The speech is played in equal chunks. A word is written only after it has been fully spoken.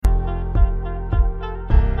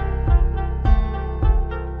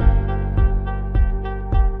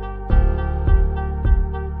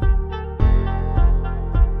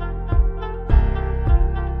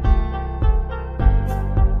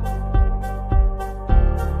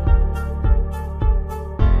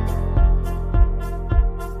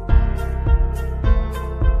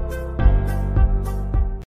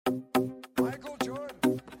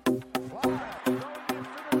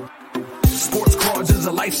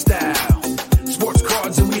lifestyle. Sports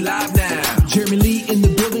cards and we live now. Jeremy Lee in the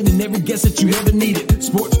building and every guest that you ever needed.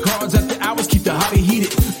 Sports cards after hours keep the hobby heated.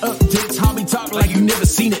 Updates, hobby talk like you never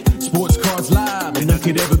seen it. Sports cards live and none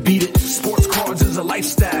could ever beat it. Sports cards is a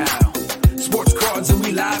lifestyle. Sports cards and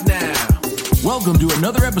we live now. Welcome to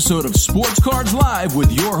another episode of Sports Cards Live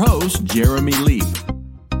with your host, Jeremy Lee.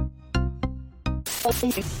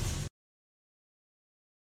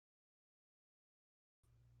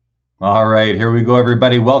 All right, here we go,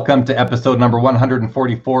 everybody. Welcome to episode number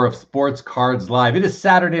 144 of Sports Cards Live. It is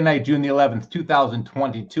Saturday night, June the 11th,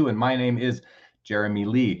 2022, and my name is Jeremy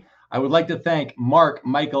Lee. I would like to thank Mark,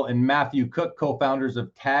 Michael, and Matthew Cook, co-founders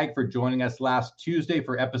of TAG, for joining us last Tuesday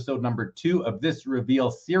for episode number 2 of this Reveal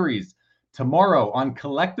series. Tomorrow on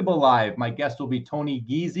Collectible Live, my guest will be Tony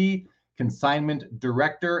Giese, Consignment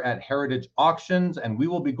Director at Heritage Auctions, and we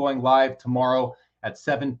will be going live tomorrow at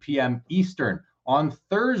 7 p.m. Eastern. On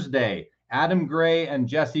Thursday, Adam Gray and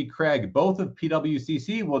Jesse Craig, both of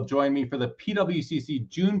PWCC, will join me for the PWCC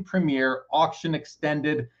June premiere auction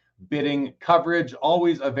extended bidding coverage.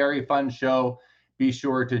 Always a very fun show. Be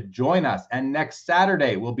sure to join us. And next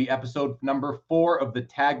Saturday will be episode number 4 of the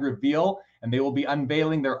TAG Reveal, and they will be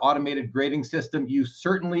unveiling their automated grading system. You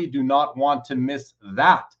certainly do not want to miss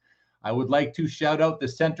that. I would like to shout out the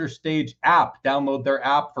Center Stage app. Download their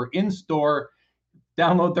app for in-store.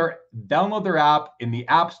 Download their app in the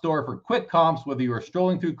App Store for quick comps, whether you are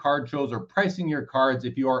strolling through card shows or pricing your cards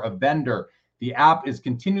if you are a vendor. The app is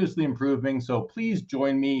continuously improving, so please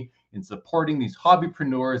join me in supporting these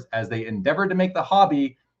hobbypreneurs as they endeavor to make the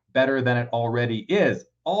hobby better than it already is.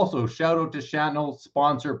 Also, shout out to channel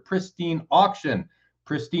sponsor Pristine Auction.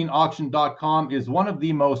 PristineAuction.com is one of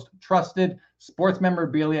the most trusted sports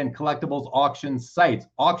memorabilia and collectibles auction sites.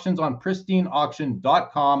 Auctions on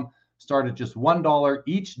PristineAuction.com start at just $1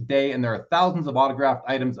 each day, and there are thousands of autographed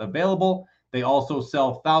items available. They also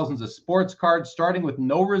sell thousands of sports cards, starting with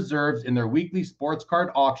no reserves in their weekly sports card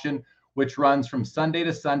auction, which runs from Sunday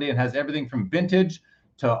to Sunday and has everything from vintage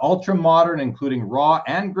to ultra modern, including raw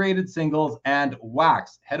and graded singles and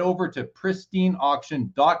wax. Head over to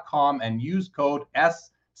pristineauction.com and use code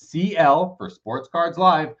SCL for Sports Cards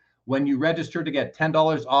Live when you register to get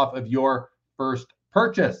 $10 off of your first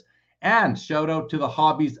purchase. And shout out to the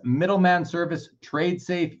hobby's middleman service,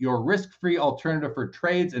 TradeSafe, your risk-free alternative for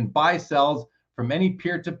trades and buy-sells from any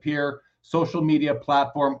peer-to-peer social media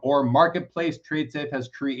platform or marketplace. TradeSafe has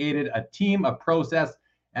created a team, a process,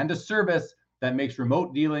 and a service that makes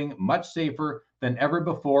remote dealing much safer than ever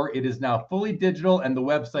before. It is now fully digital, and the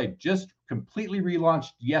website just completely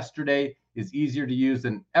relaunched yesterday, is easier to use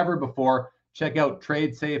than ever before. Check out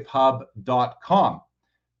tradesafehub.com.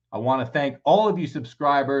 I want to thank all of you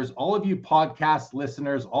subscribers, all of you podcast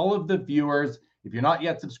listeners, all of the viewers. If you're not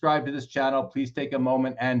yet subscribed to this channel, please take a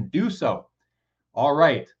moment and do so. All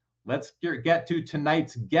right, let's get to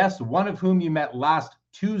tonight's guest, one of whom you met last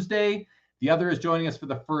Tuesday. The other is joining us for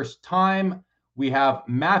the first time. We have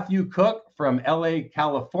Matthew Cook from LA,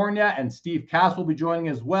 California, and Steve Cass will be joining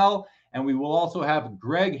as well. And we will also have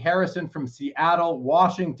Greg Harrison from Seattle,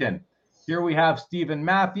 Washington. Here we have Steve and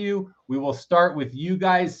Matthew. We will start with you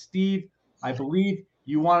guys. Steve, I believe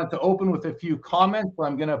you wanted to open with a few comments, so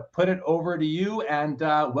I'm going to put it over to you, and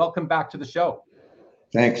welcome back to the show.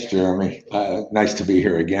 Thanks, Jeremy. Nice to be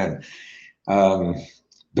here again. The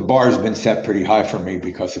bar has been set pretty high for me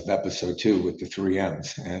because of episode 2 with the 3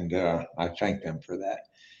 M's, and I thank them for that.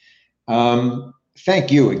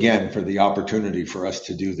 Thank you again for the opportunity for us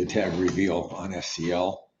to do the TAG reveal on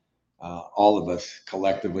SCL. All of us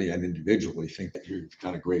collectively and individually think that you've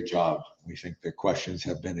done a great job. We think the questions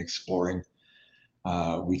have been exploring.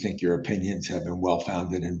 We think your opinions have been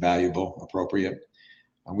well-founded and valuable, appropriate.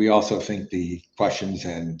 And we also think the questions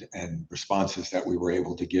and responses that we were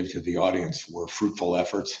able to give to the audience were fruitful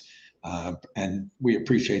efforts. And we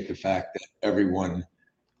appreciate the fact that everyone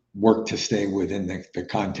worked to stay within the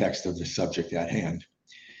context of the subject at hand.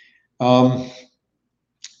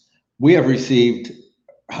 We have received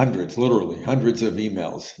literally hundreds of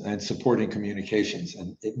emails and supporting communications,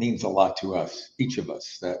 and it means a lot to us, each of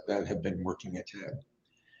us that have been working at TAG.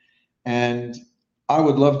 And I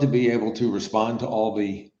would love to be able to respond to all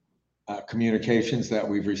the communications that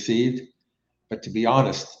we've received, but to be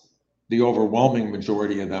honest, the overwhelming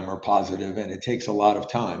majority of them are positive, and it takes a lot of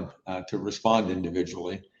time to respond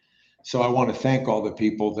individually. So I want to thank all the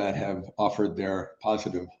people that have offered their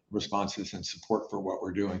positive responses and support for what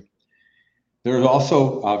we're doing. There's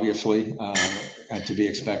also, obviously, and to be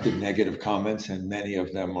expected, negative comments, and many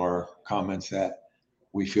of them are comments that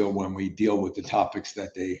we feel when we deal with the topics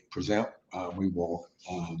that they present we will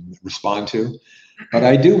respond to. But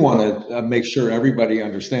I do want to make sure everybody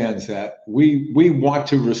understands that we want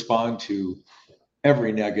to respond to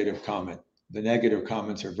every negative comment. The negative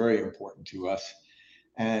comments are very important to us.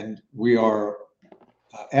 And we are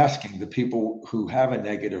asking the people who have a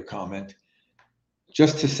negative comment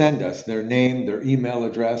just to send us their name, their email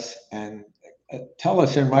address, and tell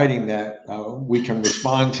us in writing that we can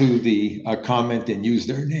respond to the comment and use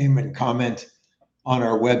their name and comment on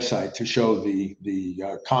our website to show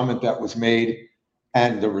the comment that was made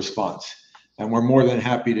and the response. And we're more than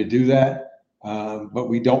happy to do that, but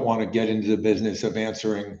we don't want to get into the business of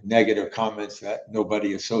answering negative comments that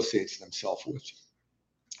nobody associates themselves with.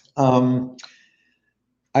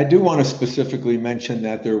 I do want to specifically mention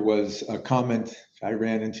that there was a comment I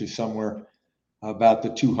ran into somewhere about the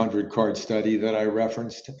 200 card study that I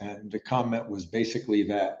referenced, and the comment was basically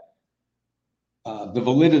that the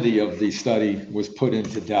validity of the study was put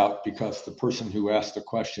into doubt because the person who asked the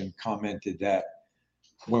question commented that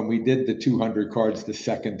when we did the 200 cards the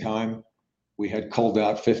second time, we had culled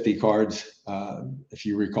out 50 cards, if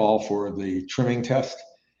you recall, for the trimming test.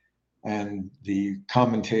 And the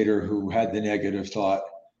commentator who had the negative thought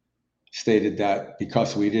stated that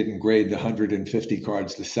because we didn't grade the 150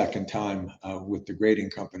 cards the second time with the grading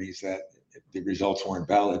companies, that the results weren't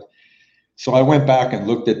valid. So I went back and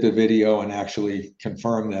looked at the video and actually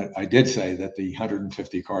confirmed that I did say that the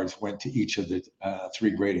 150 cards went to each of the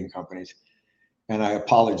 3 grading companies. And I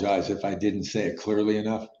apologize if I didn't say it clearly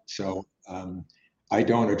enough. So I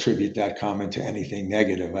don't attribute that comment to anything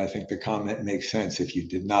negative. I think the comment makes sense if you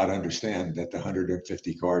did not understand that the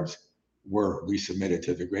 150 cards were resubmitted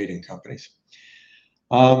to the grading companies.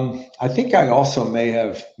 I think I also may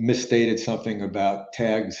have misstated something about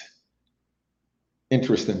TAG's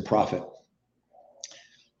interest in profit.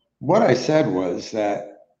 What I said was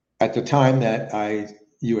that at the time that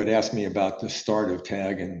you had asked me about the start of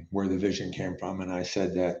TAG and where the vision came from, and I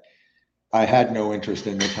said that I had no interest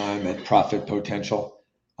in the time at profit potential,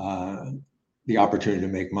 the opportunity to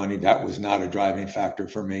make money. That was not a driving factor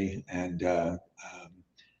for me. And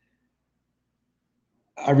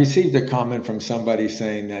I received a comment from somebody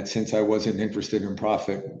saying that since I wasn't interested in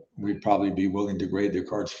profit, we'd probably be willing to grade the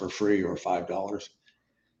cards for free or $5.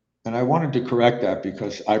 And I wanted to correct that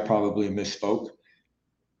because I probably misspoke.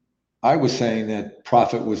 I was saying that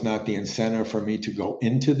profit was not the incentive for me to go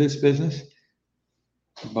into this business,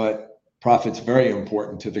 but profit's very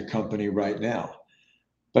important to the company right now.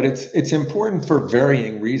 But it's important for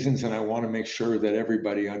varying reasons, and I want to make sure that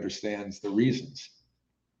everybody understands the reasons.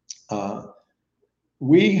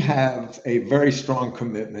 We have a very strong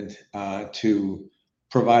commitment to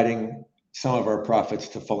providing some of our profits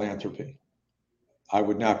to philanthropy. I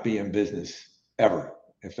would not be in business ever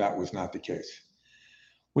if that was not the case.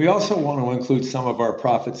 We also want to include some of our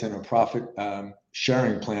profits in a profit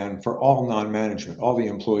sharing plan for all non-management, all the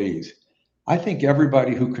employees. I think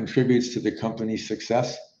everybody who contributes to the company's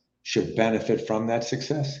success should benefit from that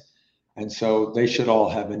success. And so they should all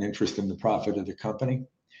have an interest in the profit of the company.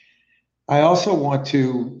 I also want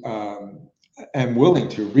to, am willing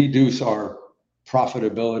to reduce our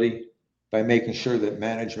profitability by making sure that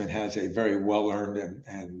management has a very well-earned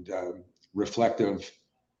and reflective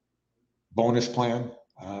bonus plan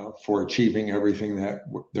for achieving everything that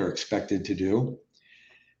they're expected to do.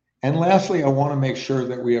 And lastly, I want to make sure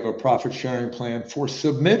that we have a profit sharing plan for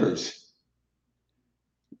submitters.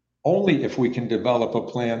 Only if we can develop a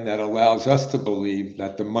plan that allows us to believe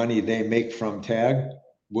that the money they make from TAG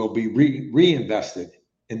will be reinvested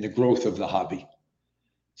in the growth of the hobby.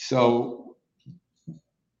 So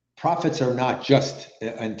profits are not just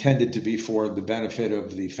intended to be for the benefit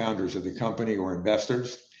of the founders of the company or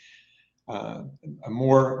investors.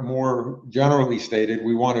 More generally stated,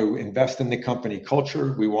 we want to invest in the company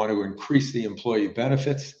culture. We want to increase the employee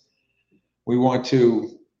benefits. We want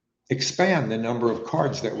to expand the number of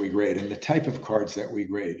cards that we grade and the type of cards that we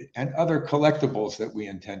grade and other collectibles that we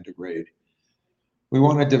intend to grade. We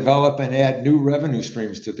want to develop and add new revenue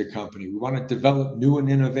streams to the company. We want to develop new and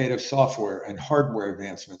innovative software and hardware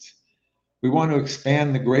advancements. We want to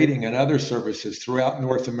expand the grading and other services throughout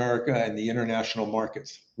North America and the international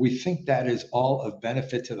markets. We think that is all of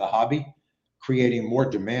benefit to the hobby, creating more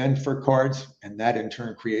demand for cards, and that in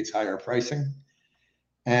turn creates higher pricing.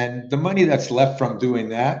 And the money that's left from doing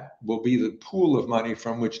that will be the pool of money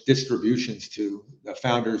from which distributions to the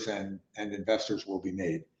founders and investors will be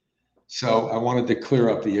made. So I wanted to clear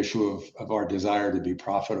up the issue of our desire to be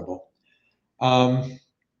profitable. I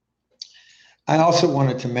also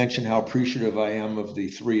wanted to mention how appreciative I am of the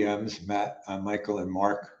 3 M's, Matt, Michael, and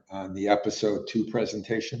Mark, on the episode 2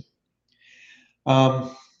 presentation.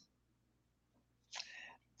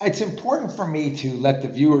 It's important for me to let the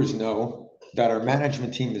viewers know that our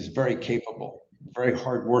management team is very capable, very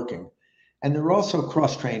hardworking, and they're also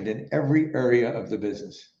cross-trained in every area of the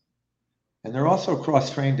business. And they're also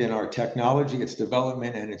cross-trained in our technology, its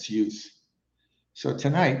development, and its use. So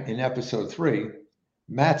tonight in episode 3,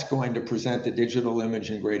 Matt's going to present the digital image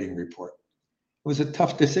and grading report. It was a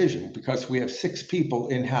tough decision because we have 6 people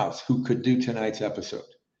in-house who could do tonight's episode.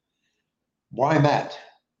 Why Matt?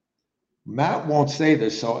 Matt won't say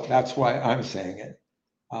this, so that's why I'm saying it.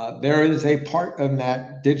 There is a part of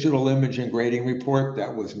that digital image and grading report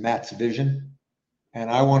that was Matt's vision. And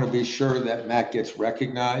I want to be sure that Matt gets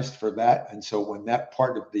recognized for that. And so when that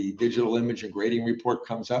part of the digital image and grading report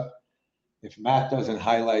comes up, if Matt doesn't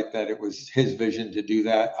highlight that it was his vision to do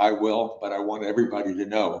that, I will, but I want everybody to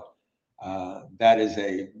know that is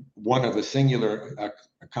one of the singular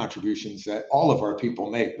contributions that all of our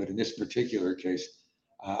people make, but in this particular case,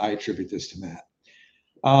 I attribute this to Matt.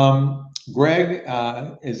 Greg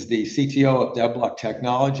is the CTO of Devblock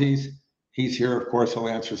Technologies. He's here, of course. He'll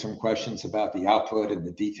answer some questions about the output and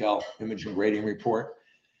the detailed image and grading report.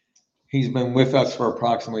 He's been with us for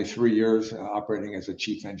approximately 3 years, operating as a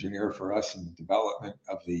chief engineer for us in the development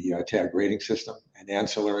of the tag grading system and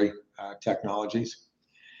ancillary technologies.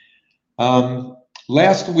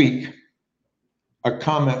 Last week, a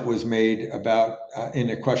comment was made about,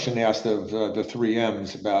 in a question asked of the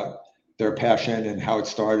 3Ms about their passion and how it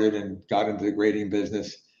started and got into the grading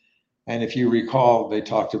business. And if you recall, they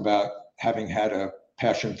talked about having had a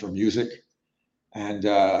passion for music and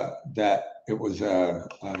that it was a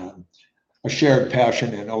shared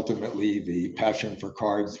passion, and ultimately the passion for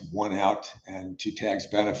cards won out, and to TAG's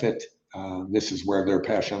benefit, this is where their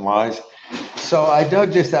passion lies. So I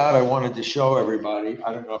dug this out. I wanted to show everybody.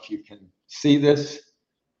 I don't know if you can see this.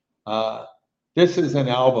 This is an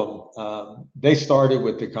album. They started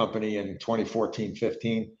with the company in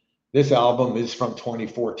 2014-15. This album is from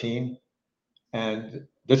 2014, and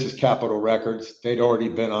this is Capitol Records. They'd already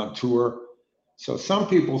been on tour. So some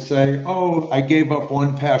people say, oh, I gave up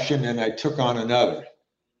one passion and I took on another.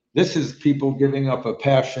 This is people giving up a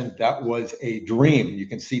passion that was a dream. You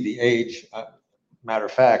can see the age. Matter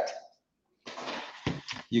of fact,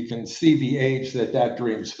 you can see the age that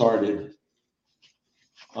dream started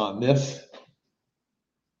on this.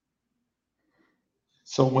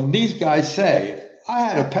 So when these guys say, I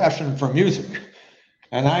had a passion for music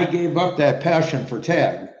and I gave up that passion for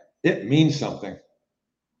tag, it means something.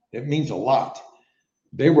 It means a lot.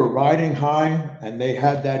 They were riding high and they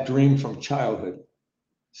had that dream from childhood.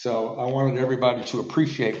 So I wanted everybody to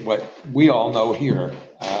appreciate what we all know here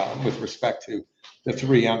with respect to the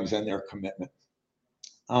 3Ms and their commitment.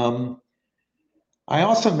 I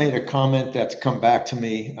also made a comment that's come back to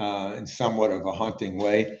me in somewhat of a haunting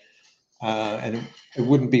way. And it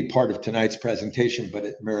wouldn't be part of tonight's presentation, but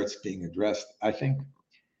it merits being addressed, I think.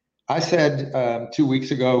 I said 2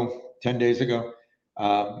 weeks ago, 10 days ago,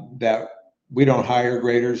 that we don't hire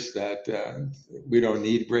graders, that we don't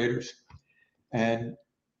need graders. And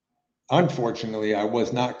unfortunately, I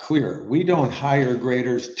was not clear. We don't hire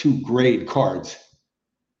graders to grade cards.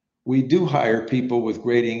 We do hire people with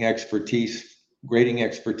grading expertise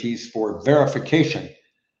for verification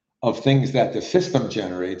of things that the system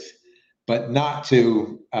generates, but not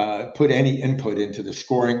to put any input into the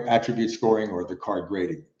scoring, attribute scoring, or the card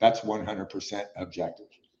grading. That's 100% objective.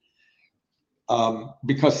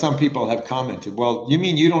 Because some people have commented, well, you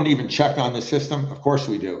mean you don't even check on the system? Of course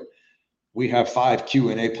we do. We have 5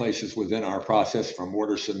 Q&A places within our process, from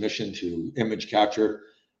order submission to image capture,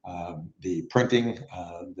 the printing,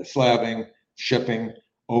 the slabbing, shipping,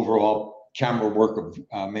 overall camera work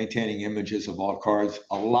of maintaining images of all cards,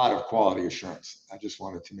 a lot of quality assurance. I just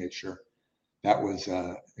wanted to make sure that was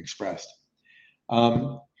expressed.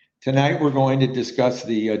 Tonight, we're going to discuss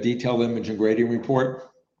the detailed image and grading report.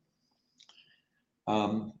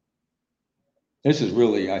 This is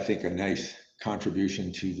really, I think, a nice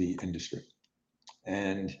contribution to the industry.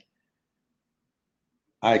 And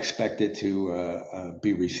I expect it to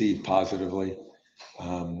be received positively.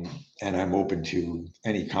 And I'm open to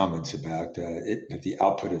any comments about it, the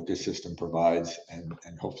output that this system provides, and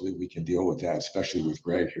hopefully we can deal with that, especially with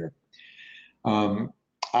Greg here.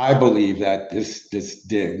 I believe that this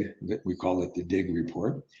DIG, that we call it the DIG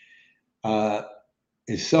report,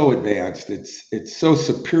 is so advanced, it's so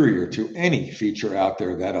superior to any feature out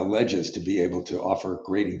there that alleges to be able to offer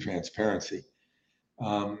grading transparency,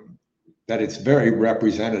 that it's very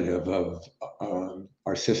representative of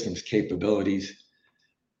our system's capabilities.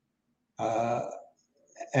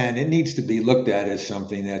 And it needs to be looked at as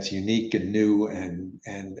something that's unique and new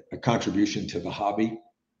and a contribution to the hobby.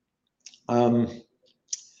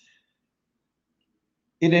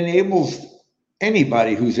 it enables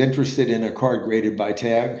anybody who's interested in a card graded by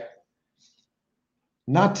TAG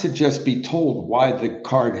not to just be told why the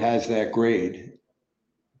card has that grade,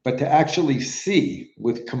 but to actually see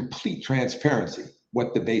with complete transparency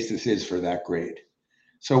what the basis is for that grade.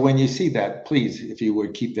 So when you see that, please, if you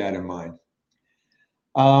would, keep that in mind.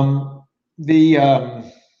 I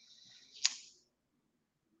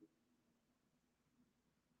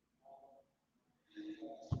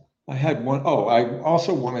had one. Oh, I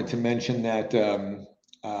also wanted to mention that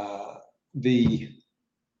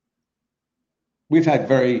we've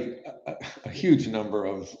had a huge number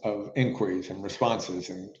of inquiries and responses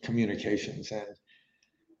and communications, and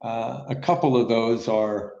a couple of those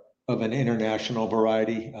are of an international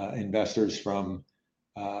variety, investors from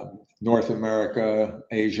North America,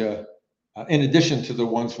 Asia, in addition to the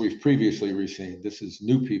ones we've previously received. This is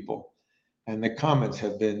new people, and the comments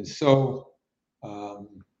have been so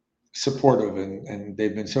supportive, and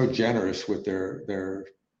they've been so generous with their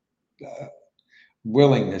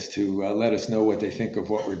willingness to let us know what they think of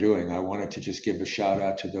what we're doing. I wanted to just give a shout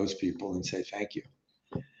out to those people and say thank you.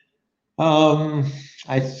 I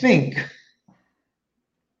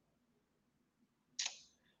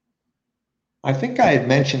think I had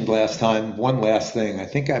mentioned last time, one last thing. I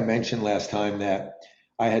think I mentioned last time that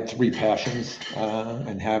I had three passions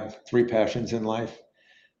and have three passions in life.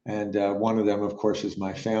 And one of them, of course, is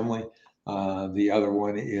my family. The other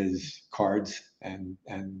one is cards and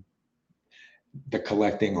the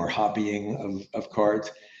collecting or hobbying of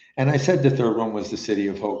cards. And I said the third one was the City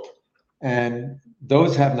of Hope. And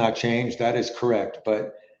those have not changed. That is correct.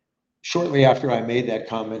 But shortly after I made that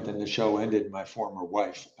comment and the show ended, my former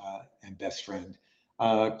wife and best friend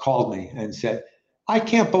called me and said, "I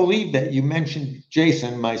can't believe that you mentioned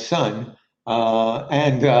Jason, my son,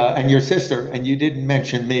 and your sister, and you didn't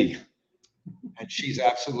mention me." And she's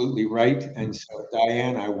absolutely right. And so,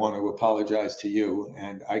 Diane, I want to apologize to you.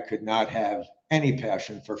 And I could not have any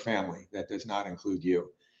passion for family that does not include you.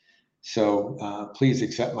 So please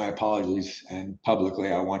accept my apologies. And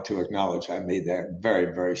publicly, I want to acknowledge I made that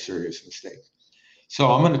very, very serious mistake. So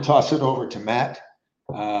I'm going to toss it over to Matt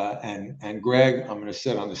and Greg. I'm going to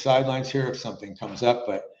sit on the sidelines here if something comes up.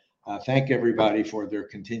 But thank everybody for their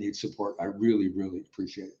continued support. I really, really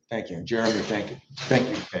appreciate it. Thank you. And Jeremy, thank you. Thank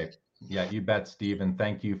you. Okay. Yeah, you bet, Steve. And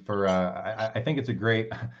thank you for, I think it's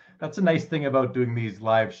that's a nice thing about doing these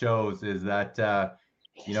live shows is that,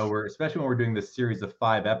 especially when we're doing this series of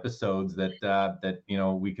 5 episodes that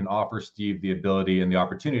we can offer Steve the ability and the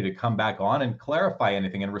opportunity to come back on and clarify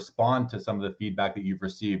anything and respond to some of the feedback that you've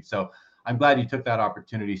received. So I'm glad you took that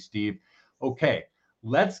opportunity, Steve. Okay,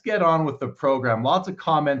 let's get on with the program. Lots of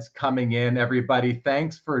comments coming in, everybody.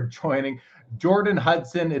 Thanks for joining. Jordan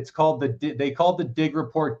Hudson, they called the DIG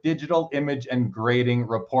report Digital Image and Grading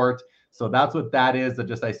Report. So that's what that is.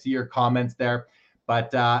 I see your comments there.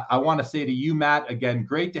 But I want to say to you, Matt, again,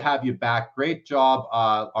 great to have you back. Great job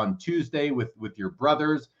on Tuesday with your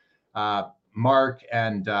brothers, Mark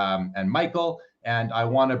and Michael. And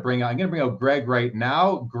I'm going to bring out Greg right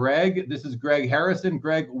now. Greg, this is Greg Harrison.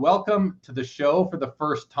 Greg, welcome to the show for the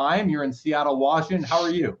first time. You're in Seattle, Washington. How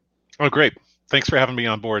are you? Oh, great. Thanks for having me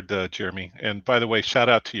on board, Jeremy. And by the way, shout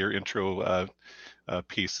out to your intro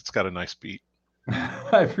piece. It's got a nice beat.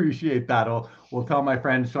 I appreciate that. We'll tell my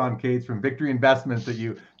friend Sean Cates from Victory Investments that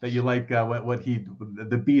you like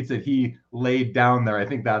the beats that he laid down there. I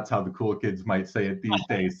think that's how the cool kids might say it these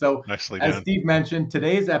days. So nicely as done. Steve mentioned,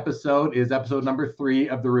 today's episode is episode number 3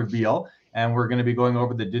 of The Reveal, and we're going to be going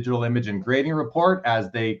over the Digital Image and Grading Report, as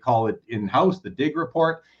they call it in-house, the DIG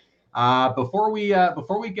report. Before we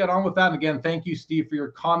get on with that, and again, thank you, Steve, for your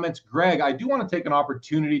comments. Greg, I do want to take an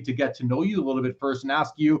opportunity to get to know you a little bit first and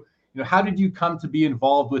ask you, how did you come to be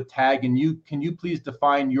involved with TAG? And can you please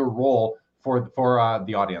define your role for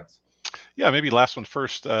the audience? Yeah, maybe last one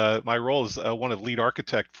first. My role is one of lead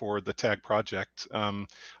architect for the TAG project.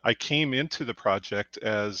 I came into the project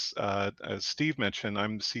as Steve mentioned.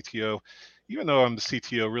 I'm the CTO. Even though I'm the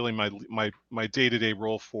CTO, really my day-to-day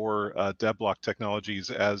role for DevBlock Technologies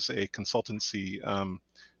as a consultancy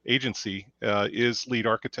agency is lead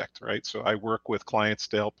architect, right? So I work with clients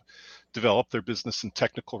to help develop their business and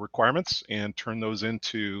technical requirements and turn those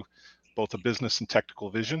into both a business and technical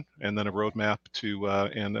vision, and then a roadmap to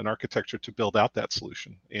and an architecture to build out that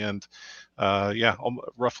solution. And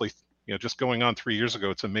roughly, just going on 3 years ago,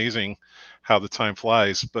 it's amazing how the time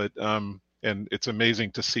flies, but and it's amazing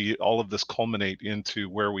to see all of this culminate into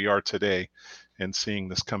where we are today and seeing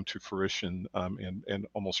this come to fruition and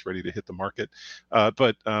almost ready to hit the market.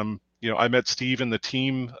 I met Steve and the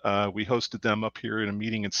team. We hosted them up here in a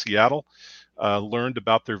meeting in Seattle, learned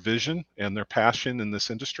about their vision and their passion in this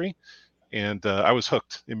industry. and I was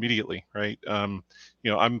hooked immediately, right? I'm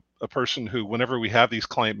a person who, whenever we have these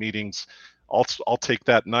client meetings, I'll take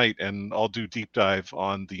that night and I'll do deep dive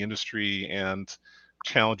on the industry and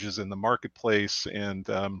challenges in the marketplace, and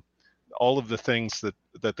all of the things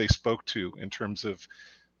that they spoke to in terms of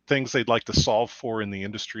things they'd like to solve for in the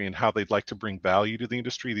industry and how they'd like to bring value to the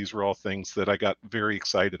industry. These were all things that I got very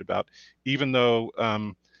excited about, even though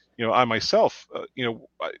I myself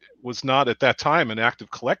I was not at that time an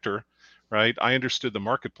active collector, right? I understood the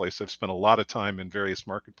marketplace. I've spent a lot of time in various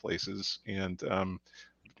marketplaces, and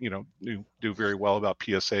do very well about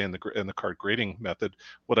PSA and the card grading method.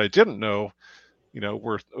 What I didn't know,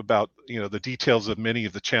 were about the details of many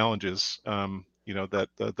of the challenges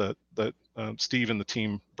that Steve and the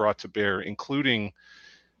team brought to bear, including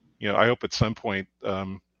I hope at some point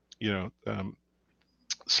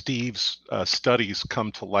Steve's studies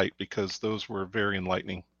come to light, because those were very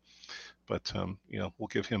enlightening. But we'll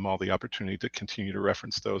give him all the opportunity to continue to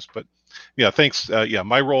reference those. But yeah, thanks.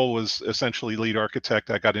 My role was essentially lead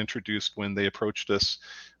architect. I got introduced when they approached us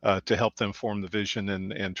to help them form the vision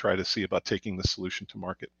and try to see about taking the solution to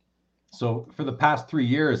market. So for the past 3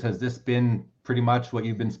 years, has this been pretty much what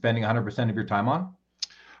you've been spending 100% of your time on?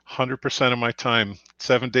 100% of my time,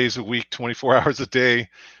 7 days a week, 24 hours a day.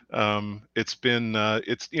 It's been,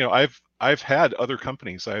 I've had other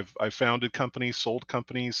companies. I've founded companies, sold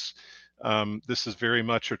companies. This is very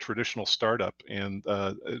much a traditional startup, and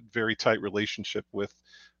a very tight relationship with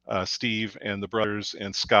Steve and the brothers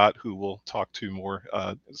and Scott, who we'll talk to more,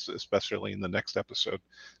 especially in the next episode.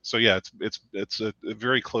 So yeah, it's a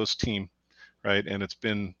very close team, right? And it's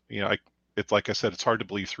been, it's like I said, it's hard to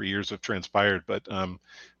believe 3 years have transpired, but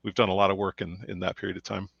we've done a lot of work in that period of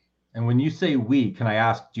time. And when you say we, can I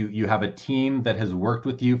ask, you have a team that has worked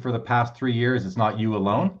with you for the past 3 years? It's not you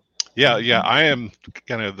alone? Yeah. I am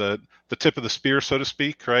kind of the tip of the spear, so to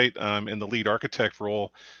speak, right? In the lead architect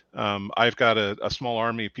role. I've got a small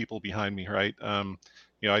army of people behind me, right?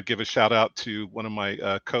 I'd give a shout out to one of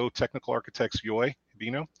my co-technical architects, Yoy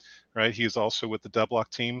Bino, right? He is also with the Devblock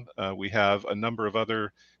team. We have a number of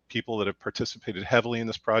other people that have participated heavily in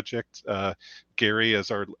this project. Gary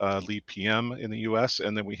as our lead PM in the US,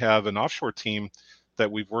 and then we have an offshore team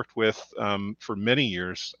that we've worked with for many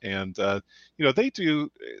years. And they're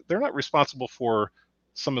not responsible for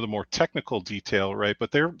some of the more technical detail, right?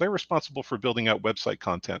 But they're responsible for building out website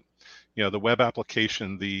content, the web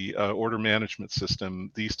application, the order management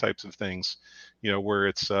system, these types of things, where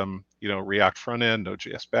it's React front end,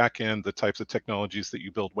 Node.js back end, the types of technologies that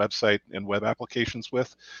you build website and web applications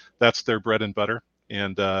with. That's their bread and butter.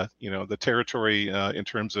 And the territory in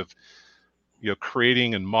terms of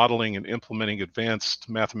creating and modeling and implementing advanced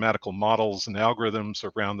mathematical models and algorithms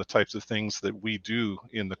around the types of things that we do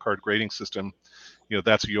in the card grading system,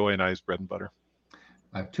 that's Yoy and I's bread and butter.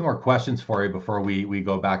 I have 2 more questions for you before we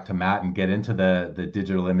go back to Matt and get into the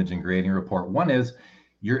digital image and grading report. One is,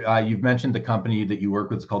 you've mentioned the company that you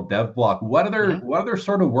work with is called Devblock. What other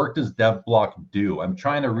sort of work does Devblock do? I'm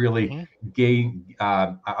trying to really gain.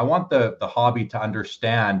 I want the hobby to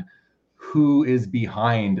understand who is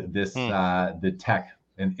behind this the tech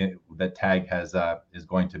that TAG is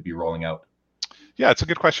going to be rolling out. Yeah, it's a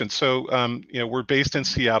good question. So, we're based in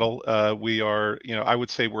Seattle. We are, I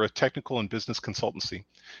would say we're a technical and business consultancy,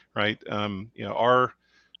 right?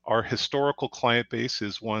 Our historical client base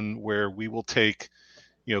is one where we will take,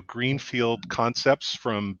 greenfield concepts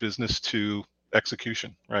from business to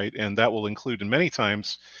execution, right? And that will include, in many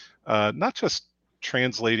times, not just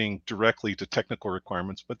translating directly to technical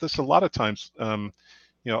requirements, but this a lot of times,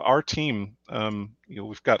 our team,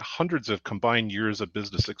 we've got hundreds of combined years of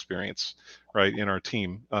business experience, right, in our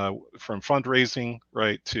team, from fundraising,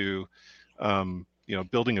 right, to,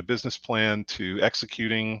 building a business plan, to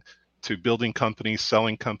executing, to building companies,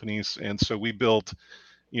 selling companies. And so we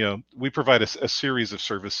provide a series of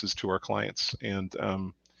services to our clients. And,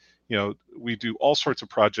 we do all sorts of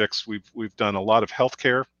projects. We've done a lot of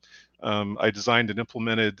healthcare. I designed and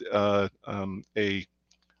implemented a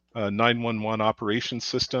 911 operations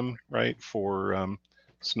system, right, for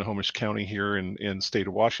Snohomish County here in the state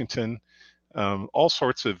of Washington. All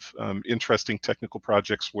sorts of interesting technical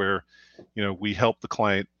projects where, we help the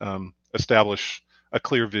client establish a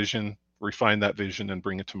clear vision, refine that vision, and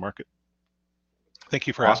bring it to market. Thank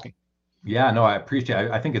you for asking. Yeah, no, I appreciate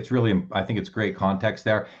it. I think it's great context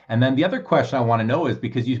there. And then the other question I want to know is,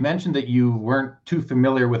 because you mentioned that you weren't too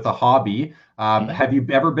familiar with the hobby. Have you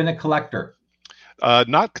ever been a collector?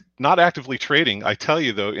 Not actively trading. I tell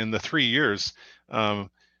you though, in the 3 years, now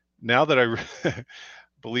that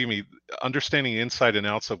believe me, understanding the inside and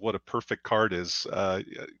outs of what a perfect card is, I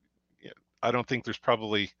don't think there's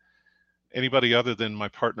probably anybody other than my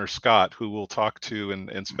partner Scott, who we'll talk to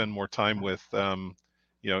and spend more time with, in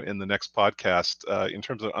the next podcast, in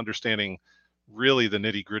terms of understanding really the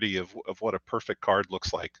nitty gritty of what a perfect card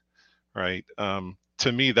looks like, right?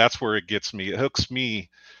 To me, that's where it gets me. It hooks me,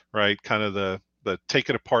 right? Kind of the take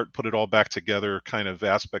it apart, put it all back together kind of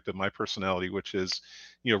aspect of my personality, which is,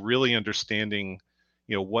 really understanding,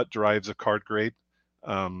 what drives a card grade,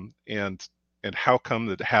 and how come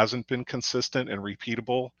that hasn't been consistent and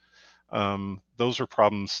repeatable. Those are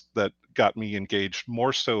problems that got me engaged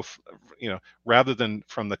more so, rather than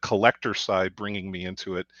from the collector side bringing me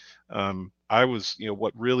into it. I was,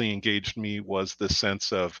 what really engaged me was the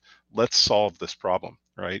sense of let's solve this problem,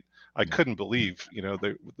 right? I couldn't believe,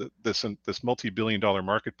 this multi-billion-dollar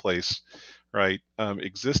marketplace, right,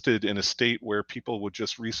 existed in a state where people would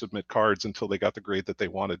just resubmit cards until they got the grade that they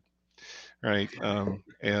wanted, right? That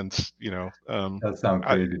sounds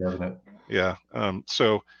crazy, doesn't it? Yeah.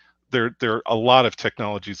 So there are a lot of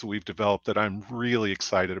technologies that we've developed that I'm really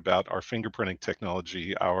excited about. Our fingerprinting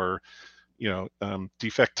technology, our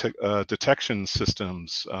defect detection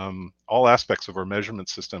systems, all aspects of our measurement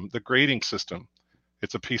system, the grading system.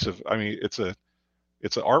 It's a piece of, it's an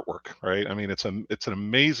artwork, right? It's an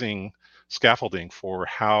amazing scaffolding for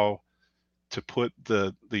how to put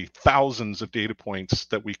the thousands of data points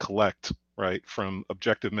that we collect, right, from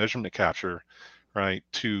objective measurement capture, right,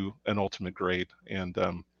 to an ultimate grade. And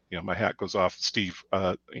my hat goes off, Steve.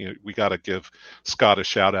 We got to give Scott a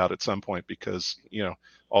shout out at some point because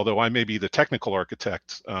although I may be the technical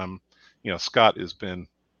architect, Scott has been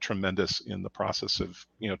tremendous in the process of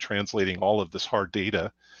translating all of this hard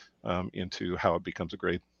data into how it becomes a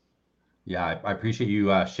grade. Yeah, I appreciate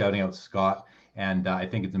you shouting out Scott, and I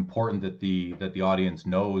think it's important that the audience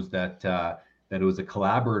knows that it was a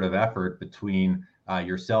collaborative effort between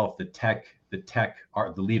yourself, the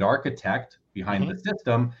lead architect behind the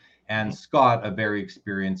system, and Scott, a very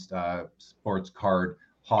experienced sports card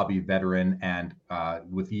hobby veteran and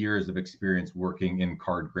with years of experience working in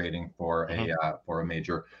card grading for a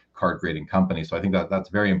major card grading company. So I think that's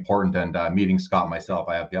very important. And meeting Scott myself,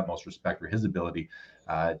 I have the utmost respect for his ability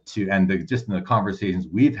just in the conversations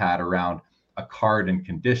we've had around a card and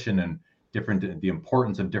condition and the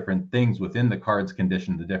importance of different things within the card's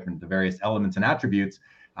condition, the various elements and attributes.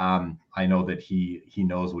 I know that he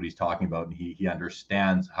knows what he's talking about, and he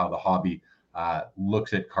understands how the hobby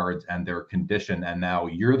looks at cards and their condition. And now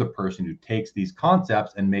you're the person who takes these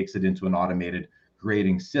concepts and makes it into an automated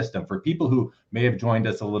grading system. For people who may have joined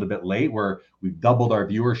us a little bit late, where we've doubled our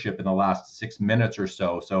viewership in the last 6 minutes or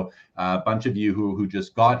so. So a bunch of you who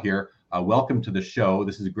just got here, welcome to the show.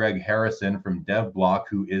 This is Greg Harrison from DevBlock,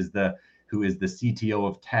 who is the CTO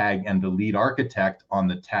of TAG and the lead architect on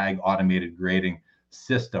the TAG automated grading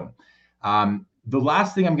system. The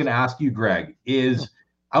last thing I'm going to ask you, Greg, is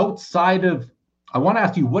I want to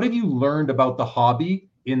ask you, what have you learned about the hobby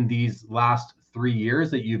in these last 3 years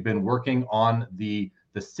that you've been working on the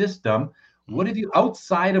system? What have you,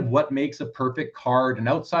 outside of what makes a perfect card and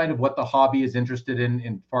outside of what the hobby is interested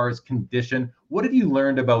in far as condition, what have you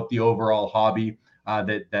learned about the overall hobby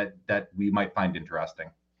that we might find interesting?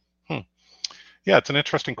 Yeah, it's an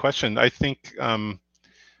interesting question. I think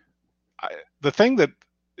the thing that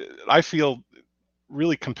I feel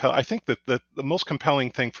really I think that the most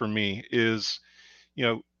compelling thing for me is,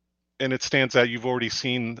 and it stands out, you've already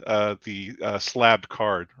seen the slabbed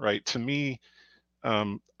card, right? To me,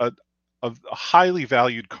 a highly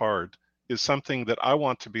valued card is something that I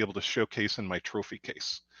want to be able to showcase in my trophy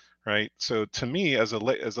case, right? So to me, as a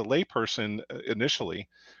layperson initially,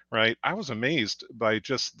 right, I was amazed by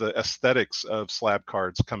just the aesthetics of slab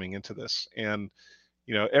cards coming into this. And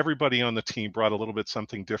everybody on the team brought a little bit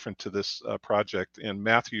something different to this project. And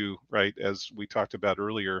Matthew, right, as we talked about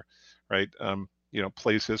earlier, right,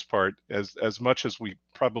 plays his part as much as we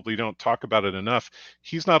probably don't talk about it enough.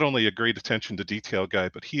 He's not only a great attention to detail guy,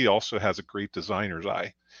 but he also has a great designer's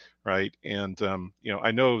eye, right? And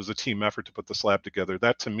I know it was a team effort to put the slab together.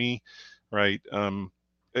 That to me, right,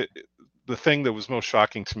 the thing that was most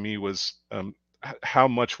shocking to me was how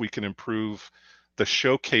much we can improve the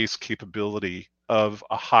showcase capability of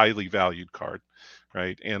a highly valued card,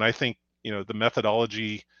 right? And I think the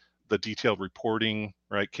methodology, the detailed reporting,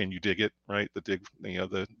 right? Can you dig it, right?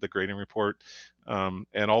 The grading report, and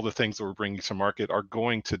all the things that we're bringing to market are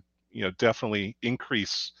going to definitely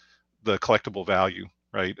increase the collectible value,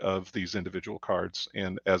 right, of these individual cards.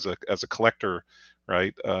 And as a collector,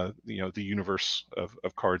 right, the universe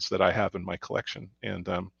of cards that I have in my collection. And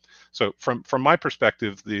so from my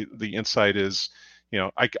perspective, the insight is,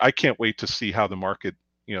 I can't wait to see how the market,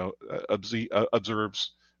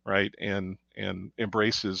 observes, right, and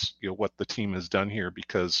embraces, what the team has done here,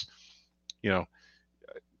 because,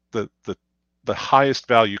 the highest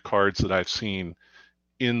value cards that I've seen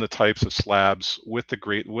in the types of slabs with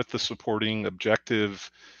the supporting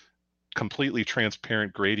objective, completely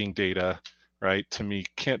transparent grading data, right, to me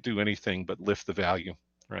can't do anything but lift the value,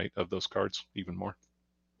 right, of those cards even more.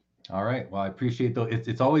 All right. Well, I appreciate those.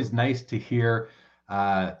 It's always nice to hear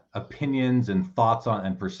opinions and thoughts on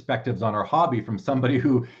and perspectives on our hobby from somebody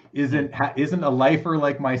who isn't a lifer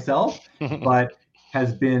like myself, but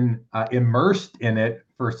has been immersed in it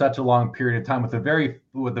for such a long period of time with a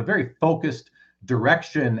very focused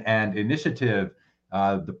direction and initiative.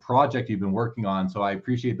 The project you've been working on. So I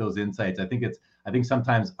appreciate those insights. I think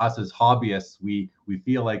sometimes us as hobbyists, we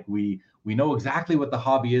feel like we know exactly what the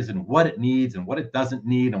hobby is and what it needs and what it doesn't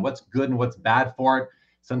need and what's good and what's bad for it.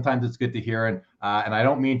 Sometimes it's good to hear, and I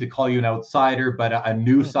don't mean to call you an outsider, but a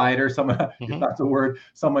new sider, someone, if that's a word,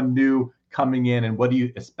 someone new coming in, and what do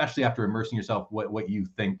you, especially after immersing yourself, what you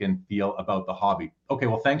think and feel about the hobby. Okay,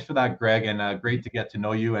 well, thanks for that, Greg, and great to get to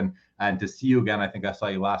know you and to see you again. I think I saw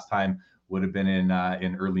you last time would have been in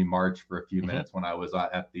early March for a few minutes when I was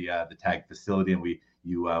at the TAG facility, and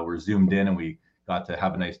you were zoomed in and we got to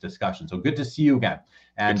have a nice discussion. So good to see you again.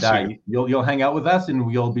 And you'll hang out with us and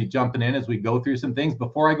we'll be jumping in as we go through some things.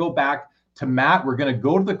 Before I go back to Matt, we're going to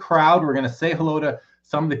go to the crowd. We're going to say hello to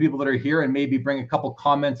some of the people that are here and maybe bring a couple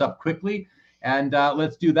comments up quickly. And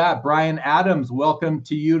let's do that. Brian Adams, welcome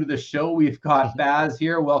to you to the show. We've got Baz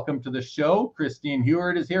here. Welcome to the show. Christine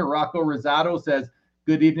Heward is here. Rocco Rosado says,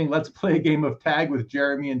 good evening. Let's play a game of tag with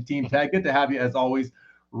Jeremy and Team Tag. Good to have you as always,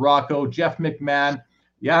 Rocco. Jeff McMahon.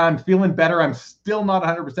 Yeah, I'm feeling better. I'm still not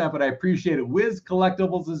 100%, but I appreciate it. Wiz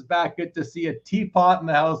Collectibles is back. Good to see a teapot in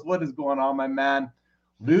the house. What is going on, my man?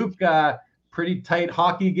 Luke, pretty tight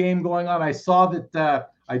hockey game going on. I saw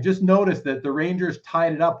that. I just noticed that the Rangers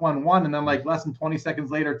tied it up 1-1, and then like less than 20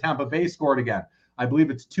 seconds later, Tampa Bay scored again. I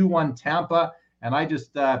believe it's 2-1 Tampa, and I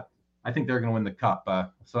think they're going to win the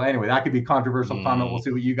cup. So anyway, that could be a controversial comment. We'll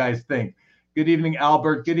see what you guys think. Good evening,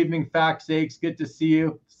 Albert. Good evening, Fact Sakes. Good to see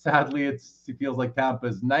you. Sadly, it feels like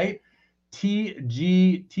Tampa's night.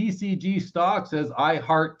 TCG Stock says, I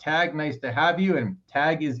heart Tag. Nice to have you. And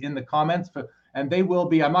Tag is in the comments, and they will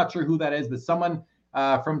be. I'm not sure who that is, but someone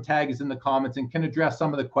from Tag is in the comments and can address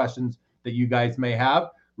some of the questions that you guys may have.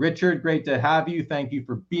 Richard, great to have you. Thank you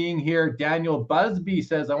for being here. Daniel Busby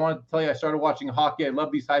says, I wanted to tell you, I started watching hockey. I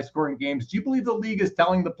love these high-scoring games. Do you believe the league is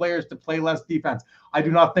telling the players to play less defense? I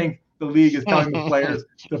do not think the league is telling the players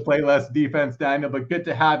to play less defense, Daniel, but good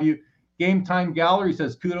to have you. Game Time Gallery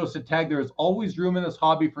says, kudos to Tag. There is always room in this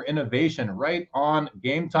hobby for innovation. Right on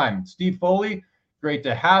Game Time. Steve Foley, great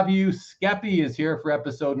to have you. Skeppy is here for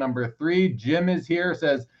episode number 3. Jim is here,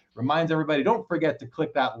 says, reminds everybody, don't forget to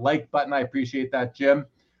click that like button. I appreciate that, Jim.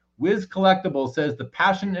 Wiz Collectibles says, the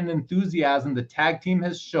passion and enthusiasm the Tag team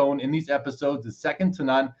has shown in these episodes is second to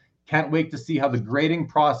none. Can't wait to see how the grading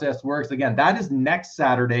process works. Again, that is next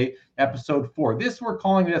Saturday, episode 4. This, we're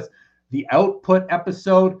calling this the output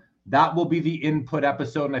episode. That will be the input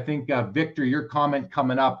episode. And I think, Victor, your comment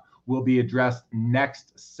coming up will be addressed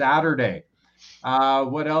next Saturday.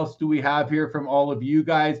 What else do we have here from all of you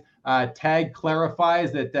guys? Tag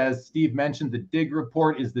clarifies that, as Steve mentioned, the DIG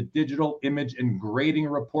report is the Digital Image and Grading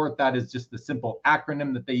Report. That is just the simple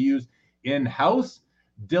acronym that they use in-house.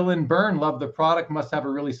 Dylan Byrne, love the product, must have a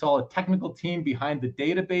really solid technical team behind the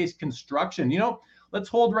database construction. Let's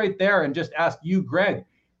hold right there and just ask you, Greg,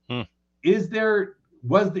 is there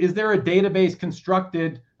a database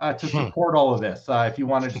constructed to support all of this? If you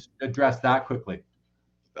want to just address that quickly.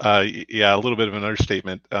 Yeah, a little bit of an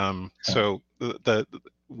understatement. So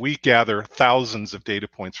we gather thousands of data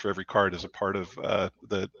points for every card as a part of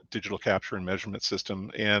the digital capture and measurement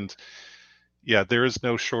system. And yeah, there is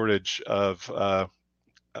no shortage of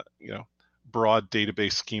broad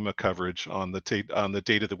database schema coverage on the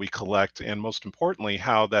data that we collect, and most importantly,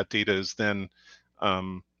 how that data is then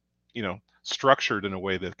structured in a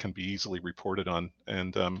way that can be easily reported on.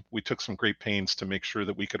 And we took some great pains to make sure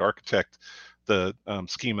that we could architect the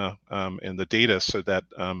schema and the data so that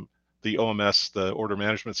the OMS, the order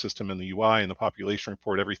management system, and the UI and the population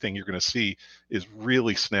report, everything you're going to see is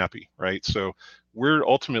really snappy, right? So we're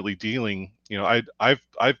ultimately dealing.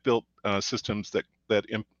 I've built systems that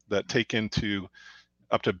take into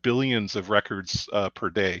up to billions of records per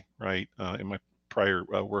day, right? In my prior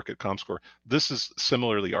work at Comscore, this is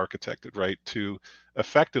similarly architected, right, to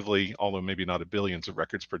effectively, although maybe not a billions of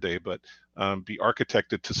records per day, but be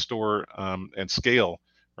architected to store and scale,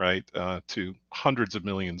 right, to hundreds of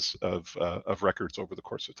millions of records over the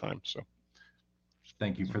course of time. So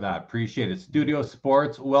thank you for that. Appreciate it. Studio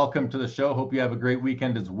Sports, welcome to the show. Hope you have a great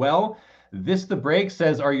weekend as well. This the Break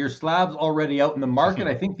says, are your slabs already out in the market?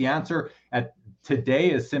 I think the answer at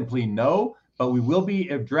today is simply no, but we will be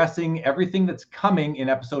addressing everything that's coming in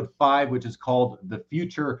episode 5, which is called The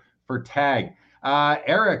Future for Tag.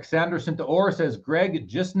 Eric Sanderson to Orr says, Greg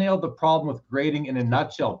just nailed the problem with grading in a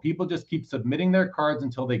nutshell. People just keep submitting their cards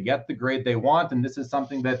until they get the grade they want, and this is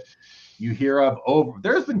something that you hear of over.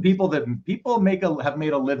 There's been people that have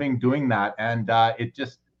made a living doing that, and I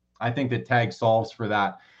think that Tag solves for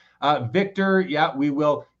that. Victor, yeah, we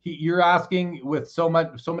will. You're asking with so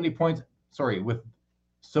many points. Sorry, with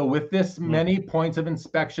this many points of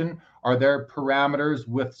inspection, are there parameters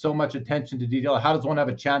with so much attention to detail? How does one have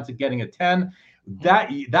a chance at getting a 10?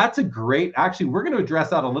 That's a great. Actually, we're going to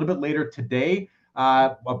address that a little bit later today.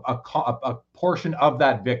 A portion of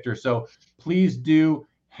that, Victor. So please do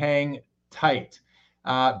hang tight.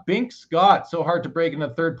 Bink Scott, so hard to break into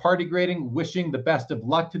third-party grading. Wishing the best of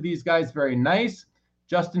luck to these guys. Very nice.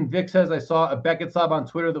 Justin Vick says, I saw a Beckett slab on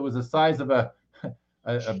Twitter that was the size of a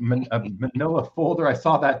manila folder. I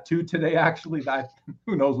saw that too today, actually. That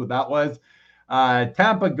who knows what that was.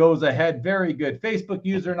 Tampa goes ahead. Very good. Facebook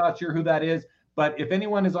user, not sure who that is. But if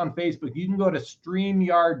anyone is on Facebook, you can go to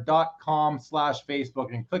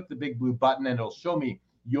StreamYard.com/Facebook and click the big blue button, and it'll show me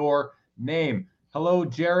your name. Hello,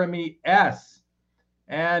 Jeremy S.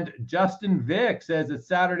 And Justin Vick says it's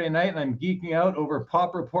Saturday night and I'm geeking out over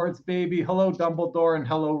Pop Reports, baby. Hello, Dumbledore, and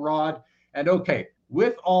hello, Rod. And okay,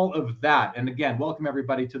 with all of that, and again, welcome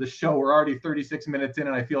everybody to the show. We're already 36 minutes in,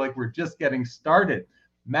 and I feel like we're just getting started.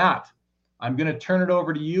 Matt, I'm going to turn it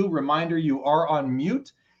over to you. Reminder, you are on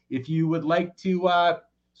mute. If you would like to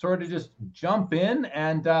sort of just jump in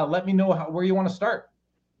and let me know where you want to start.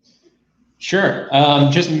 Sure.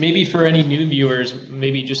 Just maybe for any new viewers,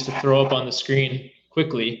 maybe just to throw up on the screen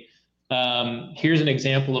quickly. Here's an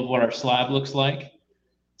example of what our slab looks like.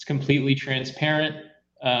 It's completely transparent.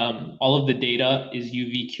 All of the data is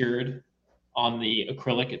UV cured on the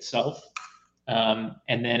acrylic itself.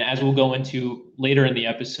 And then as we'll go into later in the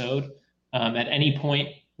episode, at any point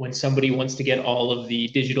when somebody wants to get all of the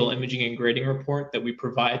digital imaging and grading report that we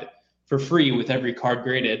provide for free with every card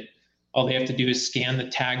graded, all they have to do is scan the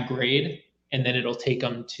tag grade, and then it'll take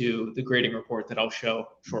them to the grading report that I'll show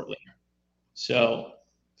shortly. So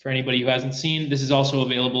for anybody who hasn't seen, this is also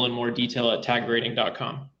available in more detail at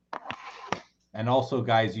taggrading.com. And also,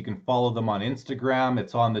 guys, you can follow them on Instagram.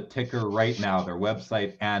 It's on the ticker right now, their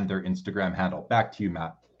website and their Instagram handle. Back to you,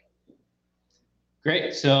 Matt.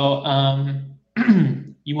 Great. So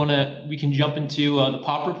we can jump into the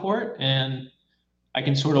Pop Report, and I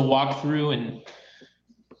can sort of walk through, and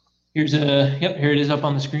here it is up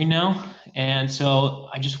on the screen now. And so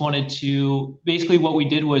I just wanted to, basically what we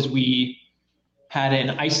did was we had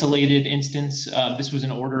an isolated instance. This was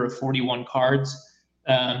an order of 41 cards.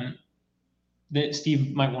 That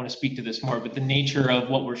Steve might want to speak to this more, but the nature of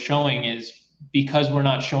what we're showing is, because we're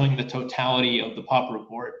not showing the totality of the Pop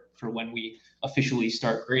Report for when we officially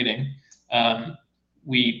start grading,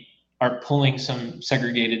 we are pulling some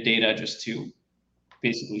segregated data just to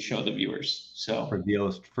basically show the viewers. So for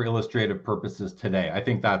illustrative purposes today, I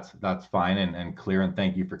think that's fine and clear, and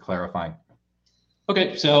thank you for clarifying.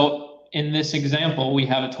 Okay, so in this example, we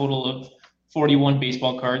have a total of 41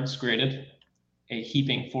 baseball cards graded, a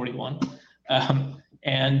heaping 41.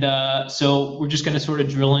 So we're just going to sort of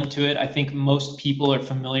drill into it. I think most people are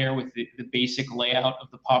familiar with the basic layout of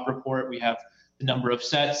the Pop Report. We have the number of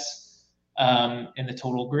sets and the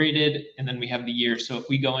total graded, and then we have the year. So if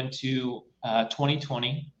we go into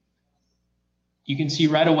 2020, you can see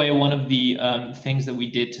right away one of the things that we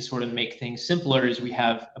did to sort of make things simpler is we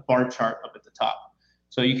have a bar chart up at the top.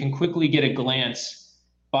 So you can quickly get a glance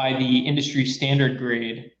by the industry standard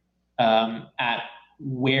grade at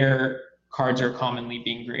where cards are commonly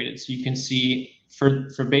being graded. So you can see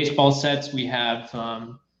for baseball sets, we have,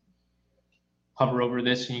 hover over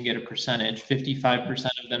this and you get a percentage. 55%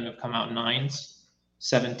 of them have come out 9s,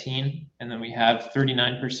 17, and then we have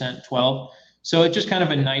 39%, 12. So it's just kind of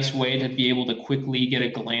a nice way to be able to quickly get a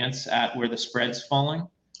glance at where the spread's falling.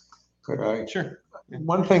 Could I? Sure.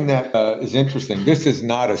 One thing that is interesting, this is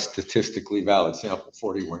not a statistically valid sample,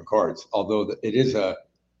 41 cards, although it is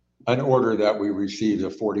an order that we received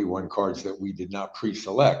of 41 cards that we did not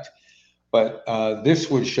pre-select. But this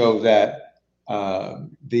would show that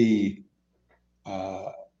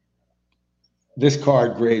this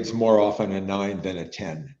card grades more often a 9 than a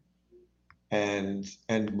 10, and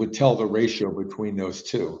would tell the ratio between those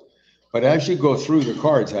two. But as you go through the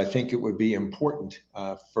cards, I think it would be important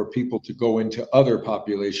for people to go into other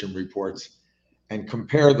population reports and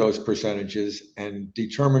compare those percentages and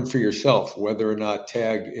determine for yourself whether or not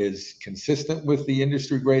TAG is consistent with the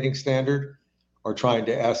industry grading standard, are trying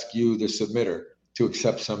to ask you, the submitter, to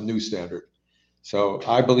accept some new standard. So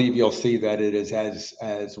I believe you'll see that it is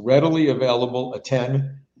as readily available, a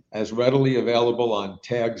 10, as readily available on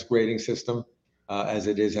TAG's grading system as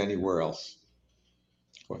it is anywhere else.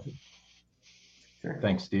 Go ahead. Sure.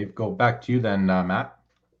 Thanks, Steve. Go back to you then, Matt.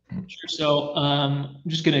 Sure. So I'm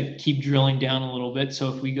just going to keep drilling down a little bit.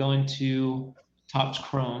 So if we go into Topps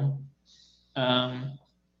Chrome,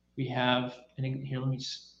 we have, and here, let me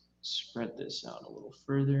spread this out a little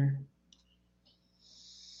further.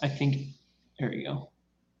 I think, there we go.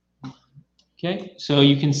 Okay, so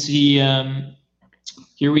you can see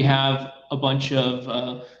here we have a bunch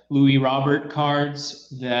of Louis Robert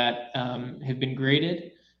cards that have been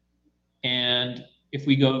graded. And if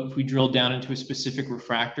we drill down into a specific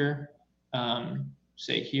refractor,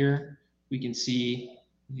 say here, we can see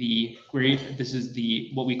the grade. This is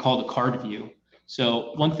what we call the card view.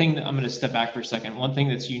 So one thing that I'm going to step back for a second. One thing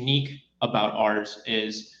that's unique about ours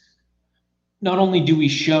is not only do we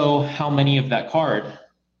show how many of that card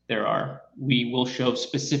there are, we will show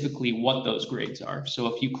specifically what those grades are. So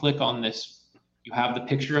if you click on this, you have the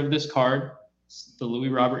picture of this card, the Louis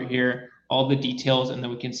Robert here, all the details, and then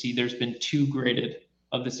we can see there's been 2 graded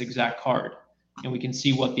of this exact card. And we can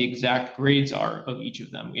see what the exact grades are of each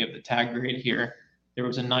of them. We have the tag grade here. There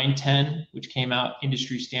was a 910, which came out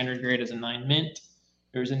industry standard grade as a 9 mint.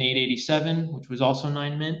 There was an 887, which was also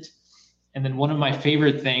 9 mint. And then one of my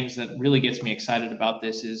favorite things that really gets me excited about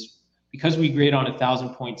this is because we grade on a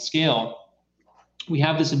 1,000-point scale, we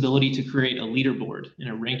have this ability to create a leaderboard in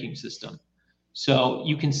a ranking system. So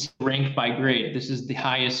you can rank by grade. This is the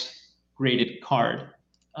highest graded card.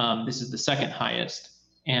 This is the second highest.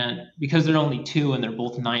 And because they're only 2 and they're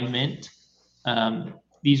both 9 mint,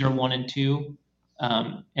 these are 1 and 2.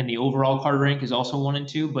 And the overall card rank is also 1 and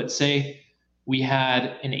 2. But say we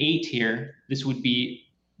had an 8 here, this would be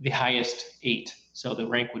the highest 8. So the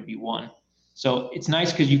rank would be 1. So it's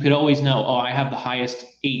nice because you could always know, oh, I have the highest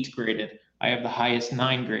 8 graded. I have the highest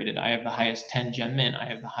 9 graded. I have the highest 10 gem mint. I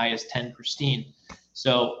have the highest 10 pristine.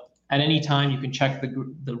 So at any time, you can check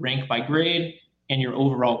the rank by grade and your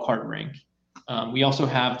overall card rank. We also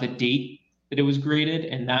have the date that it was graded,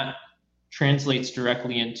 and that translates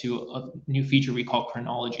directly into a new feature we call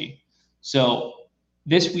chronology. So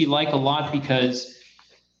this we like a lot because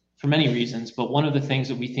for many reasons, but one of the things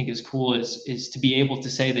that we think is cool is to be able to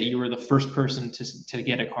say that you were the first person to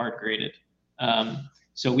get a card graded.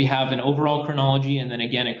 So we have an overall chronology and then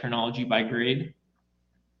again a chronology by grade.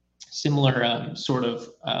 Similar sort of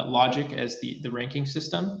logic as the ranking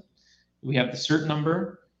system. We have the cert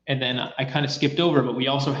number, and then I kind of skipped over, but we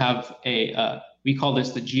also have we call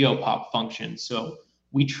this the geopop function. So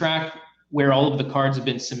we track where all of the cards have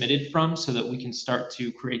been submitted from so that we can start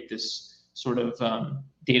to create this sort of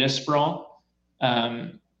data sprawl.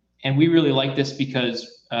 And we really like this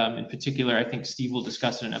because in particular, I think Steve will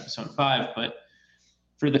discuss it in episode 5, but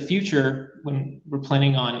for the future, when we're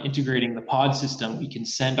planning on integrating the pod system, we can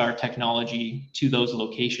send our technology to those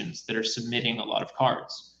locations that are submitting a lot of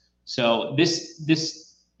cards. So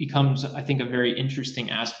this becomes, I think, a very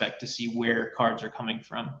interesting aspect to see where cards are coming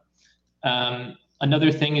from.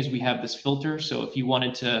 Another thing is we have this filter. So if you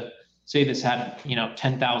wanted to say this had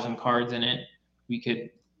 10,000 cards in it, we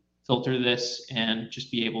could filter this and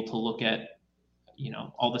just be able to look at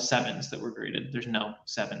all the 7s that were graded. There's no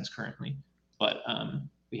 7s currently, but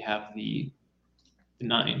we have the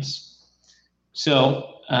 9s.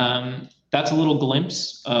 So that's a little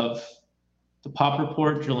glimpse of the pop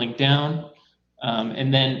report drilling down.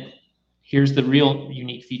 And then here's the real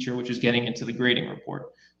unique feature, which is getting into the grading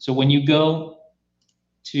report. So when you go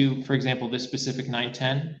to, for example, this specific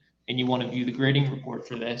 910, and you want to view the grading report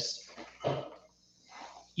for this,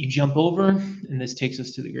 you jump over, and this takes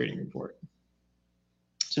us to the grading report.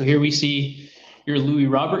 So here we see your Louis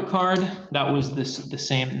Robert card. That was the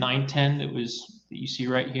same 910 that you see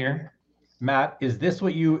right here. Matt, is this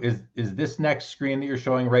what is this next screen that you're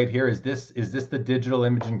showing right here? Is this the digital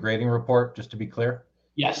image and grading report, just to be clear?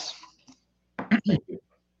 Yes. Thank you.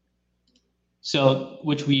 So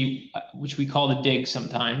which we call the DIG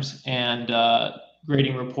sometimes, and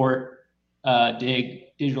grading report,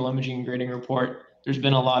 DIG, digital imaging and grading report. There's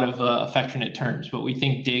been a lot of affectionate terms, but we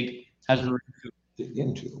think DIG has a dig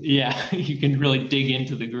into. Yeah, you can really dig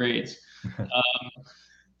into the grades.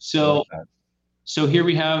 So here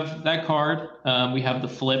we have that card. We have the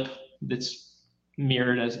flip that's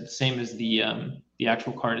mirrored as the same as the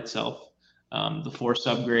actual card itself, the 4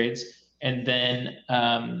 subgrades, and then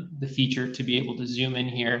the feature to be able to zoom in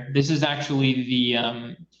here. This is actually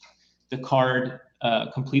the card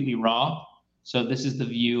completely raw. So this is the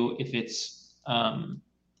view if it's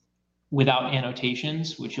without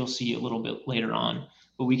annotations, which you'll see a little bit later on.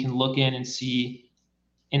 But we can look in and see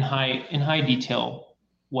in high detail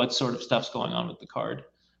what sort of stuff's going on with the card.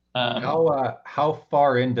 How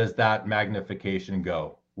far in does that magnification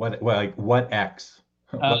go? What X?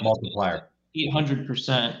 What multiplier?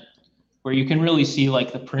 800%, where you can really see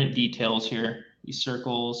like the print details here, these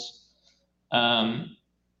circles. And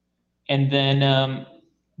then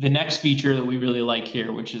the next feature that we really like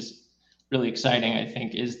here, which is really exciting, I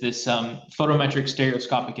think, is this photometric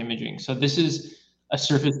stereoscopic imaging. So this is a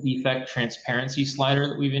surface defect transparency slider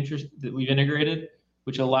that we've integrated,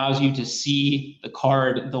 which allows you to see the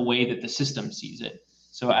card the way that the system sees it.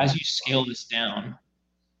 So as you scale this down,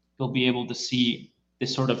 you'll be able to see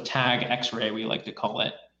this sort of tag X-ray, we like to call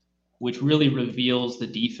it, which really reveals the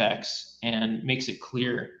defects and makes it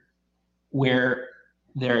clear where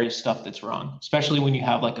there is stuff that's wrong, especially when you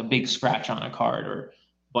have like a big scratch on a card or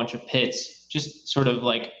a bunch of pits, just sort of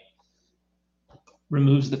like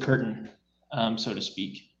removes the curtain, so to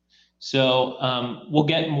speak. So we'll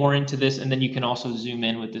get more into this, and then you can also zoom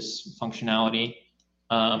in with this functionality.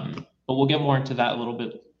 But we'll get more into that a little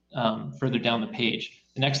bit further down the page.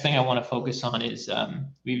 The next thing I want to focus on is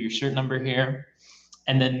we have your cert number here.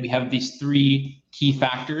 And then we have these three key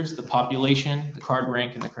factors: the population, the card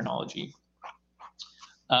rank, and the chronology.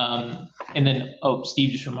 And then,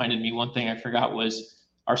 Steve just reminded me, one thing I forgot was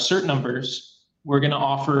our cert numbers. We're going to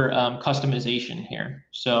offer customization here.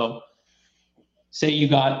 So say you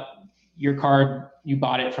got your card, you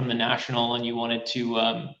bought it from the National, and you wanted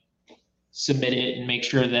to submit it and make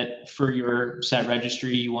sure that for your set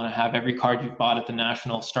registry, you want to have every card you've bought at the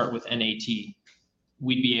National start with NAT.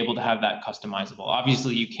 We'd be able to have that customizable.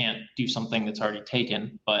 Obviously, you can't do something that's already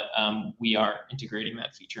taken, but we are integrating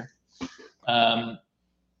that feature.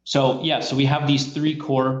 So we have these three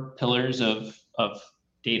core pillars of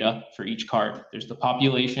data for each card. There's the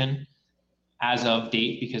population as of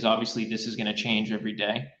date, because obviously this is going to change every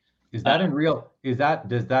day. Is that in real? Does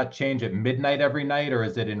that change at midnight every night, or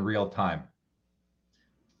is it in real time?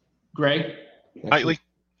 Greg? Nightly.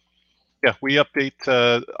 Yeah, we update.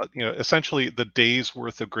 Essentially, the day's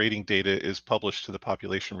worth of grading data is published to the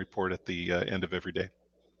population report at the end of every day.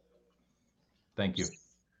 Thank you.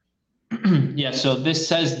 Yeah, so this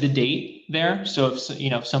says the date there. So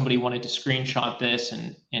if somebody wanted to screenshot this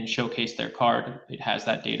and showcase their card, it has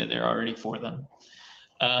that data there already for them.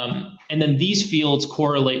 And then these fields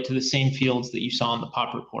correlate to the same fields that you saw in the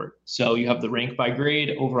pop report. So you have the rank by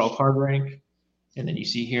grade, overall card rank, and then you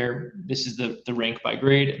see here, this is the rank by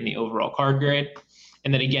grade and the overall card grade.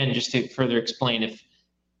 And then again, just to further explain, if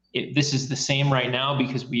this is the same right now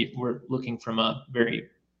because we're looking from a very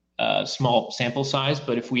small sample size,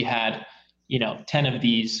 but if we had 10 of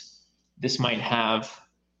these, this might have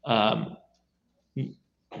I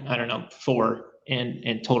don't know, 4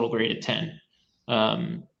 and total grade at 10.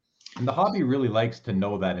 And the hobby really likes to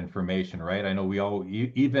know that information, right? I know we all,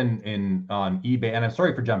 even on eBay, and I'm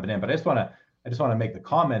sorry for jumping in, but I just want to make the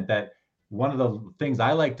comment that one of the things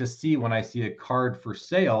I like to see when I see a card for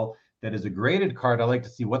sale that is a graded card, I like to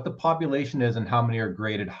see what the population is and how many are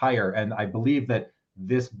graded higher. And I believe that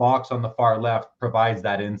this box on the far left provides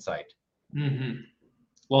that insight. Mm-hmm.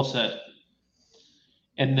 Well said.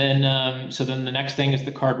 And then, so then the next thing is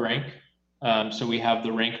the card rank. So we have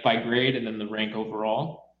the rank by grade and then the rank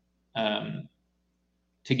overall.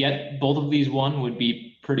 To get both of these one would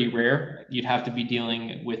be pretty rare. You'd have to be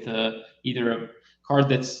dealing with either a card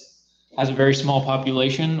that's has a very small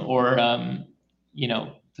population or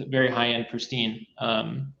very high-end pristine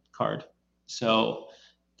card. So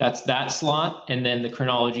that's that slot. And then the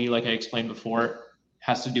chronology, like I explained before,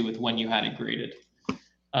 has to do with when you had it graded.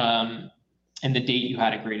 And the date you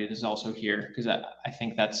had it graded is also here, because I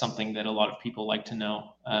think that's something that a lot of people like to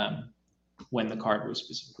know, when the card was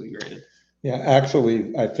specifically graded. Yeah,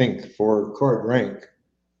 actually, I think for card rank,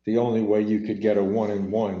 the only way you could get a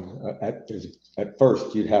 1-in-1 at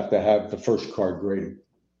first, you'd have to have the first card graded.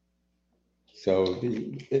 So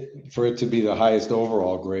for it to be the highest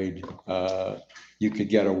overall grade, you could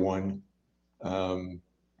get a 1.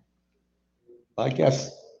 I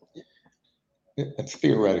guess it's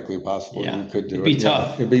theoretically possible you could do it. It'd be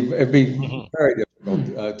tough. It'd be very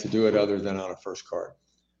difficult to do it other than on a first card.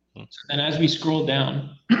 And as we scroll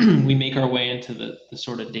down, we make our way into the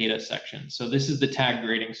sort of data section. So this is the tag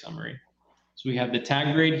grading summary. So we have the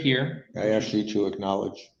tag grade here. I asked you to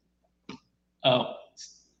acknowledge. Oh,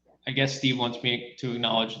 I guess Steve wants me to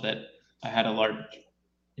acknowledge that I had a large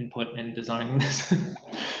input in designing this.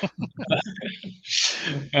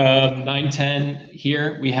 910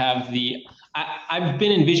 here, we have the I've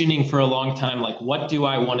been envisioning for a long time, like, what do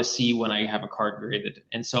I want to see when I have a card graded?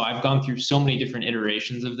 And so I've gone through so many different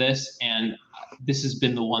iterations of this, and this has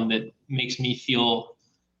been the one that makes me feel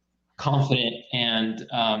confident and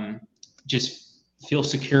just feel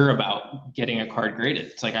secure about getting a card graded.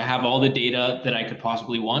 It's like I have all the data that I could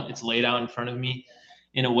possibly want. It's laid out in front of me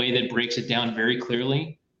in a way that breaks it down very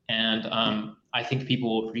clearly. And I think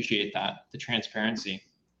people will appreciate that, the transparency.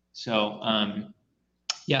 So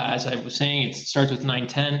yeah, as I was saying, it starts with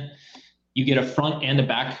 910. You get a front and a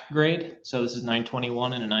back grade. So this is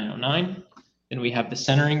 921 and a 909. Then we have the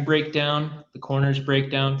centering breakdown, the corners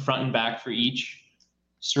breakdown, front and back for each,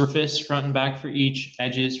 surface front and back for each,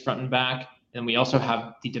 edges front and back. And we also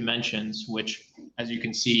have the dimensions, which, as you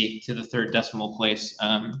can see, to the third decimal place,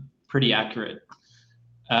 pretty accurate.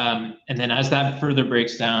 And then as that further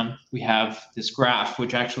breaks down, we have this graph,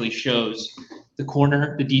 which actually shows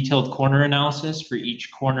the detailed corner analysis for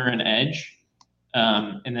each corner and edge.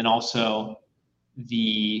 And then also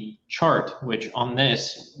the chart, which on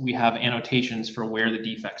this, we have annotations for where the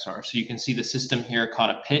defects are. So you can see the system here caught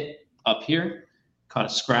a pit up here, caught a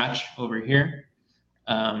scratch over here.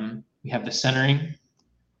 We have the centering.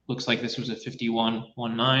 Looks like this was a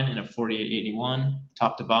 51.19 and a 48.81,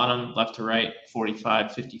 top to bottom, left to right,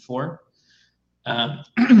 45.54.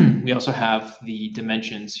 We also have the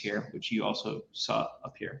dimensions here, which you also saw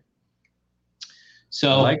up here.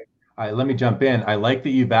 So let me jump in. I like that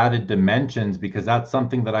you've added dimensions, because that's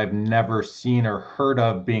something that I've never seen or heard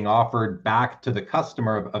of being offered back to the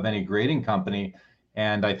customer of any grading company.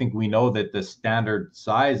 And I think we know that the standard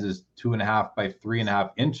size is 2.5 by 3.5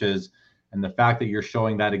 inches. And the fact that you're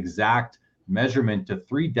showing that exact measurement to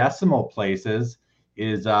 3 decimal places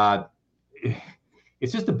is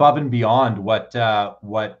it's just above and beyond what the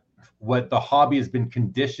hobby has been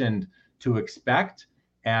conditioned to expect.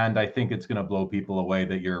 And I think it's going to blow people away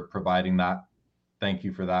that you're providing that. Thank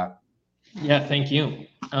you for that. Yeah, thank you.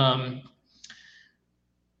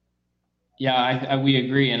 Yeah, we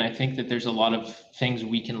agree. And I think that there's a lot of things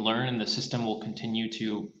we can learn, and the system will continue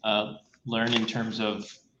to learn in terms of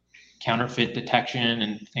counterfeit detection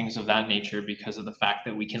and things of that nature, because of the fact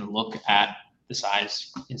that we can look at the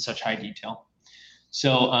size in such high detail.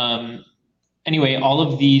 So anyway, all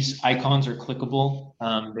of these icons are clickable.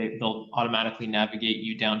 They'll automatically navigate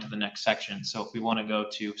you down to the next section. So if we want to go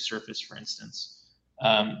to surface, for instance,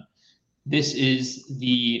 this is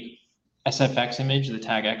the SFX image, the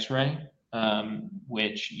tag X-ray,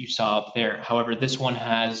 which you saw up there. However, this one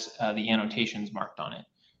has the annotations marked on it.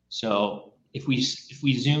 So if we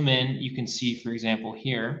zoom in, you can see, for example,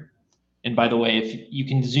 here. And by the way, if you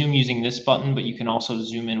can zoom using this button, but you can also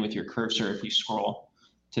zoom in with your cursor if you scroll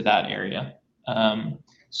to that area.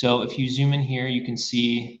 So if you zoom in here, you can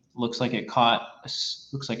see, looks like it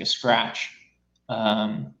looks like a scratch.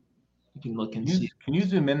 You can look and see. Can you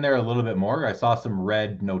zoom in there a little bit more? I saw some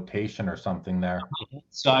red notation or something there.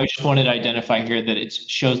 So I just wanted to identify here that it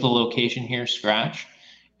shows the location here, scratch.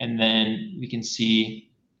 And then we can see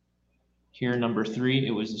here, number 3,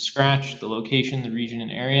 it was the scratch, the location, the region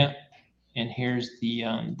and area. And here's the,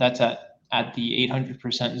 that's at the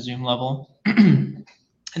 800% zoom level. And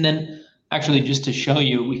then actually, just to show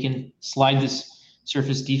you, we can slide this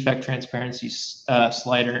surface defect transparency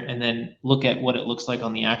slider and then look at what it looks like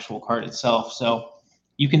on the actual card itself. So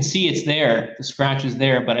you can see it's there, the scratch is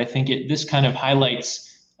there, but I think this kind of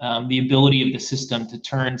highlights the ability of the system to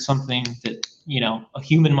turn something that, a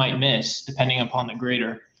human might miss, depending upon the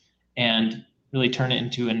grader, and really turn it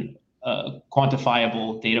into a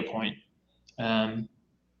quantifiable data point.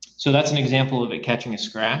 So that's an example of it catching a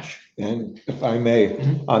scratch. And if I may,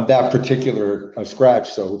 on that particular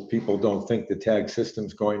scratch, so people don't think the tag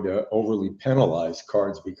system's going to overly penalize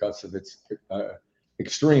cards because of its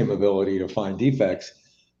extreme ability to find defects,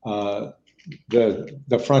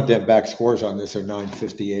 the front and back scores on this are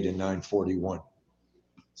 958 and 941.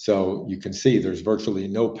 So you can see there's virtually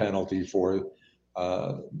no penalty for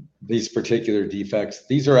these particular defects.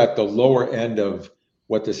 These are at the lower end of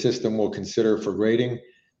what the system will consider for grading.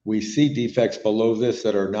 We see defects below this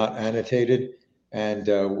that are not annotated,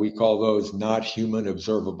 and we call those not human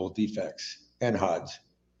observable defects, NHODs.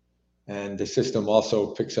 And the system also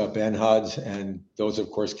picks up NHODs, and those, of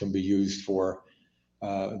course, can be used for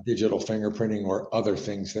digital fingerprinting or other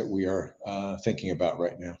things that we are thinking about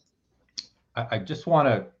right now. I just want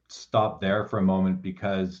to stop there for a moment,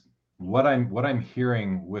 because what I'm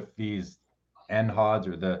hearing with these NHODs,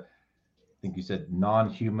 or I think you said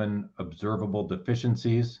non-human observable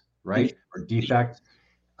deficiencies, right? Or defects.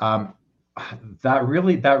 That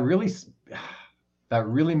really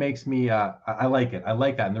makes me, I like it. I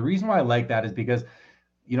like that. And the reason why I like that is because,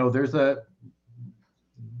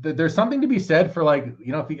 there's something to be said for, like,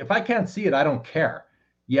 you know, if I can't see it, I don't care.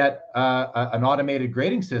 Yet an automated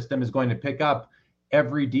grading system is going to pick up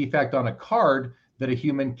every defect on a card that a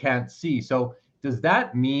human can't see. So does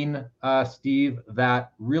that mean, Steve,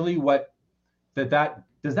 that really does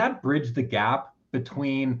that bridge the gap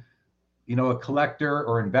between, you know, a collector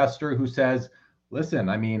or investor who says, listen,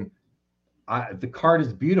 I mean, the card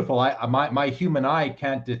is beautiful. My human eye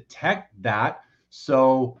can't detect that.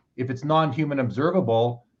 So if it's non-human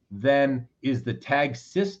observable, then is the tag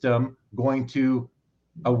system going to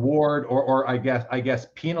award or I guess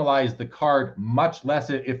penalize the card much less,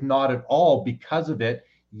 if not at all, because of it?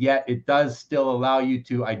 Yet it does still allow you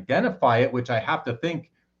to identify it, which I have to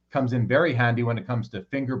think comes in very handy when it comes to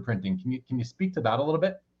fingerprinting. Can you speak to that a little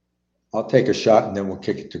bit? I'll take a shot and then we'll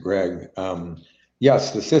kick it to Greg.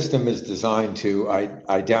 Yes, the system is designed to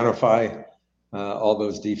identify all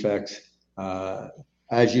those defects.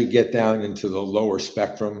 As you get down into the lower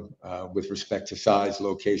spectrum with respect to size,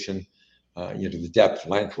 location, the depth,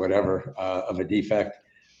 length, whatever of a defect,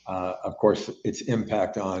 of course, its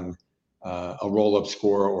impact on a roll-up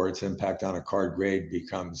score or its impact on a card grade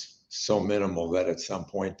becomes so minimal that at some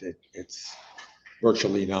point it's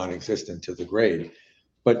virtually non-existent to the grade.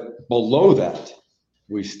 But below that,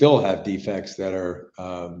 we still have defects that are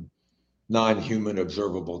non-human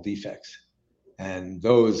observable defects. And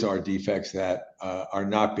those are defects that are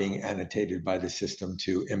not being annotated by the system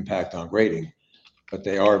to impact on grading, but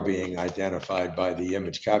they are being identified by the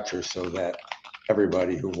image capture so that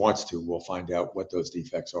everybody who wants to will find out what those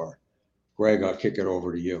defects are. Greg, I'll kick it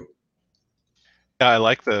over to you. Yeah, I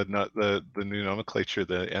like the new nomenclature,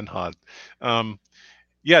 the NHOD.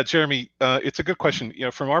 Yeah, Jeremy, it's a good question. You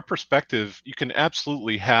know, from our perspective, you can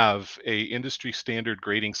absolutely have a industry standard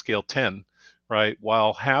grading scale 10, right,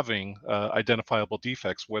 while having identifiable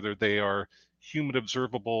defects, whether they are human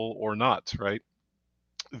observable or not, right?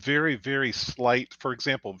 Very, very slight, for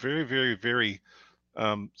example, very, very, very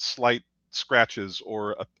slight scratches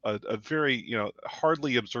or a very, you know,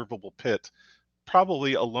 hardly observable pit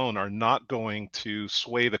probably alone are not going to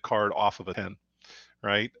sway the card off of a 10,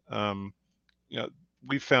 right? You know,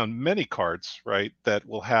 we've found many cards, right, that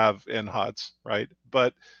will have NHODs, right?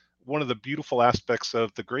 But one of the beautiful aspects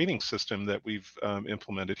of the grading system that we've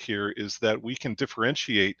implemented here is that we can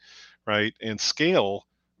differentiate, right, and scale,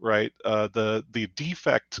 right, the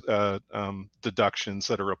defect deductions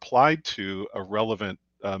that are applied to a relevant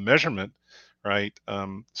measurement, right,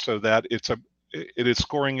 so that it is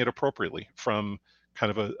scoring it appropriately from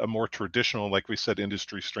kind of a more traditional, like we said,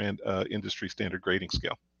 industry standard grading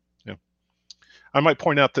scale. Yeah. I might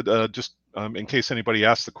point out that just in case anybody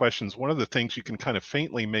asks the questions, one of the things you can kind of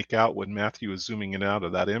faintly make out when Matthew is zooming in and out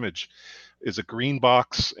of that image is a green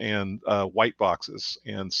box and white boxes.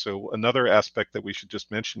 And so another aspect that we should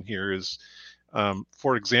just mention here is,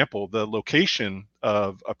 for example, the location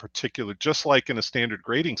of a particular, just like in a standard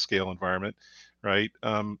grading scale environment, right?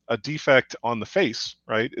 A defect on the face,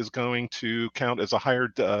 right, is going to count as a higher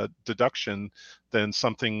deduction than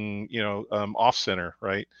something, you know, off center,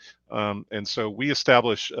 right? And so we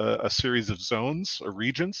establish a series of zones or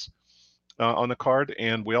regions on the card,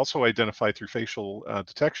 and we also identify through facial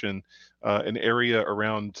detection an area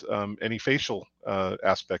around any facial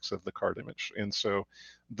aspects of the card image. And so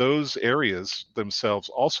those areas themselves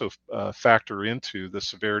also factor into the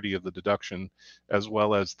severity of the deduction, as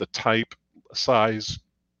well as the type, size,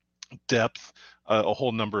 depth, a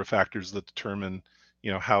whole number of factors that determine,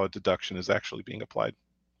 you know, how a deduction is actually being applied.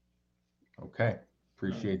 Okay,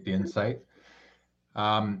 appreciate the insight.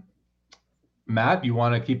 Matt, you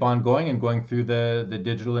want to keep on going and going through the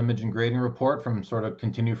digital image and grading report from sort of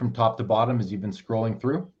continue from top to bottom as you've been scrolling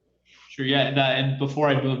through? Sure, yeah. And before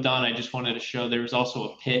I moved on, I just wanted to show there was also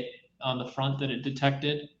a pit on the front that it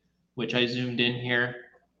detected, which I zoomed in here.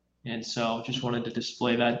 And so just wanted to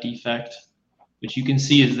display that defect, which you can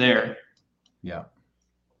see is there. Yeah.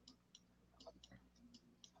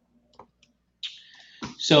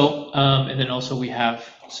 So, and then also we have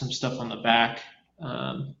some stuff on the back.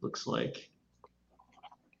 Looks like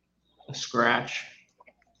a scratch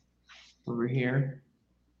over here.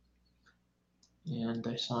 And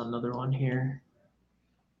I saw another one here.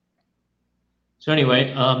 So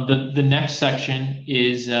anyway, the next section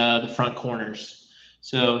is the front corners.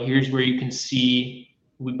 So here's where you can see,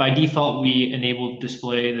 by default, we enable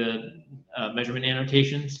display the measurement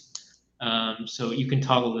annotations. So you can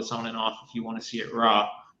toggle this on and off if you want to see it raw.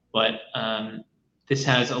 But this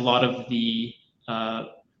has a lot of the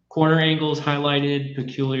corner angles highlighted,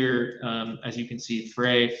 peculiar, as you can see,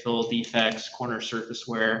 fray, fill defects, corner surface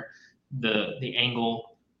wear, the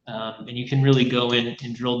angle, and you can really go in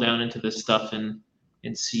and drill down into this stuff and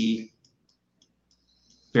see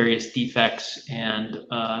various defects and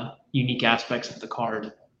unique aspects of the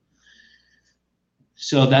card.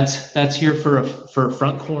 So that's here for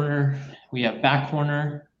front corner. We have back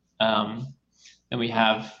corner. Then we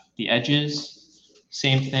have the edges.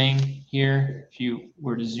 Same thing here. If you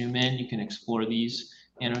were to zoom in, you can explore these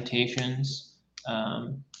annotations.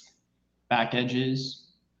 Back edges.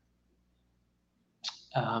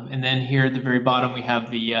 And then here at the very bottom, we have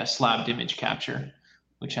the slabbed image capture,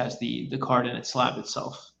 which has the card in its slab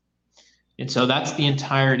itself. And so that's the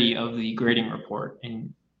entirety of the grading report.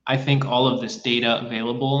 And I think all of this data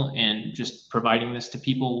available and just providing this to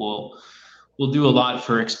people will do a lot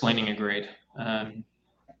for explaining a grade.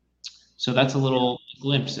 So that's a little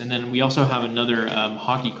glimpse. And then we also have another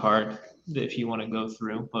hockey card that if you want to go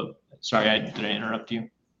through, but sorry, did I interrupt you?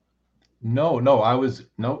 No,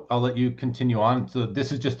 I'll let you continue on. So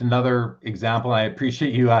this is just another example. I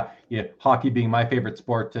appreciate you, hockey being my favorite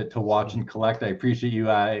sport to watch and collect. I appreciate you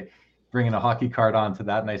bringing a hockey card onto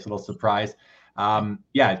that. Nice little surprise. What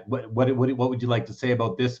would you like to say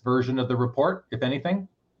about this version of the report, if anything?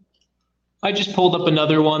 I just pulled up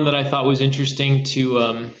another one that I thought was interesting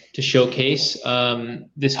to showcase.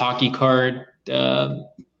 This hockey card,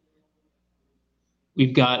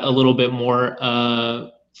 we've got a little bit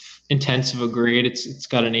more intense of a grade. It's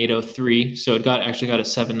got an 803, so it actually got a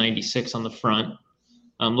 796 on the front.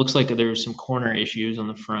 Looks like there was some corner issues on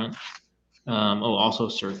the front. Also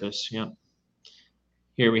surface. Yeah.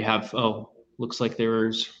 Here we have. Looks like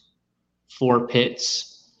there's 4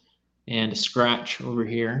 pits and a scratch over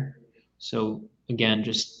here. So again,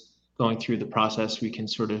 just going through the process, we can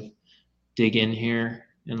sort of dig in here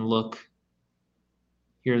and look.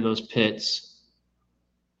 Here are those pits.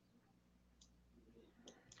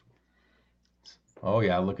 Oh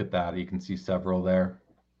yeah, look at that. You can see several there.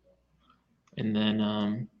 And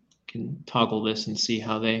then can toggle this and see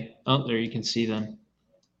how there you can see them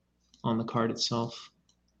on the card itself.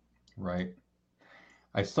 Right.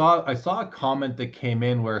 I saw a comment that came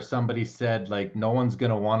in where somebody said, like, no one's going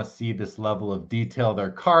to want to see this level of detail of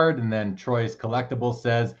their card. And then Troy's Collectible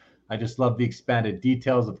says, I just love the expanded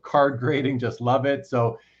details of card grading. Just love it.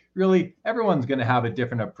 So really, everyone's going to have a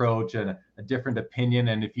different approach and a different opinion.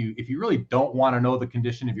 And if you really don't want to know the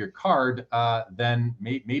condition of your card, then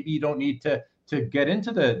maybe you don't need to get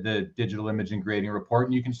into the digital image and grading report.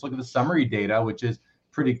 And you can just look at the summary data, which is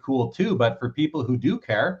pretty cool too. But for people who do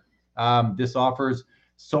care, this offers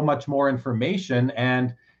so much more information.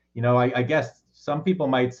 And, I guess some people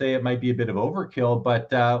might say it might be a bit of overkill,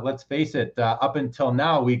 but let's face it, up until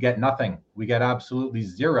now, we get nothing. We get absolutely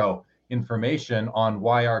zero information on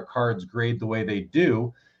why our cards grade the way they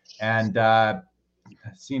do. And it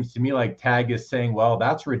seems to me like TAG is saying, well,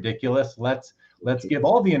 that's ridiculous. Let's give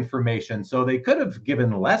all the information. So they could have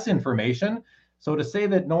given less information. So to say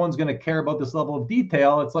that no one's going to care about this level of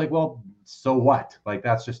detail, it's like, well, so what? Like,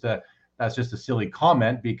 that's just a silly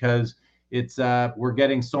comment, because it's we're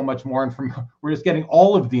getting so much more information. We're just getting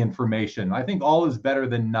all of the information. I think all is better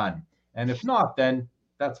than none. And if not, then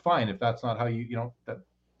that's fine. If that's not how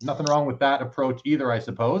nothing wrong with that approach either, I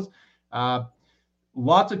suppose.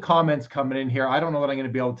 Lots of comments coming in here. I don't know that I'm going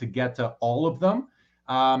to be able to get to all of them,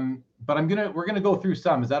 but we're gonna go through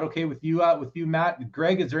some. Is that okay with you, Matt?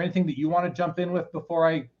 Greg, is there anything that you want to jump in with before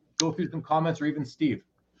I go through some comments, or even Steve?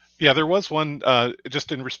 Yeah, there was one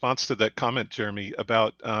just in response to that comment, Jeremy,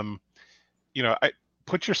 about I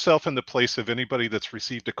put yourself in the place of anybody that's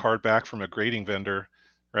received a card back from a grading vendor,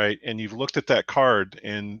 right? And you've looked at that card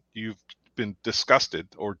and you've been disgusted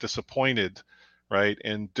or disappointed, right?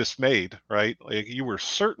 And dismayed, right? Like, you were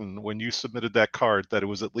certain when you submitted that card that it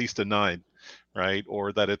was at least a 9, right?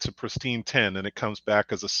 Or that it's a pristine 10 and it comes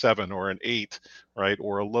back as a 7 or an 8, right?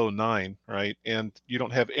 Or a low 9, right? And you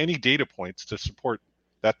don't have any data points to support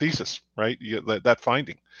that thesis, right? That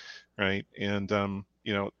finding, right? And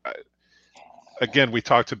again, we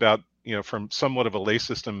talked about, from somewhat of a lay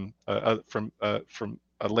system, from a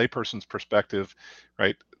layperson's perspective,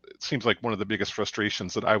 right? It seems like one of the biggest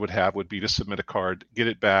frustrations that I would have would be to submit a card, get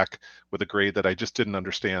it back with a grade that I just didn't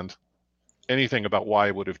understand anything about why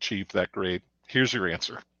I would have achieved that grade. Here's your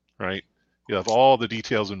answer, right? You have all the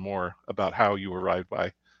details and more about how you arrived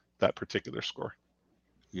by that particular score.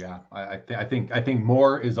 Yeah, I think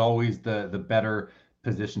more is always the better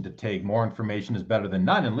position to take. More information is better than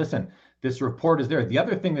none. And listen, this report is there. The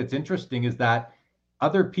other thing that's interesting is that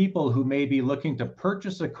other people who may be looking to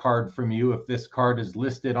purchase a card from you, if this card is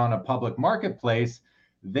listed on a public marketplace,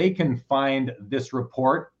 they can find this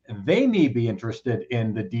report. They may be interested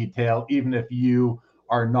in the detail, even if you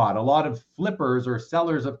are not. A lot of flippers or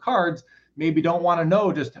sellers of cards maybe don't want to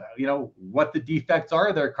know just, what the defects are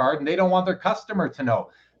of their card, and they don't want their customer to know.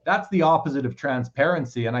 that's the opposite of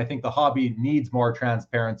transparency. And I think the hobby needs more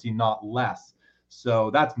transparency, not less.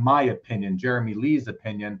 So that's my opinion, Jeremy Lee's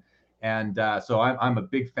opinion. And so I'm a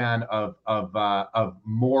big fan of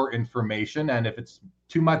more information. And if it's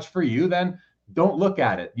too much for you, then don't look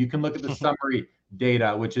at it. You can look at the summary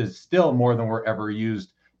data, which is still more than we're ever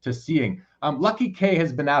used to seeing. Lucky K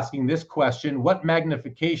has been asking this question: what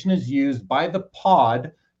magnification is used by the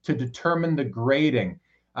pod to determine the grading?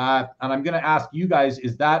 And I'm going to ask you guys,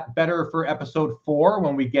 is that better for episode 4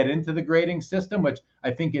 when we get into the grading system, which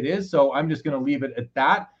I think it is. So I'm just going to leave it at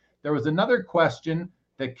that. There was another question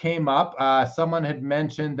that came up. Someone had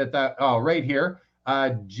mentioned that, right here,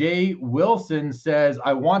 Jay Wilson says,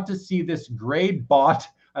 I want to see this grade bot.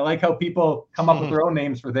 I like how people come up with their own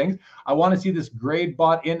names for things. I want to see this grade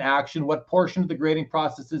bot in action. What portion of the grading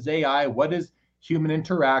process is AI? What is human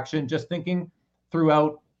interaction? Just thinking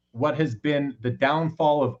throughout what has been the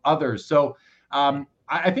downfall of others. So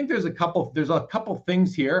I think there's a couple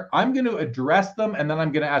things here. I'm going to address them, and then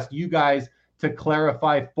I'm going to ask you guys to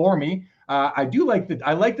clarify for me. I like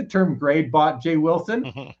the term grade bot, Jay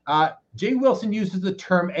Wilson. Jay Wilson uses the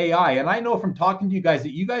term AI, and I know from talking to you guys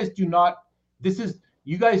that you guys do not.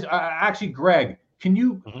 Actually, Greg, can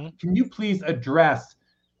you please address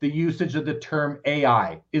the usage of the term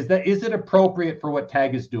AI? Is it appropriate for what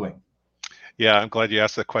TAG is doing? Yeah, I'm glad you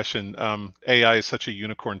asked that question. AI is such a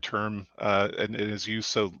unicorn term, and it is used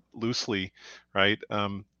so loosely, right?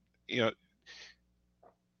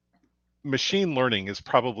 Machine learning is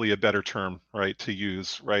probably a better term, right, to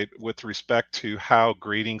use, right, with respect to how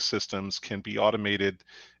grading systems can be automated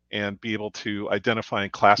and be able to identify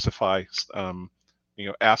and classify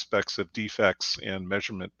aspects of defects and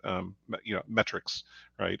measurement, metrics,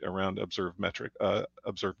 right, around observed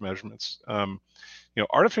measurements.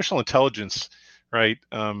 Artificial intelligence, right,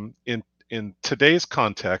 in today's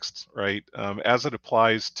context, right, as it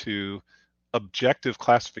applies to objective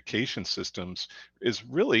classification systems, is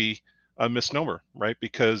really a misnomer, right,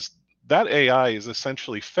 because that AI is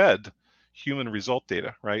essentially fed human result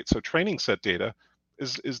data, right? So training set data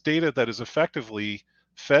is data that is effectively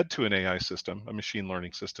fed to an AI system, a machine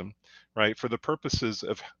learning system, right, for the purposes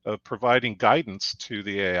of providing guidance to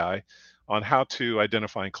the AI on how to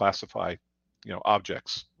identify and classify,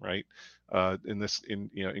 objects, right?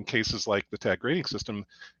 In cases like the tag grading system,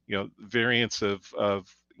 variants of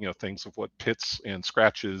things of what pits and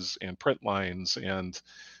scratches and print lines and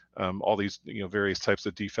all these various types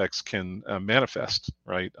of defects can manifest,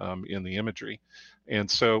 right, in the imagery.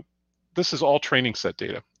 And so this is all training set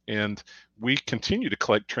data. And we continue to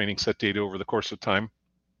collect training set data over the course of time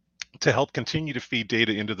to help continue to feed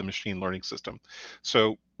data into the machine learning system.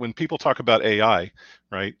 So when people talk about AI,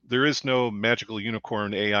 right, there is no magical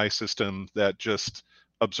unicorn AI system that just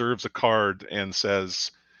observes a card and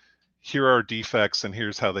says, here are defects and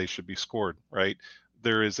here's how they should be scored, right?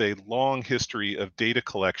 There is a long history of data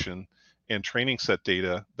collection and training set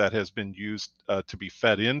data that has been used to be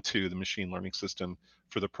fed into the machine learning system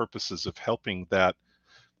for the purposes of helping that,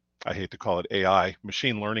 I hate to call it AI,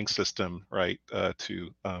 machine learning system, right,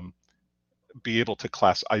 to be able to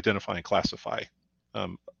identify and classify,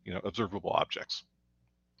 observable objects.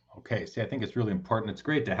 Okay, see, I think it's really important. It's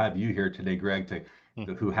great to have you here today, Greg,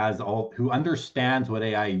 who understands what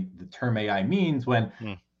the term AI means when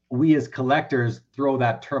we as collectors throw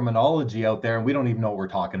that terminology out there and we don't even know what we're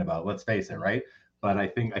talking about. Let's face it, right? But I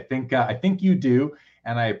think you do,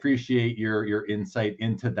 and I appreciate your insight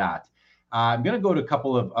into that. I'm going to go to a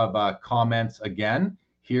couple of comments again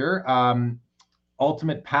here.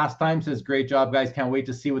 Ultimate Pastime says, great job, guys. Can't wait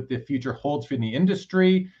to see what the future holds for the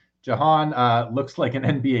industry. Jahan looks like an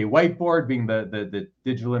NBA whiteboard, being the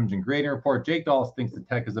digital imaging grading report. Jake Dolls thinks the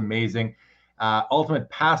tech is amazing. Ultimate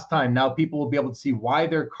Pastime, now people will be able to see why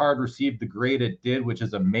their card received the grade it did, which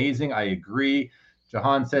is amazing. I agree.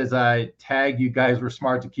 Jahan says, Tag, you guys were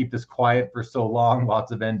smart to keep this quiet for so long.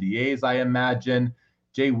 Lots of NDAs, I imagine.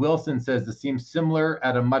 Jay Wilson says, this seems similar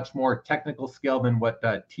at a much more technical scale than what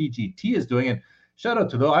TGT is doing. And shout out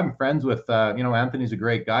to though, I'm friends with, Anthony's a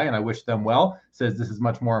great guy and I wish them well. Says this is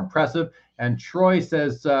much more impressive. And Troy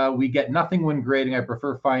says, we get nothing when grading. I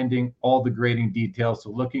prefer finding all the grading details. So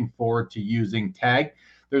looking forward to using TAG.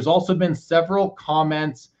 There's also been several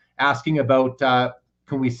comments asking about,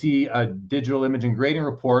 can we see a digital imaging grading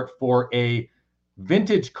report for a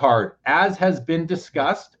vintage card, as has been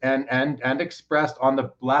discussed and expressed on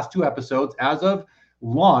the last 2 episodes. As of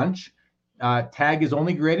launch, TAG is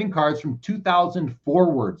only grading cards from 2000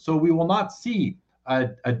 forward. So we will not see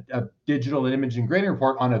a digital imaging grading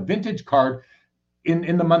report on a vintage card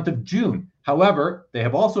in the month of June. However, they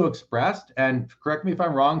have also expressed, and correct me if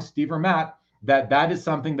I'm wrong, Steve or Matt, that is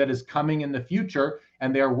something that is coming in the future.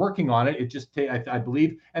 and they are working on it. It just, I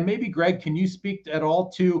believe, and maybe Greg, can you speak at all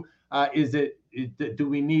to, is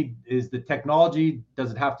the technology,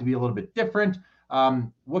 does it have to be a little bit different?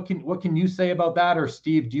 What can you say about that? Or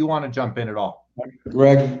Steve, do you want to jump in at all?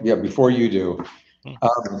 Greg, yeah, before you do,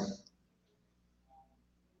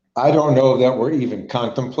 I don't know that we're even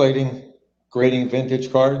contemplating grading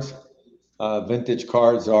vintage cards. Vintage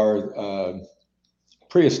cards are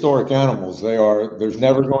prehistoric animals. There's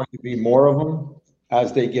never going to be more of them.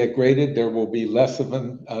 As they get graded, there will be less of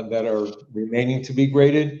them that are remaining to be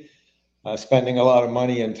graded. Spending a lot of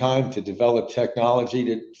money and time to develop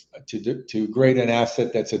technology to grade an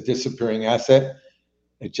asset that's a disappearing asset,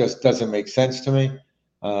 it just doesn't make sense to me.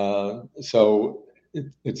 So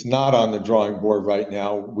it's not on the drawing board right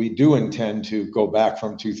now. We do intend to go back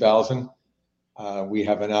from 2000. We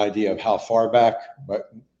have an idea of how far back,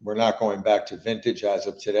 but we're not going back to vintage as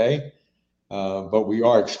of today. But we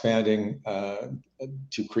are expanding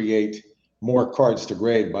to create more cards to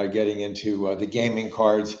grade by getting into the gaming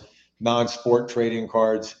cards, non-sport trading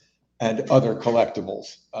cards, and other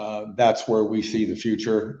collectibles. That's where we see the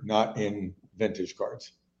future, not in vintage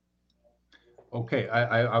cards. Okay,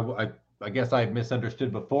 I guess I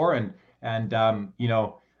misunderstood before, and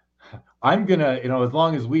I'm gonna, as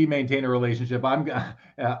long as we maintain a relationship, I'm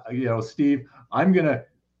gonna, Steve, I'm gonna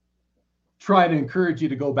try to encourage you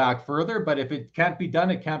to go back further. But if it can't be done,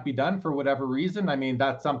 it can't be done for whatever reason. I mean,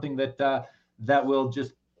 that's something that will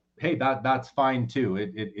just, hey, that's fine too.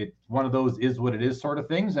 It one of those is what it is sort of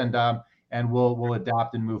things, and we'll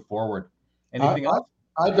adapt and move forward. Anything else?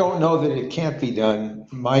 I don't know that it can't be done.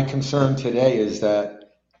 My concern today is that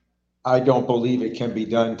I don't believe it can be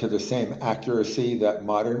done to the same accuracy that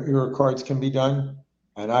modern era cards can be done.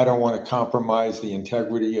 And I don't want to compromise the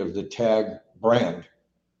integrity of the TAG brand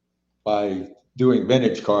by doing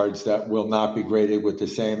vintage cards that will not be graded with the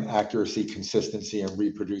same accuracy, consistency, and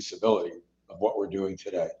reproducibility of what we're doing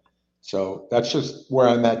today. So that's just where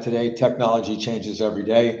I'm at today. Technology changes every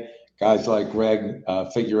day. Guys like Greg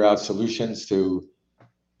figure out solutions to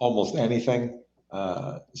almost anything.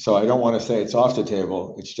 So I don't want to say it's off the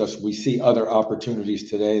table. It's just we see other opportunities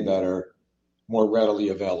today that are more readily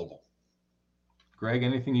available. Greg,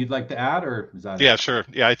 anything you'd like to add, or is that? Yeah, sure.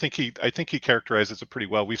 Yeah, I think he characterizes it pretty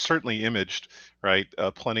well. We've certainly imaged, right,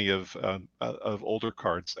 plenty of older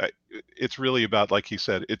cards. It's really about, like he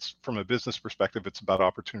said, it's from a business perspective, it's about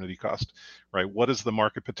opportunity cost, right? What is the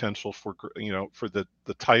market potential for for the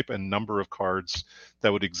type and number of cards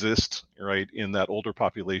that would exist, right, in that older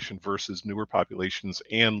population versus newer populations,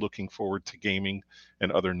 and looking forward to gaming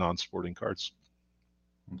and other non-sporting cards.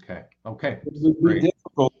 Okay. It would be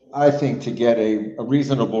difficult, I think, to get a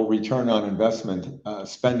reasonable return on investment,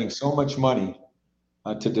 spending so much money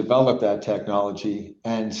to develop that technology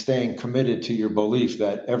and staying committed to your belief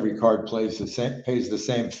that every card pays the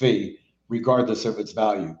same fee, regardless of its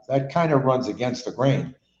value. That kind of runs against the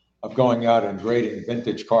grain of going out and grading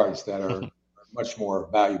vintage cards that are much more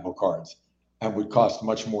valuable cards and would cost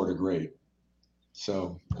much more to grade.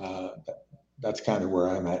 So that's kind of where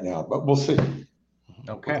I'm at now, but we'll see.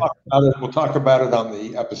 Okay. We'll talk about it on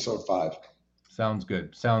the episode 5. Sounds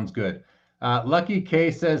good. Lucky K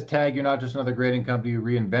says, Tag, you're not just another grading company, you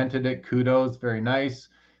reinvented it. Kudos, very nice.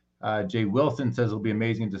 Jay Wilson says it'll be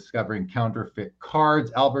amazing discovering counterfeit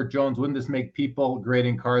cards. Albert Jones, wouldn't this make people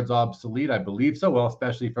grading cards obsolete? I believe so. Well,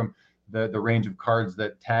 especially from the range of cards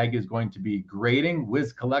that Tag is going to be grading.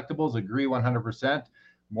 Wiz Collectibles, agree 100%.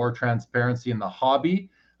 More transparency in the hobby.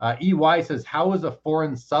 EY says, how is a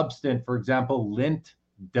foreign substance, for example, lint,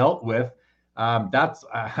 dealt with? And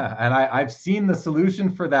I've seen the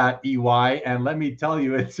solution for that, EY, and let me tell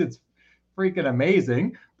you, it's freaking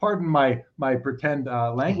amazing. Pardon my pretend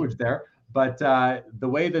language there, but the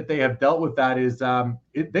way that they have dealt with that is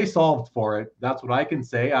they solved for it. That's what I can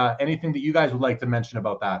say. Anything that you guys would like to mention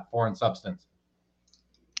about that foreign substance?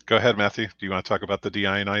 Go ahead, Matthew. Do you want to talk about the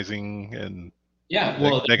deionizing and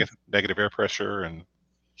negative air pressure and?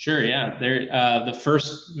 Sure, yeah. The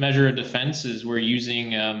first measure of defense is we're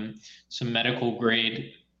using some medical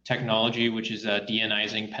grade technology, which is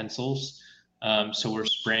deionizing pencils. So we're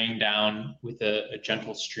spraying down with a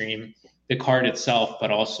gentle stream the card itself, but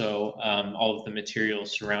also all of the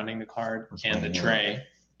materials surrounding the card and the tray.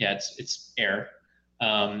 Yeah, it's air.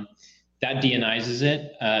 That deionizes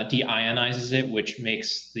it, which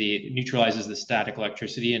neutralizes the static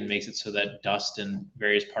electricity and makes it so that dust and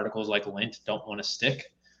various particles like lint don't want to stick.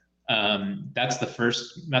 That's the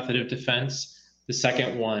first method of defense. The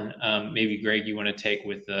second one, maybe Greg, you want to take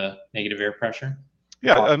with the negative air pressure?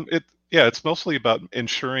 Yeah, Yeah, it's mostly about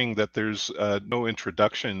ensuring that there's no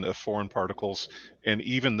introduction of foreign particles, and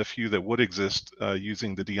even the few that would exist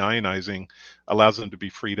using the deionizing allows them to be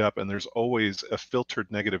freed up. And there's always a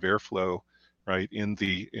filtered negative airflow, right? And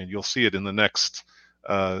you'll see it in the next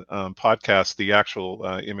podcast, the actual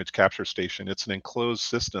image capture station. It's an enclosed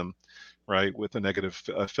system, right, with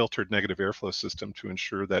a filtered negative airflow system to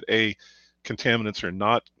ensure that A, contaminants are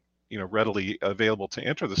not readily available to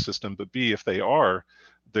enter the system, but B, if they are,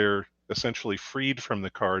 they're essentially freed from the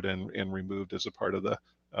card and removed as a part of the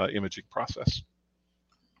imaging process.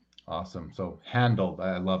 Awesome. So handled.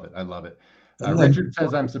 I love it. I love it. Richard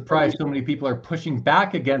says, I'm surprised so many people are pushing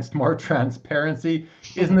back against more transparency.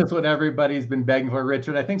 Isn't this what everybody's been begging for,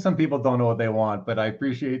 Richard? I think some people don't know what they want, but I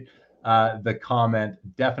appreciate the comment.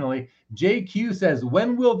 Definitely. JQ says,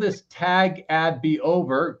 when will this tag ad be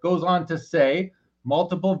over? Goes on to say,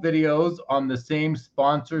 multiple videos on the same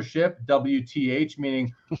sponsorship, WTH,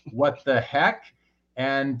 meaning what the heck?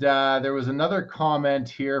 And there was another comment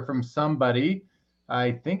here from somebody.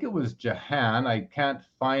 I think it was Jahan. I can't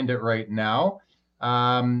find it right now.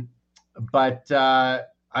 But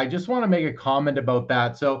I just want to make a comment about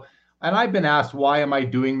that. So, and I've been asked, why am I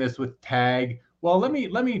doing this with tag? Well,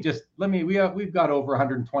 we've got over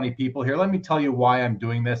 120 people here. Let me tell you why I'm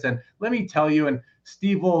doing this. And let me tell you, and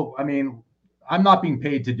Steve I'm not being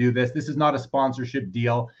paid to do this. This is not a sponsorship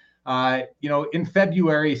deal. In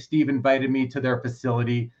February, Steve invited me to their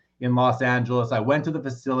facility in Los Angeles. I went to the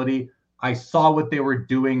facility. I saw what they were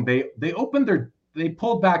doing. They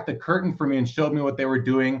pulled back the curtain for me and showed me what they were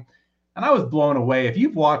doing. And I was blown away. If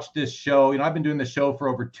you've watched this show, I've been doing the show for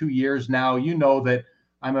over 2 years now. You know that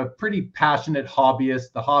I'm a pretty passionate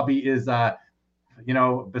hobbyist. The hobby is,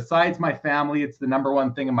 besides my family, it's the number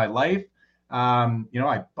one thing in my life.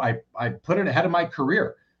 I put it ahead of my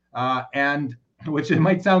career, and which it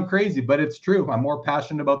might sound crazy, but it's true. I'm more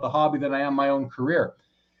passionate about the hobby than I am my own career.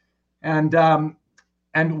 And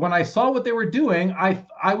when I saw what they were doing,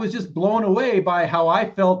 I was just blown away by how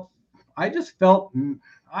I felt. I just felt,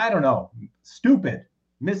 I don't know, stupid,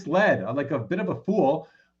 misled, like a bit of a fool,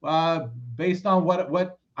 based on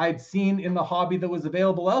what I'd seen in the hobby that was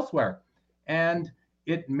available elsewhere. And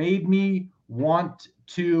it made me want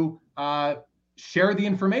to share the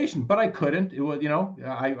information, but I couldn't. It was,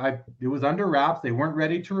 it was under wraps. They weren't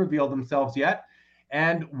ready to reveal themselves yet.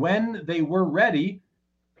 And when they were ready,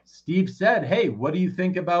 Steve said, hey, what do you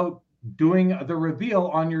think about doing the reveal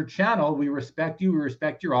on your channel? We respect you. We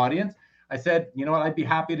respect your audience. I said, you know what? I'd be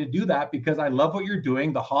happy to do that because I love what you're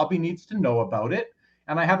doing. The hobby needs to know about it.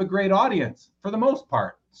 And I have a great audience for the most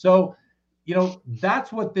part. So,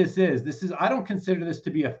 that's what this is. I don't consider this to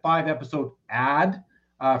be a 5-episode ad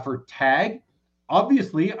for tag.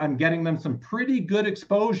 Obviously, I'm getting them some pretty good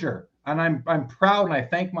exposure, and I'm proud, and I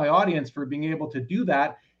thank my audience for being able to do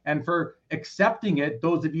that and for accepting it.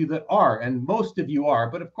 Those of you that are, and most of you are,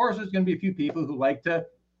 but of course, there's going to be a few people who like to,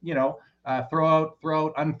 throw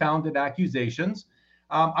out unfounded accusations.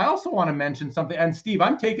 I also want to mention something, and Steve,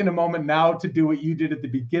 I'm taking a moment now to do what you did at the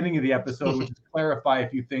beginning of the episode, which is clarify a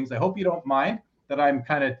few things. I hope you don't mind that I'm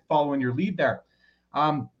kind of following your lead there.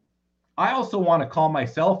 I also want to call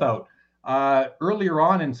myself out. Earlier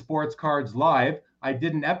on in Sports Cards Live, I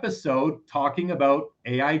did an episode talking about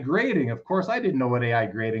AI grading. Of course, I didn't know what AI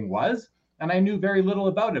grading was, and I knew very little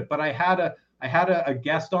about it. But I had a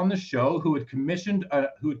guest on the show who had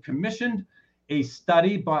commissioned a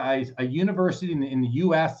study by a university in the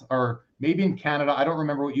U.S. or maybe in Canada. I don't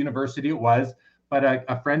remember what university it was, but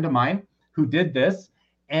a friend of mine who did this,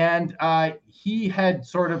 and he had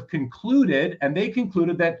sort of concluded, and they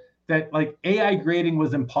concluded that like AI grading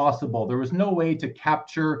was impossible. There was no way to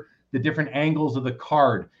capture the different angles of the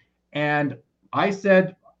card. And I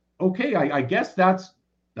said, okay, I guess that's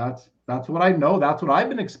what I know. That's what I've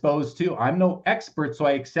been exposed to. I'm no expert, so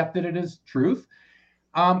I accepted it as truth.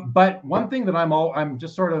 But one thing that I'm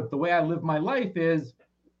just sort of the way I live my life is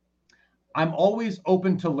I'm always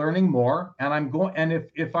open to learning more. And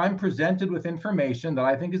if I'm presented with information that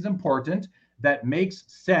I think is important, that makes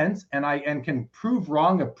sense, and can prove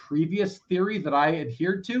wrong a previous theory that I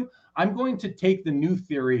adhered to, I'm going to take the new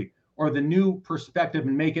theory or the new perspective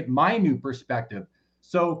and make it my new perspective.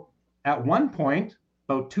 So at one point,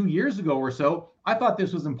 about 2 years ago or so, I thought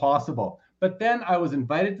this was impossible. But then I was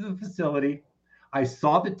invited to the facility. I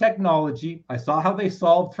saw the technology. I saw how they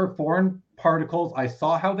solved for foreign particles. I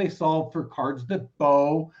saw how they solved for cards that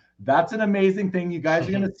bow. That's an amazing thing. You guys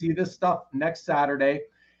are going to see this stuff next Saturday.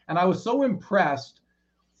 And I was so impressed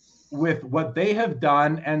with what they have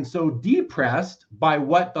done and so depressed by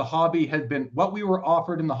what the hobby had been, what we were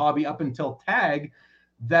offered in the hobby up until tag,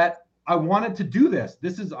 that I wanted to do this.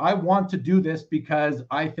 I want to do this because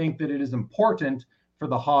I think that it is important for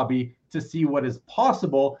the hobby to see what is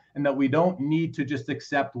possible and that we don't need to just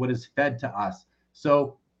accept what is fed to us.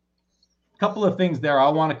 So a couple of things there I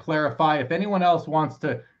want to clarify. If anyone else wants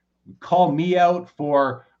to call me out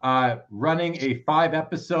for running a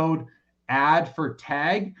 5-episode ad for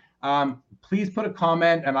Tag, please put a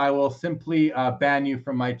comment and I will simply ban you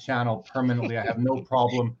from my channel permanently. I have no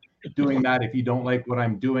problem doing that. If you don't like what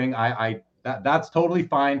I'm doing, that's totally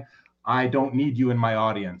fine. I don't need you in my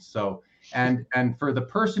audience. So, and for the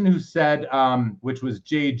person who said, which was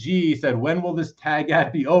JG, said, when will this Tag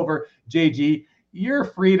ad be over? JG, you're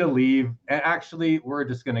free to leave. Actually, we're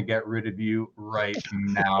just going to get rid of you right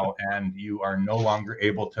now, and you are no longer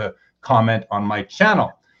able to comment on my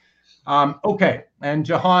channel. Okay, and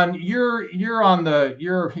Jahan, you're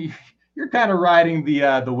kind of riding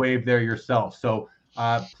the wave there yourself. So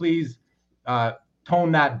please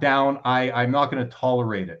tone that down. I'm not going to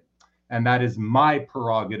tolerate it, and that is my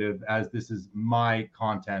prerogative, as this is my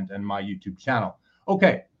content and my YouTube channel.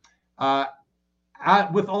 Okay,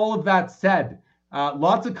 with all of that said,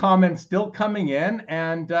 lots of comments still coming in,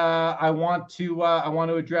 and I want to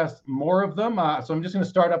address more of them. So I'm just going to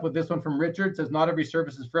start up with this one from Richard. It says, not every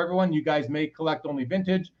service is for everyone. You guys may collect only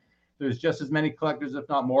vintage. There's just as many collectors, if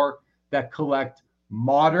not more, that collect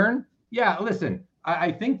modern. Yeah, listen,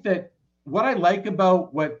 I think that what I like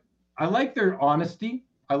I like their honesty.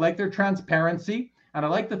 I like their transparency. And I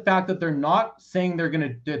like the fact that they're not saying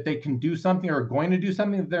that they can do something or are going to do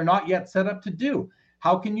something that they're not yet set up to do.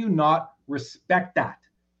 How can you not respect that?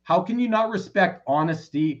 How can you not respect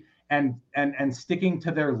honesty and sticking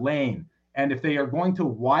to their lane? And if they are going to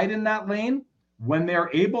widen that lane, when they're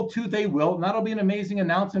able to, they will. And that'll be an amazing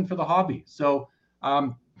announcement for the hobby. So,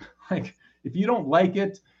 like, if you don't like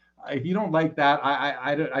it, if you don't like that,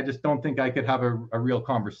 I just don't think I could have a real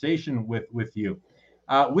conversation with you.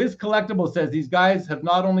 Wiz Collectible says, these guys have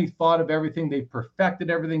not only thought of everything, they've perfected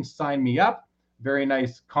everything. Sign me up. Very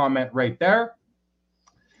nice comment right there.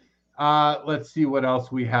 Let's see what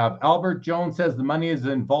else we have. Albert Jones says the money is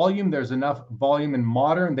in volume. There's enough volume in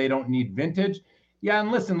modern. They don't need vintage. Yeah,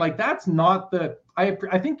 and listen, like, that's not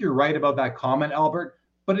I think you're right about that comment, Albert.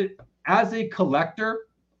 But as a collector,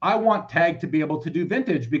 I want Tag to be able to do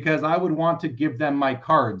vintage, because I would want to give them my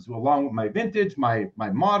cards along with my vintage, my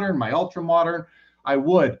modern, my ultra modern. I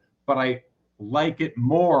would, but I like it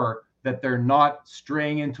more that they're not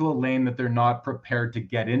straying into a lane that they're not prepared to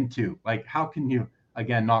get into. Like, how can you,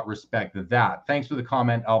 again, not respect that? Thanks for the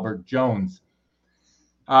comment, Albert Jones.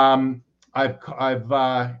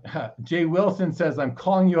 Jay Wilson says, I'm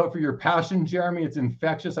calling you out for your passion, Jeremy. It's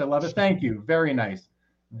infectious. I love it. Thank you. Very nice.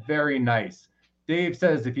 Very nice. Dave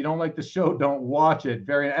says, if you don't like the show, don't watch it.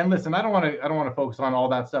 And listen, I don't want to focus on all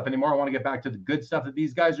that stuff anymore. I want to get back to the good stuff that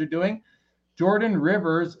these guys are doing. Jordan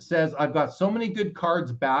Rivers says, I've got so many good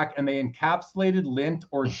cards back and they encapsulated lint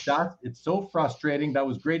or dust. It's so frustrating. That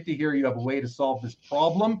was great to hear you have a way to solve this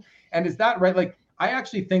problem. And is that right? Like, I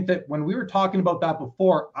actually think that when we were talking about that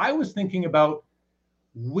before, I was thinking about,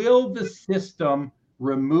 will the system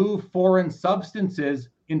remove foreign substances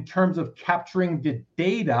in terms of capturing the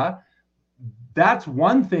data? That's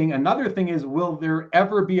one thing. Another thing is, will there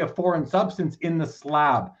ever be a foreign substance in the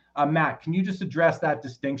slab? Matt, can you just address that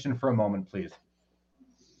distinction for a moment, please?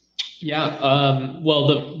 Yeah.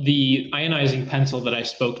 Well, the ionizing pencil that I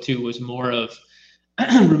spoke to was more of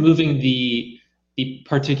removing the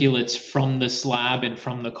particulates from the slab and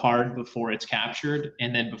from the card before it's captured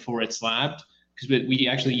and then before it's slabbed, because we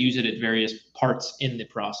actually use it at various parts in the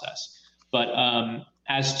process. But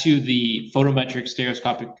as to the photometric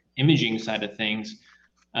stereoscopic imaging side of things,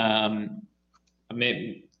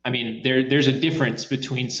 I mean, there's a difference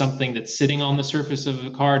between something that's sitting on the surface of a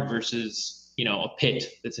card versus, a pit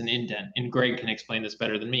that's an indent. And Greg can explain this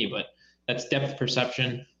better than me, but that's depth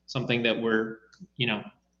perception, something that we're,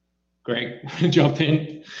 Greg, jump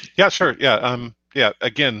in. Yeah, sure. Yeah.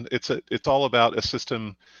 Again, it's all about a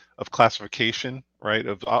system of classification, right?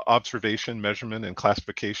 Of observation, measurement, and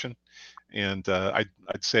classification. And I'd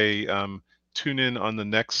say tune in on the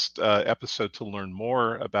next episode to learn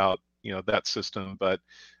more about that system. But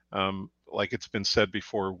like it's been said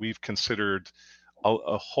before, we've considered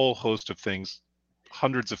a whole host of things,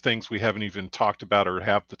 hundreds of things we haven't even talked about or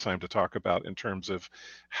have the time to talk about in terms of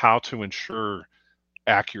how to ensure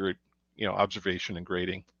accurate observation and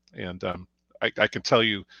grading. And I can tell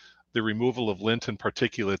you the removal of lint and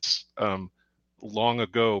particulates long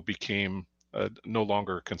ago became no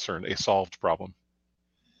longer a concern, a solved problem.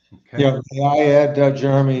 Okay. Yeah, may I add,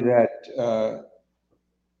 Jeremy, that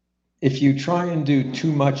if you try and do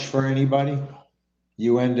too much for anybody,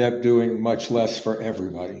 you end up doing much less for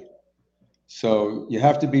everybody. So you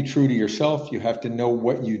have to be true to yourself. You have to know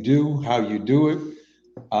what you do, how you do it,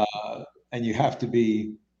 and you have to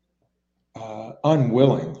be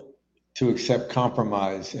unwilling to accept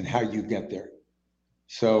compromise in how you get there.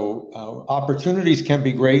 So opportunities can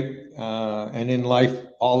be great, and in life,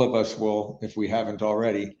 all of us will, if we haven't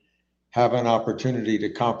already, have an opportunity to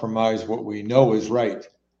compromise what we know is right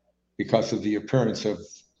because of the appearance of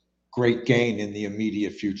great gain in the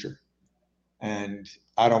immediate future. And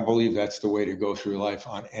I don't believe that's the way to go through life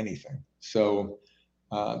on anything. So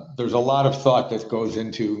there's a lot of thought that goes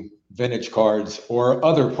into vintage cards or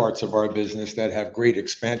other parts of our business that have great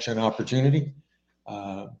expansion opportunity.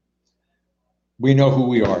 We know who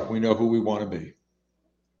we are. We know who we want to be.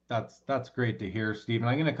 That's great to hear, Steve. And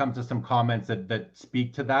I'm going to come to some comments that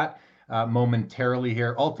speak to that momentarily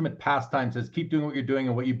here. Ultimate Pastime says, keep doing what you're doing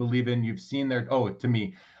and what you believe in. You've seen their,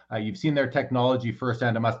 you've seen their technology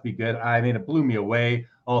firsthand. It must be good. I mean, it blew me away.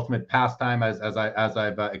 Ultimate Pastime, as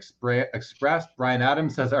I've expressed. Brian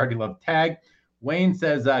Adams says, I already love tag. Wayne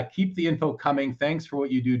says, keep the info coming. Thanks for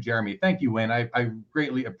what you do, Jeremy. Thank you, Wayne. I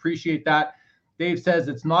greatly appreciate that. Dave says,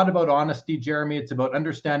 it's not about honesty, Jeremy. It's about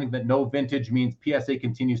understanding that no vintage means PSA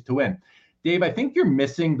continues to win. Dave, I think you're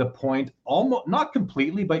missing the point, almost not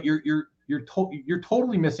completely, but you're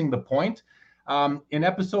totally missing the point. In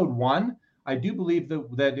episode 1, I do believe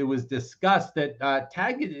that it was discussed that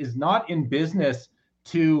TAG is not in business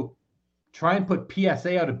to try and put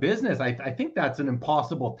PSA out of business. I think that's an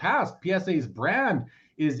impossible task. PSA's brand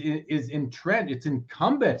is in trend. It's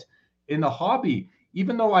incumbent in the hobby.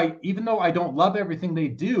 Even though I don't love everything they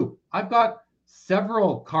do, I've got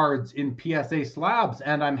several cards in PSA slabs,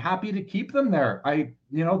 and I'm happy to keep them there.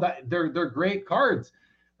 That they're great cards.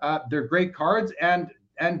 They're great cards, and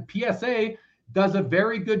PSA does a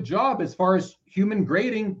very good job as far as human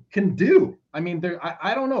grading can do. I mean,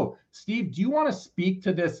 I don't know, Steve. Do you want to speak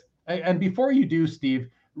to this? And before you do, Steve,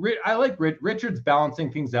 I like Richard's balancing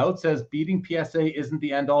things out. Says beating PSA isn't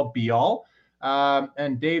the end all be all.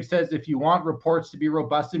 And Dave says, if you want reports to be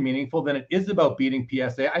robust and meaningful, then it is about beating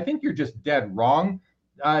PSA. I think you're just dead wrong,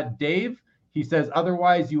 Dave. He says,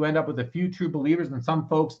 otherwise you end up with a few true believers and some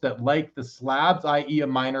folks that like the slabs, i.e. a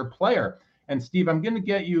minor player. And Steve, I'm going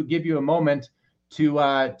to give you a moment to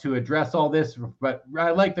address all this, but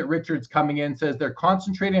I like that Richard's coming in, says they're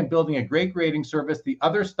concentrating on building a great grading service. The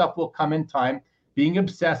other stuff will come in time. Being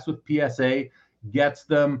obsessed with PSA gets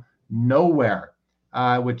them nowhere.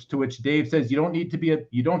 Which Dave says you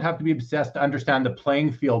don't have to be obsessed to understand the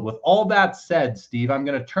playing field. With all that said, Steve, I'm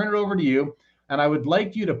going to turn it over to you, and I would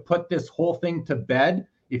like you to put this whole thing to bed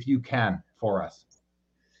if you can for us.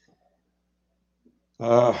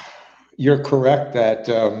 You're correct that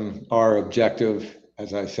our objective,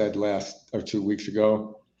 as I said 2 weeks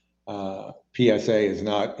ago, PSA is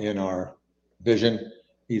not in our vision,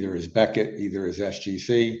 either as Beckett, either as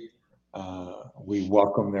SGC. We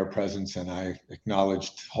welcome their presence, and I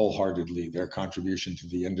acknowledged wholeheartedly their contribution to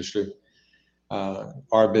the industry.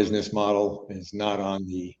 Our business model is not on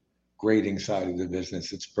the grading side of the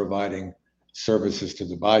business. It's providing services to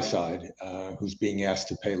the buy side, who's being asked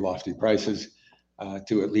to pay lofty prices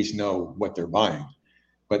to at least know what they're buying.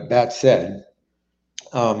 But that said,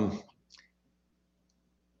 I've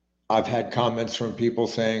had comments from people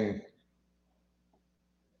saying,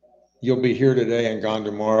 you'll be here today and gone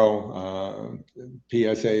tomorrow.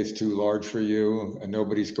 PSA is too large for you, and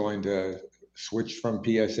nobody's going to switch from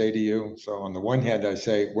PSA to you. So on the one hand, I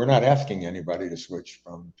say, we're not asking anybody to switch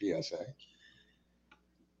from PSA.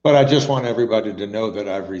 But I just want everybody to know that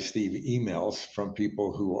I've received emails from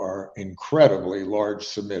people who are incredibly large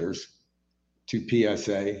submitters to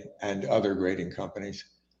PSA and other grading companies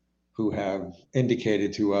who have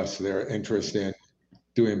indicated to us their interest in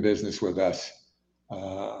doing business with us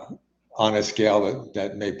on a scale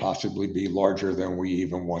that may possibly be larger than we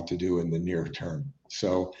even want to do in the near term.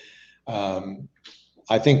 So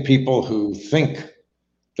I think people who think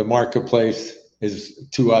the marketplace is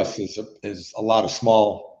a lot of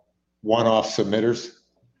small one-off submitters,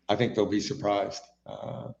 I think they'll be surprised.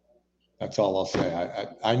 That's all I'll say.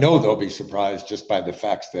 I know they'll be surprised just by the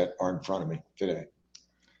facts that are in front of me today.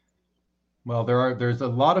 Well, there's a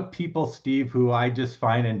lot of people, Steve, who I just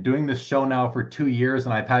find, and doing this show now for 2 years,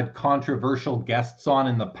 and I've had controversial guests on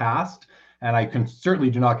in the past, and I certainly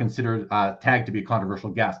do not consider TAG to be a controversial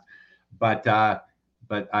guest, but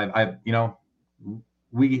I've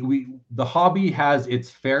the hobby has its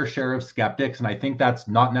fair share of skeptics, and I think that's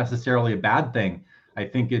not necessarily a bad thing. I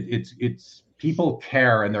think it's people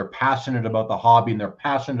care, and they're passionate about the hobby, and they're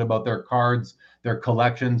passionate about their cards, their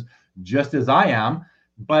collections, just as I am.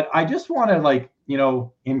 But I just want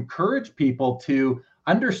to encourage people to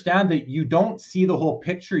understand that you don't see the whole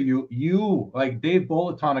picture. You like Dave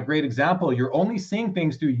Boloton, a great example. You're only seeing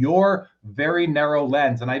things through your very narrow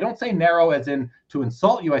lens. And I don't say narrow as in to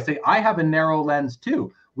insult you. I say I have a narrow lens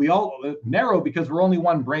too. We all narrow because we're only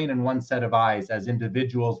one brain and one set of eyes as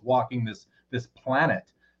individuals walking this planet.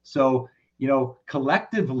 So,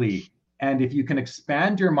 collectively, and if you can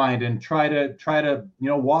expand your mind and try to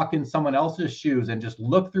walk in someone else's shoes and just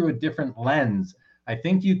look through a different lens, I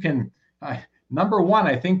think you can. Number one,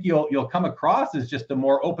 I think you'll come across as just a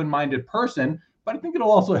more open-minded person, but I think it'll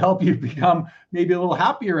also help you become maybe a little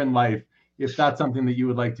happier in life if that's something that you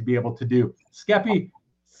would like to be able to do. Skeppy,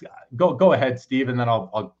 go ahead, Steve, and then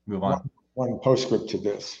I'll move on. One postscript to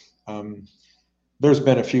this. There's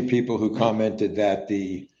been a few people who commented that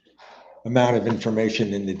the amount of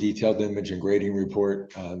information in the detailed image and grading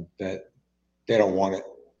report, that they don't want it.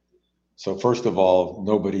 So first of all,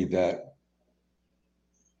 nobody that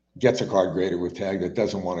gets a card graded with tag that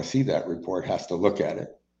doesn't want to see that report has to look at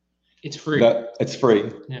it. It's free. It's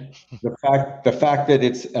free. Yeah. The fact that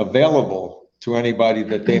it's available to anybody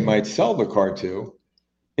that they might sell the card to,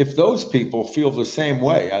 if those people feel the same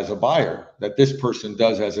way as a buyer that this person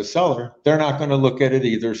does as a seller, they're not going to look at it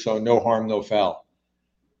either. So no harm, no foul.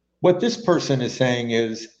 What this person is saying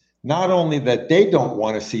is not only that they don't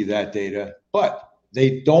want to see that data, but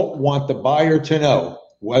they don't want the buyer to know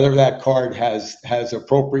whether that card has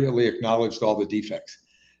appropriately acknowledged all the defects.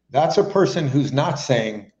 That's a person who's not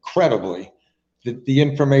saying credibly that the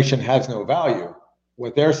information has no value.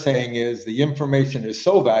 What they're saying is the information is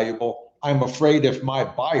so valuable, I'm afraid if my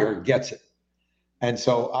buyer gets it. And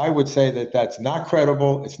so I would say that that's not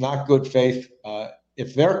credible. It's not good faith.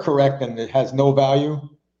 If they're correct and it has no value,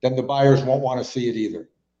 then the buyers won't want to see it either.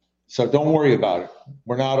 So don't worry about it.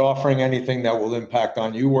 We're not offering anything that will impact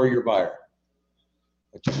on you or your buyer.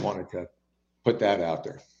 I just wanted to put that out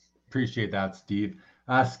there. Appreciate that, Steve.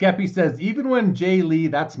 Skeppy says, even when Jay Lee,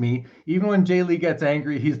 that's me, even when Jay Lee gets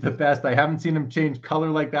angry, he's the best. I haven't seen him change color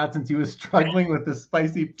like that since he was struggling with the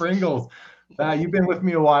spicy Pringles. You've been with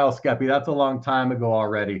me a while, Skeppy. That's a long time ago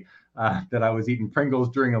already that I was eating Pringles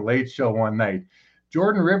during a late show one night.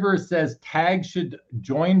 Jordan Rivers says, tag should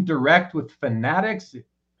join direct with Fanatics.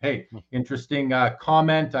 Hey, interesting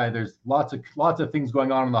comment. There's lots of things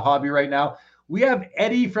going on in the hobby right now. We have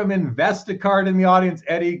Eddie from Investacard in the audience.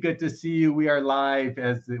 Eddie, good to see you. We are live,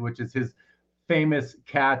 which is his famous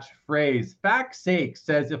catchphrase. Fact Sake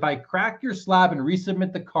says, if I crack your slab and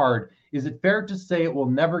resubmit the card, is it fair to say it will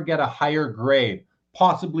never get a higher grade,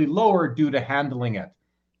 possibly lower due to handling it?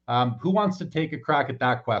 Who wants to take a crack at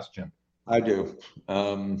that question? I do.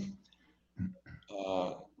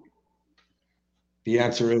 The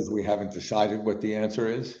answer is we haven't decided what the answer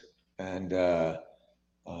is, and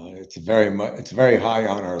it's very high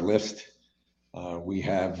on our list. We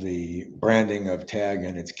have the branding of tag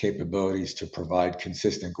and its capabilities to provide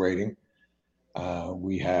consistent grading.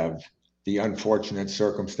 We have the unfortunate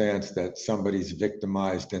circumstance that somebody's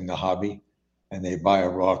victimized in the hobby and they buy a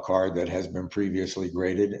raw card that has been previously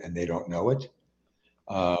graded and they don't know it.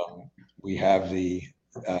 We have the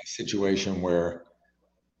situation where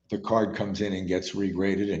the card comes in and gets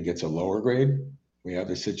regraded and gets a lower grade. We have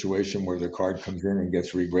the situation where the card comes in and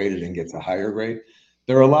gets regraded and gets a higher grade.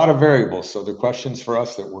 There are a lot of variables. So the questions for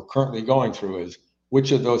us that we're currently going through is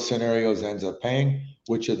which of those scenarios ends up paying,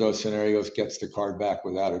 which of those scenarios gets the card back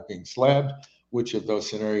without it being slabbed, which of those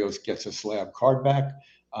scenarios gets a slab card back,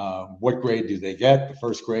 what grade do they get, the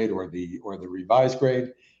first grade or the revised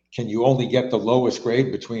grade? Can you only get the lowest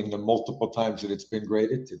grade between the multiple times that it's been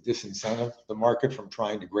graded to disincentive the market from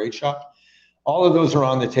trying to grade shop? All of those are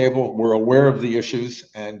on the table. We're aware of the issues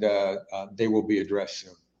and they will be addressed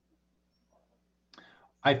soon.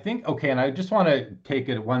 I think, okay, and I just want to take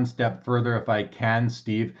it one step further if I can,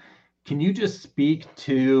 Steve. Can you just speak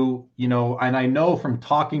to, and I know from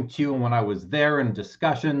talking to you and when I was there in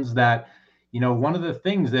discussions that, one of the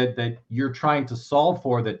things that you're trying to solve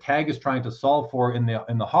for, that TAG is trying to solve for in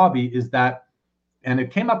the hobby is that, and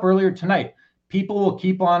it came up earlier tonight, people will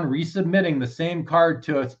keep on resubmitting the same card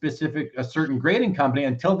to a certain grading company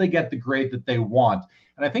until they get the grade that they want.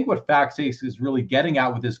 And I think what FactSafe is really getting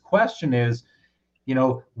at with this question is,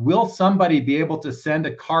 will somebody be able to send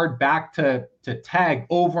a card back to TAG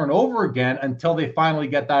over and over again until they finally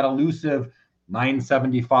get that elusive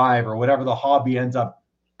 975 or whatever the hobby ends up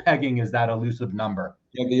pegging as that elusive number?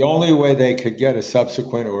 Yeah, the only way they could get a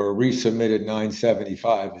subsequent or a resubmitted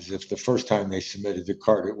 975 is if the first time they submitted the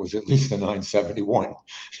card, it was at least a 971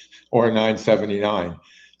 or a 979.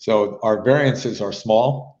 So our variances are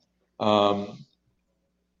small. To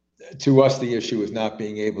us, the issue is not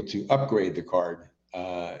being able to upgrade the card.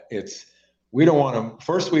 It's we don't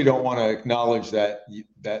want to acknowledge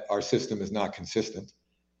that our system is not consistent.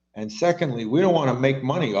 And secondly, we don't want to make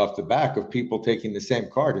money off the back of people taking the same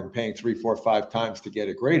card and paying 3, 4, 5 times to get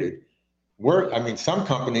it graded. Some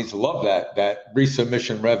companies love that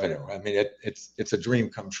resubmission revenue. I mean, it's a dream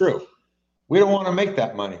come true. We don't want to make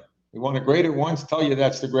that money. We want to grade it once, tell you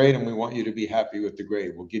that's the grade, and we want you to be happy with the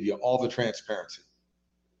grade. We'll give you all the transparency.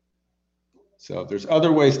 So there's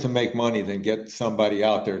other ways to make money than get somebody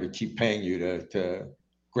out there to keep paying you to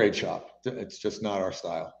grade shop. It's just not our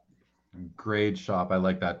style. Grade shop. I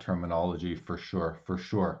like that terminology for sure.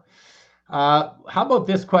 How about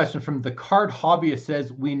this question from the Card Hobbyist?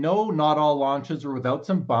 Says, we know not all launches are without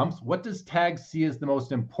some bumps. What does TAG see as the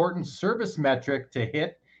most important service metric to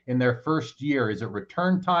hit in their first year? Is it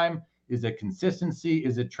return time? Is it consistency?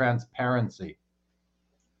 Is it transparency?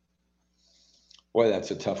 Boy,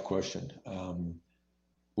 that's a tough question.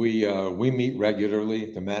 We meet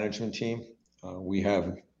regularly, the management team. We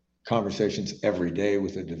have conversations every day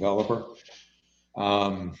with the developer.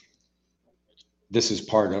 This is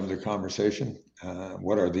part of the conversation.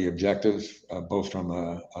 What are the objectives, both from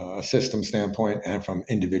a system standpoint and from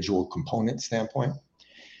individual component standpoint?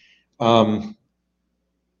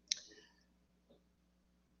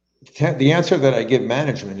 The answer that I give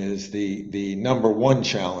management is the number one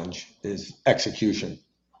challenge is execution.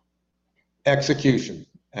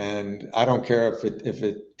 And I don't care if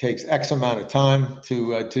it takes X amount of time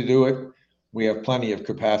to do it. We have plenty of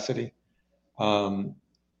capacity.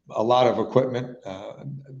 A lot of equipment,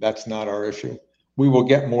 that's not our issue. We will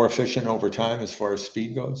get more efficient over time as far as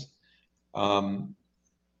speed goes. I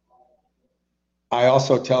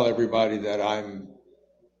also tell everybody that I'm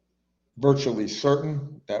virtually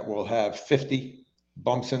certain that we'll have 50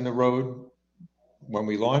 bumps in the road when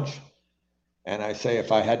we launch. And I say,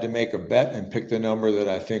 if I had to make a bet and pick the number that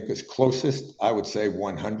I think is closest, I would say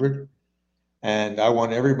 100. And I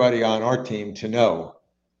want everybody on our team to know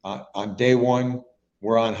on day one,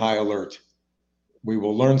 we're on high alert. We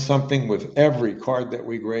will learn something with every card that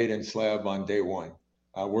we grade and slab on day one.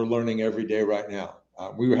 We're learning every day right now.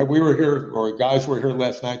 We were here, or guys were here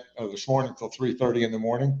last night, this morning till 3:30 in the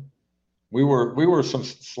morning. We were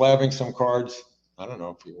slabbing some cards. I don't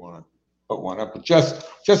know if you want to put one up, but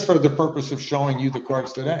just for the purpose of showing you the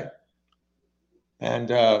cards today. And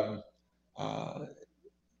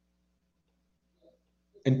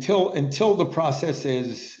until the process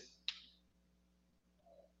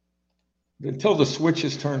until the switch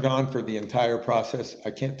is turned on for the entire process,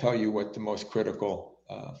 I can't tell you what the most critical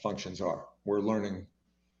functions are. We're learning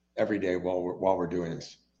every day while we're doing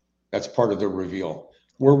this. That's part of the reveal.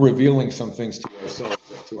 We're revealing some things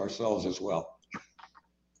to ourselves as well.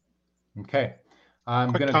 Okay,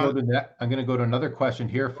 I'm going to go to another question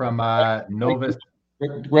here from Novus.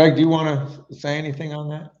 Greg, do you want to say anything on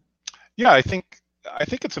that? Yeah, I think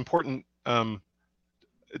it's important.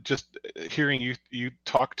 Just hearing you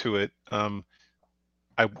talk to it,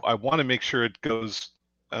 I want to make sure it goes,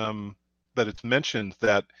 that it's mentioned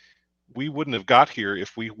that we wouldn't have got here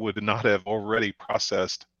if we would not have already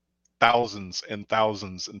processed thousands and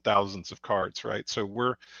thousands and thousands of cards, right? So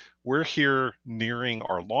we're here nearing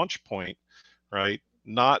our launch point, right?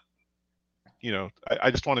 Not, I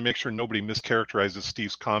just want to make sure nobody mischaracterizes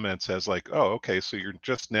Steve's comments as like, oh, okay, so you're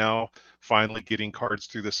just now finally getting cards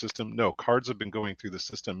through the system. No, cards have been going through the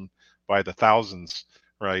system by the thousands,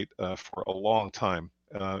 right, for a long time,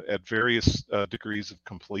 at various degrees of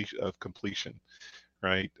completion,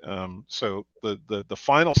 right? So the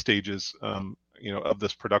final stages, of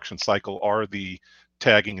this production cycle are the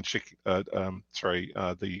tagging and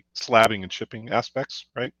the slabbing and shipping aspects,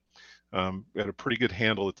 right? We had a pretty good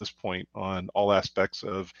handle at this point on all aspects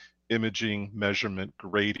of imaging, measurement,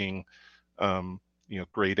 grading,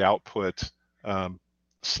 grade output,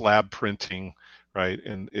 slab printing, right?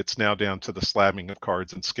 And it's now down to the slabbing of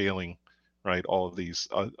cards and scaling, right? All of these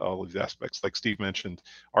aspects. Like Steve mentioned,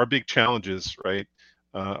 our big challenges, right,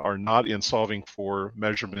 are not in solving for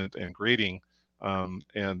measurement and grading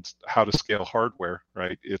and how to scale hardware,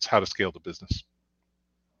 right? It's how to scale the business.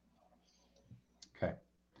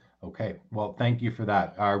 Okay. Well, thank you for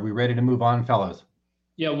that. Are we ready to move on, fellows?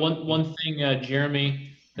 Yeah, one thing,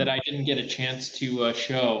 Jeremy, that I didn't get a chance to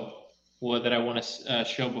show, or that I want to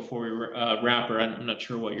show before we wrap, or I'm not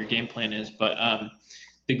sure what your game plan is, but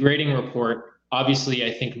the grading report, obviously,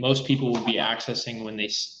 I think most people will be accessing when they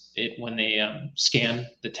scan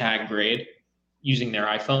the tag grade using their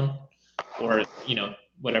iPhone or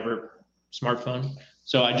whatever smartphone.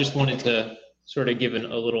 So I just wanted to sort of give a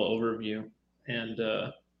little overview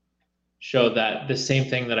and show that the same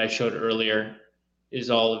thing that I showed earlier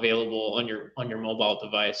is all available on your mobile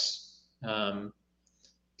device to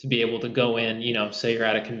to be able to go in, say you're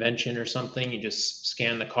at a convention or something, you just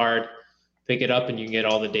scan the card, pick it up, and you can get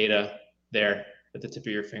all the data there at the tip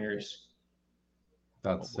of your fingers.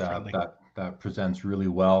 That's that presents really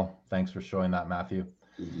well. Thanks for showing that, Matthew.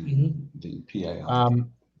 The PA.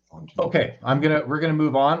 Okay, we're gonna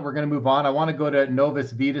move on. I want to go to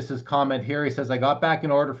Novus Vitus's comment here. He says, I got back an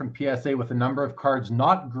order from PSA with a number of cards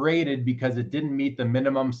not graded because it didn't meet the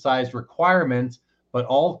minimum size requirements, but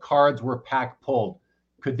all cards were pack pulled.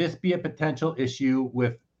 Could this be a potential issue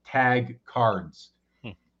with tag cards?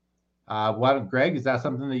 Greg, is that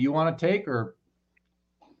something that you want to take or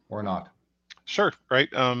not? Sure. Right.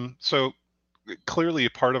 So clearly a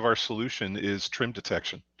part of our solution is trim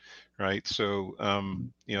detection, right? So,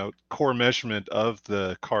 core measurement of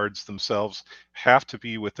the cards themselves have to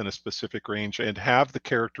be within a specific range and have the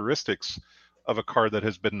characteristics of a card that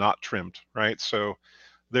has been not trimmed, right? So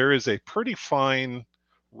there is a pretty fine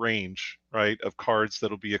range, right, of cards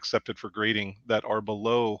that'll be accepted for grading that are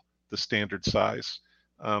below the standard size.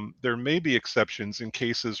 There may be exceptions in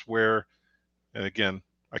cases where, and again,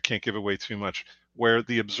 I can't give away too much, where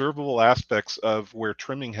the observable aspects of where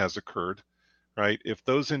trimming has occurred, right, if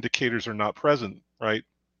those indicators are not present, right,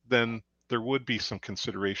 then there would be some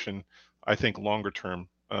consideration, I think, longer term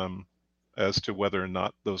as to whether or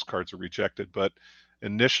not those cards are rejected. But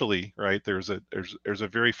initially, right, there's a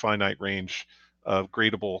very finite range of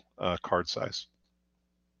gradable card size.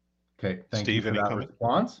 Okay, thank Steve, you for that comment?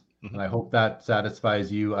 response. And I hope that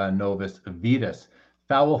satisfies you, Novus Vitus.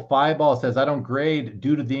 Foul Fireball says, I don't grade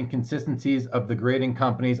due to the inconsistencies of the grading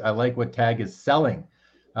companies. I like what Tag is selling.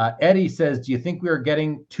 Eddie says, do you think we are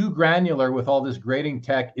getting too granular with all this grading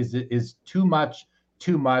tech? Is too much?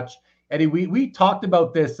 Eddie, we talked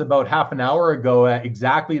about this about half an hour ago,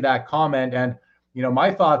 exactly that comment. And,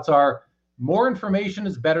 my thoughts are more information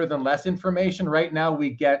is better than less information. Right now, we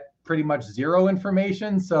get pretty much zero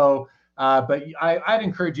information. So, but I'd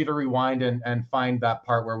encourage you to rewind and find that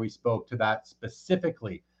part where we spoke to that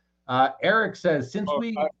specifically. Eric says,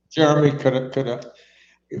 Jeremy, could I add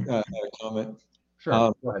a comment?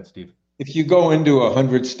 Sure, go ahead, Steve. If you go into a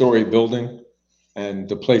 100-story building and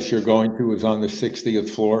the place you're going to is on the 60th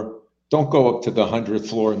floor, don't go up to the 100th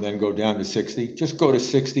floor and then go down to 60. Just go to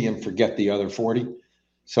 60 and forget the other 40.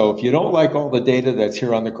 So if you don't like all the data that's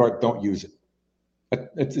here on the card, don't use it.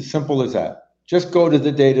 It's as simple as that. Just go to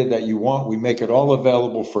the data that you want. We make it all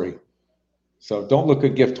available free. So don't look a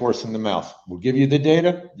gift horse in the mouth. We'll give you the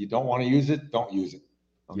data. You don't want to use it, don't use it.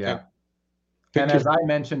 Okay? Yeah. And as I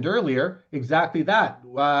mentioned earlier, exactly that.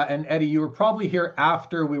 And Eddie, you were probably here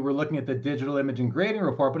after we were looking at the digital image and grading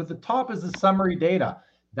report, but at the top is the summary data.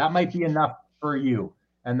 That might be enough for you.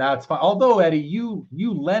 And that's fine. Although, Eddie, you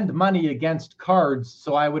lend money against cards,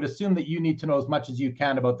 so I would assume that you need to know as much as you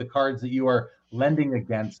can about the cards that you are lending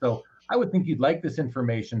against. So I would think you'd like this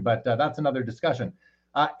information, but that's another discussion.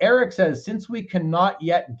 Eric says, since we cannot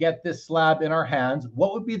yet get this slab in our hands,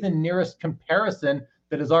 what would be the nearest comparison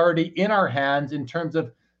that is already in our hands in terms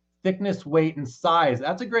of thickness, weight, and size?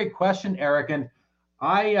 That's a great question, Eric. And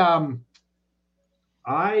I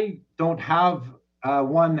don't have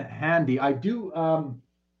one handy. I do.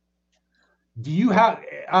 Do you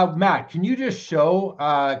have Matt? Can you just show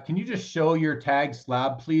your tag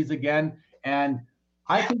slab, please, again? And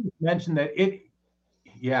I can just mention that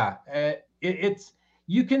it's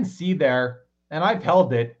you can see there, and I've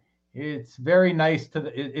held it. It's very nice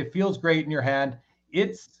it feels great in your hand.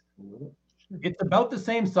 It's about the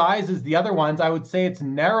same size as the other ones. I would say it's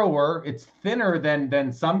narrower, it's thinner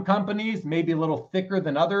than some companies, maybe a little thicker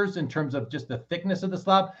than others in terms of just the thickness of the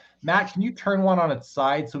slab. Matt, can you turn one on its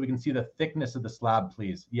side so we can see the thickness of the slab,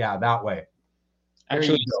 please? Yeah, that way.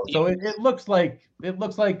 Actually, so it looks like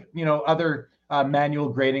other manual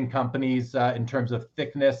grading companies in terms of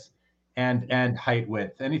thickness and height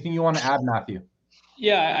width. Anything you want to add, Matthew?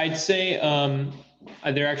 Yeah, I'd say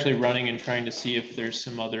they're actually running and trying to see if there's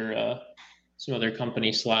some other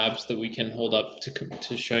company slabs that we can hold up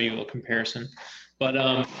to show you a comparison.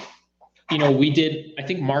 But we did. I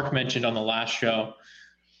think Mark mentioned on the last show,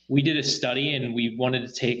 we did a study and we wanted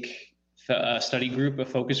to take a study group, a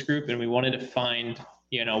focus group, and we wanted to find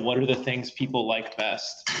what are the things people like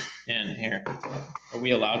best. And here, are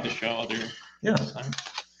we allowed to show other? Yeah.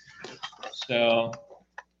 So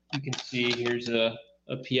you can see here's a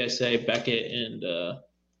PSA, Beckett, and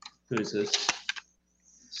who is this?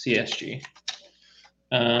 CSG.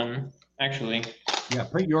 Actually. Yeah,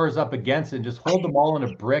 put yours up against it and just hold them all in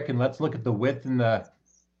a brick and let's look at the width and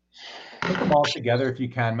put them all together if you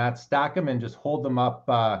can, Matt. Stack them and just hold them up.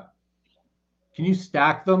 Can you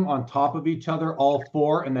stack them on top of each other, all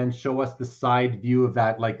four, and then show us the side view of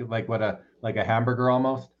that, like a hamburger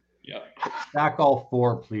almost? Yeah. Stack all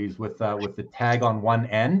 4, please, with the tag on one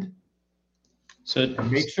end. So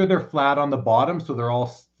And make sure they're flat on the bottom, so they're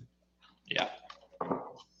all.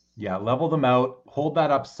 Yeah, level them out. Hold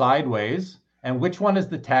that up sideways. And which one is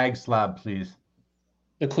the tag slab, please?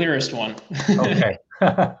 The clearest one. Okay.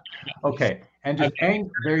 Okay. And just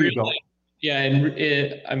there you go. Yeah,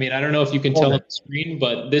 and I mean, I don't know if you can tell on the screen,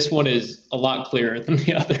 but this one is a lot clearer than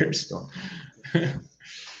the others.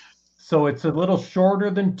 So it's a little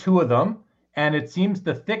shorter than 2 of them, and it seems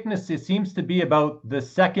the thickness, it seems to be about the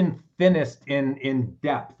second thinnest in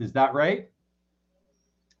depth. Is that right?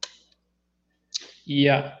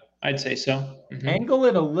 Yeah, I'd say so. Mm-hmm. Angle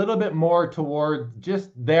it a little bit more toward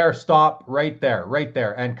just there, stop right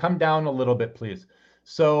there, and come down a little bit, please.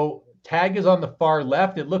 So tag is on the far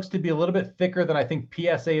left. It looks to be a little bit thicker than I think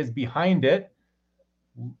PSA is behind it.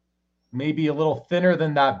 Maybe a little thinner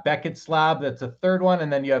than that Beckett slab. That's a third one.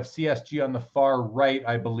 And then you have CSG on the far right,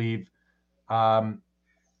 I believe. And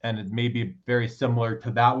it may be very similar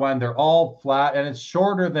to that one. They're all flat, and it's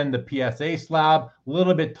shorter than the PSA slab, a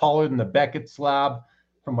little bit taller than the Beckett slab,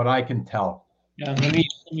 from what I can tell. Yeah, let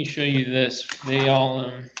me show you this. They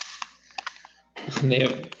all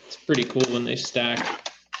it's pretty cool when they stack.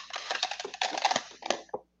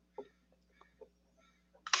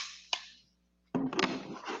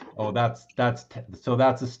 Oh, that's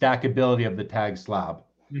a stackability of the tag slab.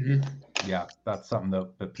 Mm-hmm. Yeah, that's something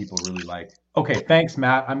that people really like. Okay, thanks,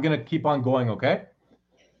 Matt. I'm going to keep on going, okay?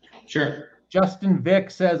 Sure. Justin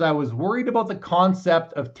Vick says, I was worried about the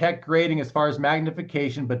concept of tech grading as far as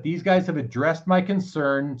magnification, but these guys have addressed my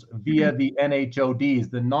concerns via the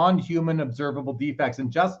NHODs, the non-human observable defects.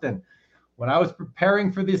 And Justin, when I was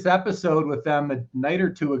preparing for this episode with them a night or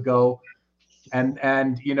two ago,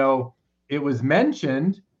 and you know, it was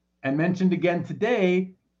mentioned again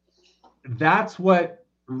today, that's what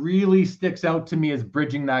really sticks out to me as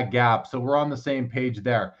bridging that gap. So we're on the same page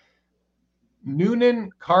there.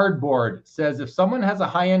 Noonan Cardboard says, if someone has a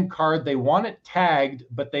high-end card, they want it tagged,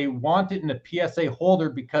 but they want it in a PSA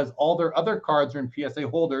holder because all their other cards are in PSA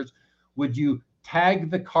holders, would you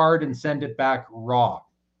tag the card and send it back raw?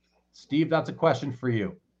 Steve, that's a question for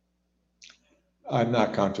you. I'm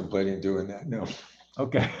not contemplating doing that, no.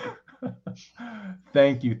 Okay.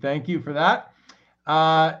 Thank you for that.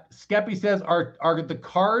 Skeppy says, are the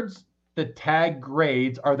cards, the tag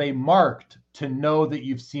grades, are they marked to know that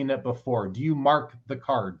you've seen it before? Do you mark the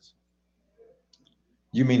cards?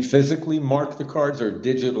 You mean physically mark the cards or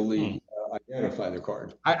digitally identify the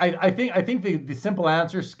card? I think the simple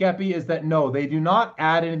answer, Skeppy, is that no, they do not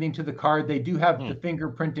add anything to the card. They do have the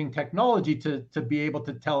fingerprinting technology to be able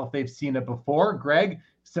to tell if they've seen it before. Greg,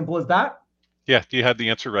 simple as that? Yeah, you had the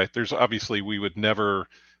answer right. There's obviously, we would never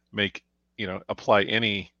apply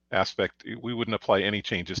any aspect. We wouldn't apply any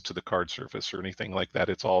changes to the card surface or anything like that.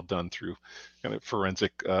 It's all done through kind of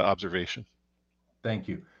forensic observation. Thank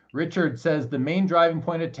you. Richard says the main driving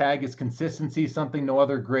point of tag is consistency, something no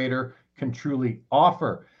other grader can truly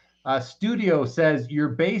offer. Studio says, you're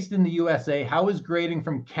based in the USA. How is grading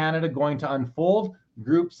from Canada going to unfold?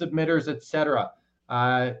 Group submitters, etc.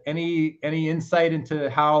 Any insight into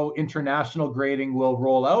how international grading will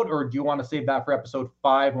roll out, or do you want to save that for episode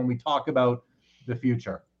 5 when we talk about the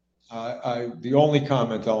future? The only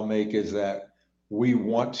comment I'll make is that we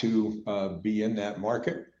want to be in that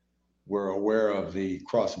market. We're aware of the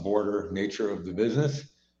cross-border nature of the business.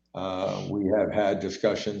 We have had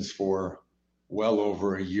discussions for well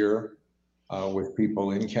over a year with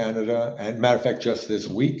people in Canada. And matter of fact, just this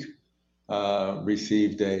week,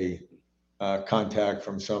 received a contact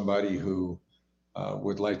from somebody who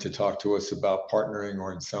would like to talk to us about partnering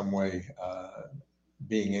or in some way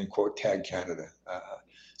being in quote Tag Canada.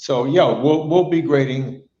 So yeah, we'll be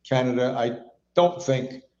grading Canada. I don't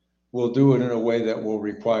think we'll do it in a way that will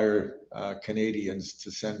require Canadians to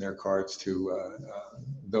send their cards to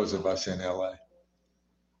those of us in LA.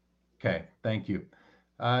 Okay, thank you.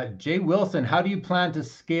 Jay Wilson, how do you plan to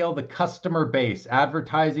scale the customer base?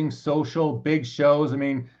 Advertising, social, big shows? I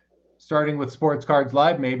mean, starting with Sports Cards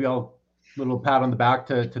Live, maybe I'll little pat on the back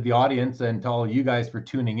to the audience and to all you guys for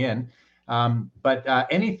tuning in. But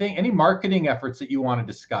any marketing efforts that you want to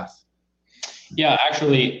discuss? Yeah,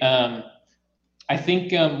 actually, I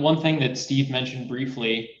think one thing that Steve mentioned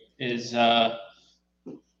briefly is a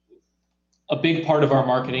big part of our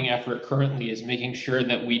marketing effort currently is making sure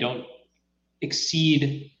that we don't let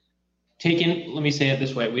me say it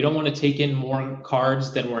this way, we don't want to take in more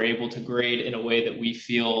cards than we're able to grade in a way that we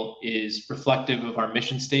feel is reflective of our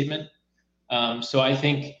mission statement. So I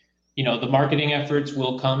think, the marketing efforts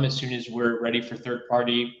will come as soon as we're ready for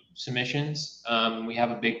third-party submissions. We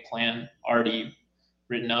have a big plan already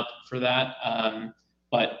written up for that.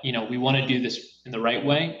 but we want to do this in the right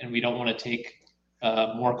way, and we don't want to take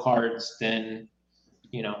more cards than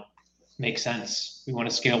makes sense. We want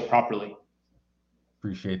to scale properly.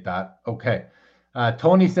 Appreciate that. Okay.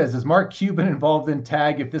 Tony says, is Mark Cuban involved in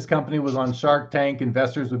TAG? If this company was on Shark Tank,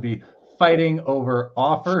 investors would be fighting over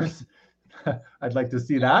offers. I'd like to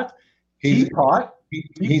see that. He's not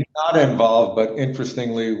involved, but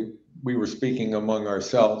interestingly, we were speaking among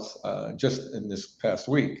ourselves just in this past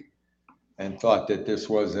week and thought that this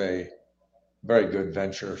was a very good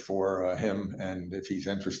venture for him. And if he's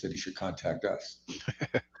interested, he should contact us.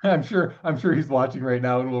 I'm sure he's watching right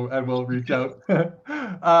now, and we'll reach out.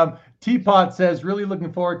 Teapot says, really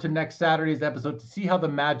looking forward to next Saturday's episode to see how the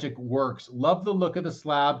magic works. Love the look of the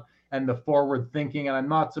slab and the forward thinking, and I'm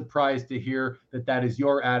not surprised to hear that is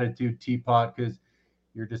your attitude, Teapot, because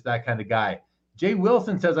you're just that kind of guy. Jay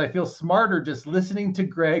Wilson says, I feel smarter just listening to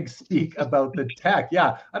Greg speak about the tech.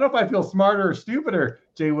 Yeah, I don't know if I feel smarter or stupider,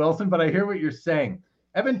 Jay Wilson, but I hear what you're saying.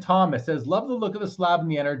 Evan Thomas says, love the look of the slab and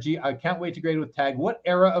the energy. I can't wait to grade with TAG. What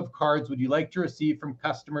era of cards would you like to receive from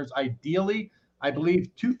customers? Ideally, I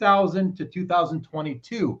believe 2000 to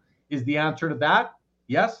 2022 is the answer to that.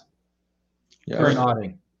 Yes? You're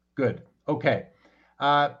nodding. Good. Okay.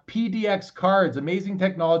 PDX Cards, amazing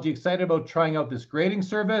technology. Excited about trying out this grading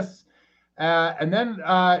service. And then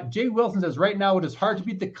Jay Wilson says, right now it is hard to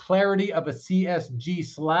beat the clarity of a CSG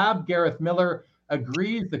slab. Gareth Miller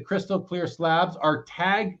agrees. The crystal clear slabs are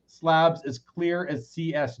TAG slabs as clear as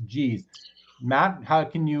CSGs. Matt, how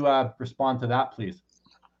can you respond to that, please?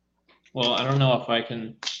 Well, I don't know if I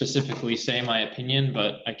can specifically say my opinion,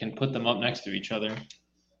 but I can put them up next to each other.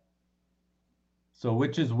 So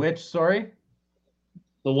which is which, sorry?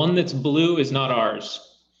 The one that's blue is not ours.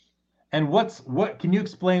 And what can you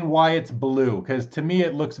explain why it's blue? Because to me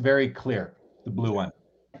it looks very clear, the blue one.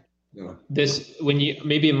 Yeah. This,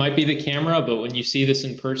 maybe it might be the camera, but when you see this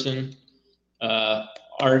in person,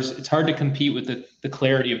 ours, it's hard to compete with the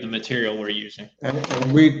clarity of the material we're using.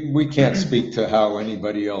 And we can't speak to how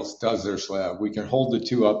anybody else does their slab. We can hold the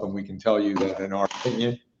two up and we can tell you that in our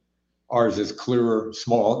opinion, ours is clearer,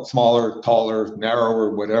 smaller, taller,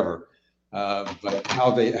 narrower, whatever. But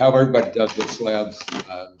how everybody does their slabs,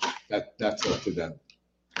 that's up to them.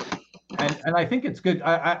 And I think it's good.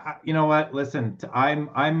 I you know what? Listen, I'm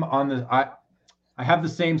on the I have the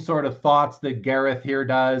same sort of thoughts that Gareth here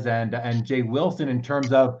does and Jay Wilson in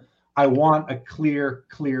terms of I want a clear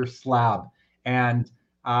slab. And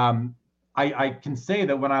I can say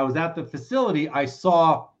that when I was at the facility, I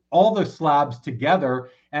saw all the slabs together,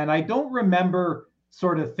 and I don't remember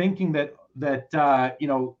sort of thinking that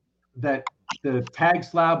that the TAG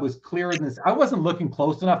slab was clearer than this. I wasn't looking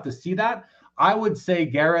close enough to see that. I would say,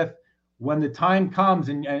 Gareth, when the time comes,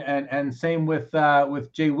 and same with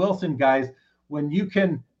Jay Wilson, guys, when you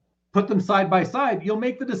can put them side by side, you'll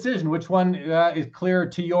make the decision which one is clearer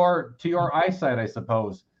to your eyesight, I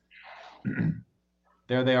suppose.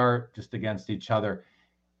 There they are, just against each other.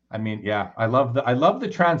 I mean, yeah, I love the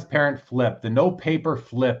transparent flip. The no paper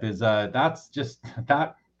flip is that's just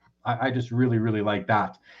that. I just really like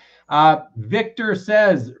that. Victor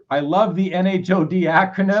says, I love the NHOD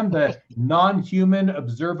acronym, the non-human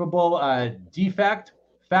observable defect.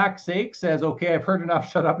 Fact sake says, okay, I've heard enough.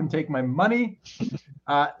 Shut up and take my money.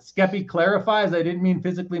 Skeppy clarifies, I didn't mean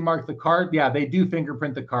physically mark the card. Yeah, they do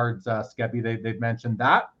fingerprint the cards, Skeppy. They've mentioned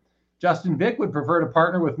that. Justin Vick would prefer to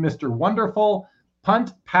partner with Mr. Wonderful.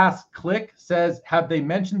 Punt Pass Click says, have they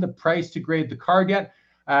mentioned the price to grade the card yet?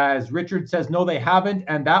 As Richard says, no, they haven't.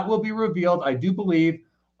 And that will be revealed, I do believe,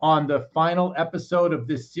 on the final episode of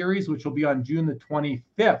this series, which will be on June the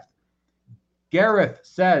 25th. Gareth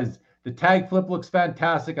says, the tag flip looks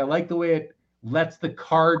fantastic. I like the way it lets the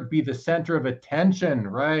card be the center of attention.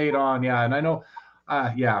 Right on, yeah. And I know,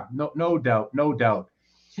 yeah, no doubt.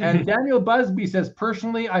 And Daniel Busby says,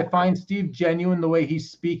 personally, I find Steve genuine the way he's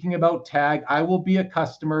speaking about tag. I will be a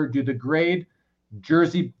customer. Do they grade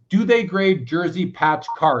jersey patch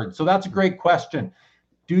cards? So that's a great question.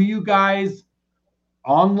 Do you guys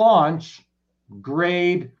on launch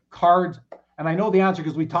grade cards? And I know the answer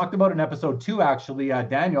because we talked about it in episode 2, actually,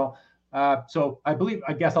 Daniel. So I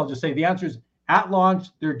guess I'll just say the answer is at launch,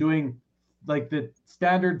 they're doing like the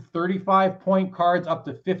standard 35-point cards up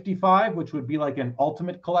to 55, which would be like an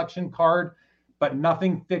ultimate collection card, but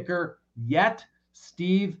nothing thicker yet.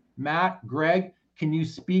 Steve, Matt, Greg, can you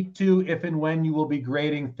speak to if and when you will be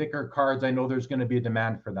grading thicker cards? I know there's going to be a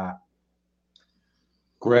demand for that.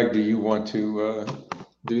 Greg, do you want to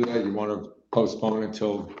do that? You want to postpone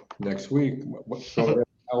until next week?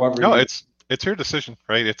 However, no, it's your decision,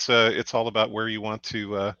 right? It's all about where you want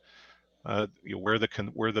to,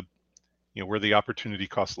 where the opportunity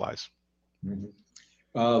cost lies. Mm-hmm.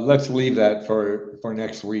 Let's leave that for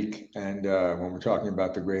next week, and when we're talking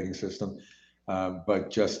about the grading system. But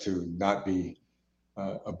just to not be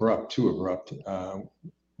too abrupt,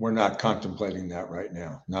 we're not contemplating that right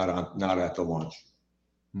now. Not at the launch.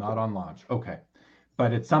 Not on launch. Okay.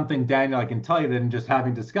 But it's something, Daniel, I can tell you that in just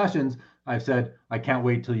having discussions, I've said, I can't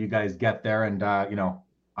wait till you guys get there. And,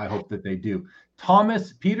 I hope that they do.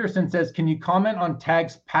 Thomas Peterson says, can you comment on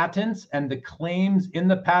TAG's patents and the claims in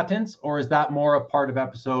the patents, or is that more a part of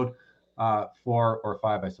episode 4 or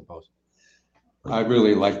 5, I suppose? I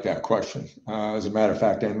really like that question. As a matter of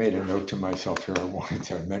fact, I made a note to myself here. I wanted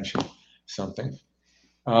to mention something.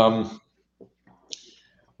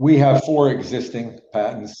 We have 4 existing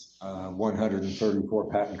patents, 134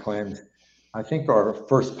 patent claims. I think our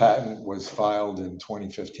first patent was filed in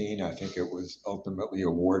 2015. I think it was ultimately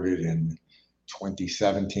awarded in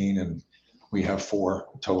 2017, and we have 4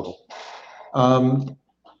 total.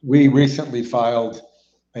 We recently filed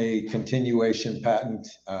a continuation patent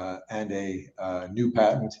and a new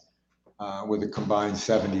patent with a combined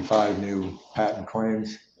 75 new patent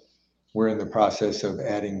claims. We're in the process of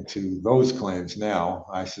adding to those claims now.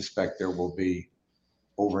 I suspect there will be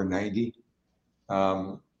over 90.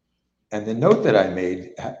 And the note that I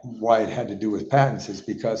made, why it had to do with patents, is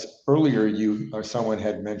because earlier you or someone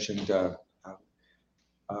had mentioned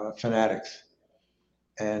Fanatics.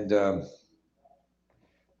 And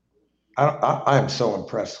I'm so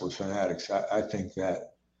impressed with Fanatics. I think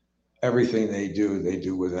that everything they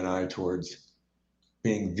do with an eye towards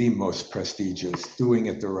being the most prestigious, doing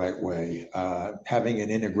it the right way, having an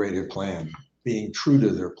integrated plan, being true to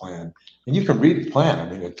their plan. And you can read the plan.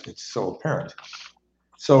 I mean, it's so apparent.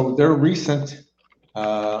 So their recent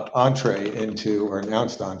entree into, or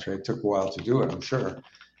announced entree, it took a while to do it, I'm sure,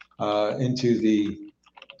 into the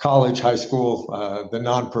college, high school, the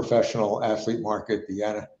non-professional athlete market,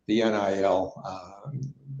 the NIL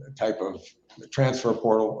type of transfer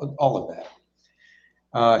portal, all of that.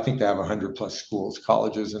 I think they have 100 plus schools,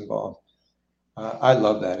 colleges involved. I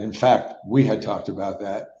love that. In fact, we had talked about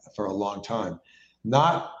that for a long time.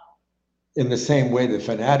 Not in the same way that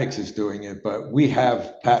Fanatics is doing it, but we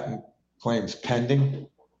have patent claims pending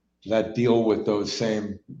that deal with those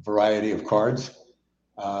same variety of cards.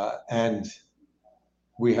 And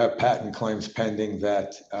we have patent claims pending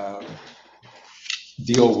that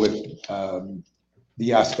deal with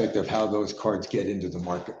the aspect of how those cards get into the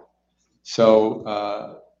market.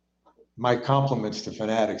 So my compliments to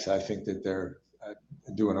Fanatics. I think that they're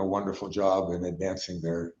doing a wonderful job in advancing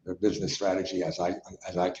their business strategy as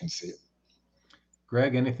I can see it.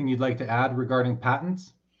 Greg, anything you'd like to add regarding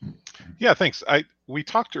patents? Yeah, thanks. We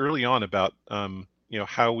talked early on about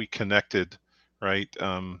how we connected, right?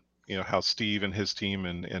 How Steve and his team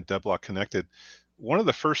and Deblock connected. One of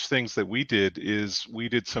the first things that we did is we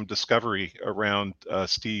did some discovery around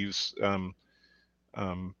Steve's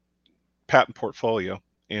patent portfolio.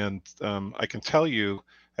 And I can tell you,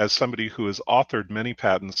 as somebody who has authored many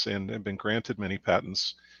patents and been granted many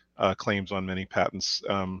patents, claims on many patents,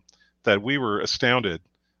 that we were astounded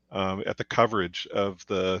at the coverage of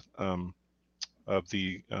the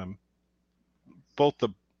both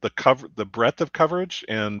the breadth of coverage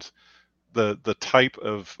and the type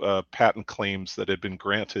of patent claims that had been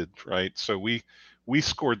granted, right? So we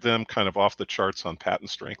scored them kind of off the charts on patent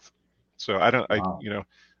strength. So Wow.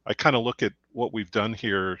 I kind of look at what we've done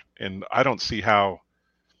here, and I don't see how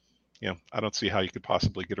you could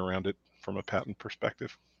possibly get around it from a patent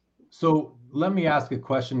perspective. So let me ask a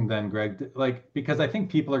question then, Greg, because I think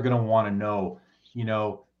people are going to want to know,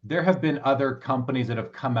 there have been other companies that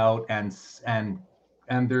have come out and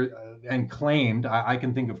claimed, I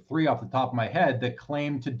can think of 3 off the top of my head that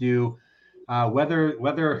claim to do whether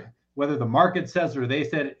the market says or they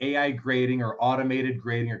said AI grading or automated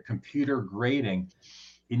grading or computer grading.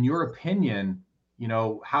 In your opinion,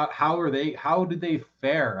 how do they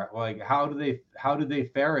fare? Like how do they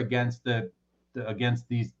fare against the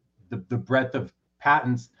breadth of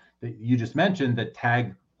patents that you just mentioned that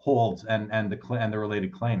TAG holds and the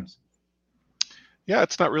related claims? Yeah,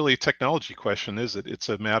 it's not really a technology question, is it? It's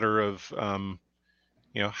a matter of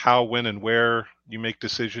how, when, and where you make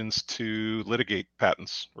decisions to litigate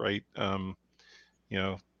patents, right?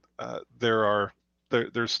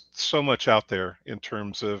 There's so much out there in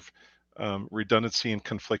terms of redundancy and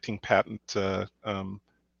conflicting patent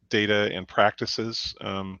data and practices.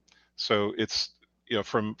 So it's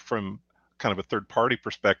from kind of a third party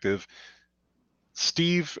perspective,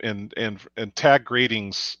 Steve and TAG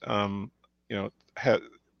Gradings,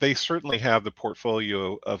 they certainly have the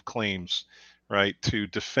portfolio of claims, right, to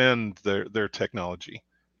defend their technology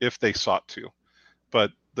if they sought to.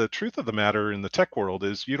 But the truth of the matter in the tech world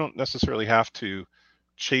is you don't necessarily have to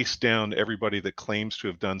chase down everybody that claims to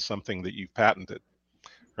have done something that you've patented,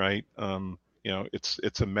 right?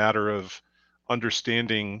 It's a matter of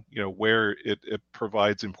understanding, where it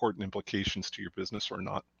provides important implications to your business or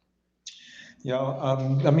not. Yeah,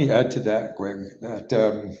 let me add to that, Greg,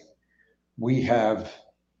 that we have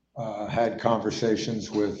had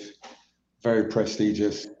conversations with very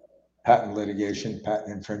prestigious patent litigation,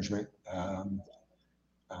 patent infringement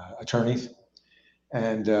attorneys,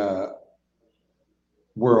 and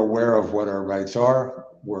we're aware of what our rights are.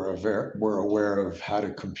 We're aware of how to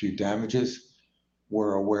compute damages.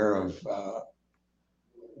 We're aware of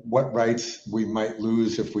what rights we might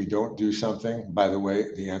lose if we don't do something. By the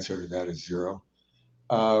way, the answer to that is zero.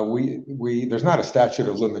 There's not a statute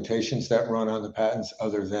of limitations that run on the patents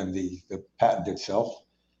other than the patent itself.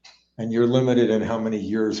 And you're limited in how many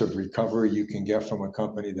years of recovery you can get from a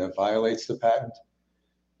company that violates the patent.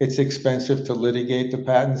 It's expensive to litigate the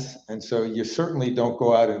patents. And so you certainly don't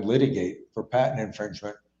go out and litigate for patent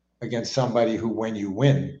infringement against somebody who, when you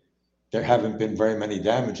win, there haven't been very many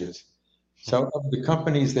damages. So of the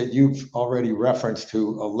companies that you've already referenced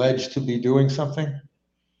who allege to be doing something,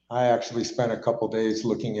 I actually spent a couple days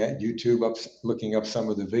looking at YouTube, looking up some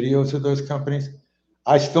of the videos of those companies.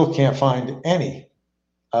 I still can't find any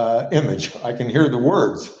image. I can hear the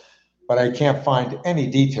words, but I can't find any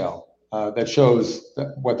detail that shows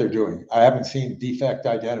what they're doing. I haven't seen defect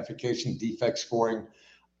identification, defect scoring.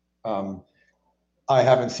 I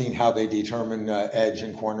haven't seen how they determine edge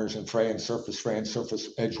and corners and fray and surface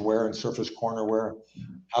edge wear and surface corner wear,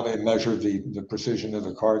 how they measure the precision of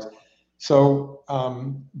the cards. So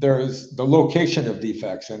there's the location of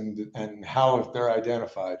defects and how they're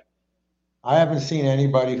identified. I haven't seen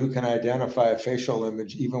anybody who can identify a facial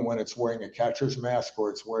image even when it's wearing a catcher's mask or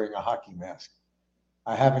it's wearing a hockey mask.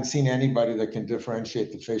 I haven't seen anybody that can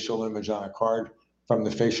differentiate the facial image on a card from the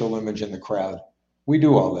facial image in the crowd. We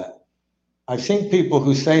do all that. I've seen people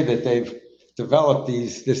who say that they've developed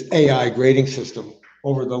this AI grading system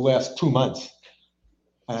over the last 2 months.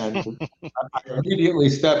 And I immediately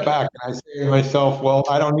step back and I say to myself, well,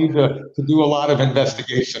 I don't need to do a lot of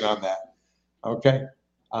investigation on that. Okay.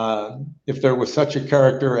 If there was such a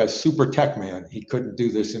character as Super Tech Man, he couldn't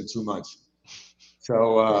do this in 2 months.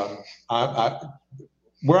 So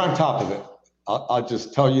we're on top of it. I'll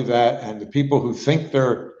just tell you that. And the people who think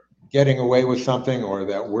they're getting away with something or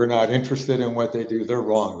that we're not interested in what they do, they're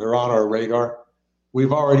wrong. They're on our radar.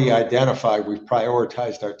 We've already identified, we've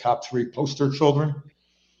prioritized our top 3 poster children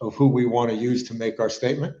of who we want to use to make our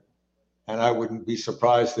statement. And I wouldn't be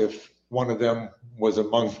surprised if one of them was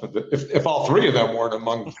among, if all 3 of them weren't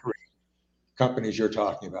among the 3 companies you're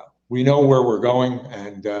talking about. We know where we're going,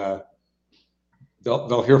 and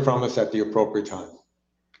they'll hear from us at the appropriate time.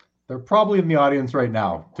 They're probably in the audience right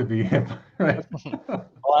now, to be right.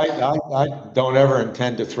 I don't ever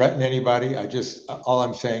intend to threaten anybody. All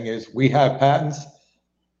I'm saying is we have patents.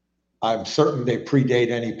 I'm certain they predate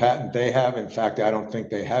any patent they have. In fact, I don't think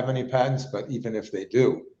they have any patents, but even if they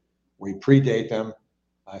do, we predate them.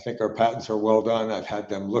 I think our patents are well done. I've had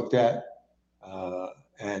them looked at,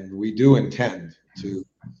 and we do intend to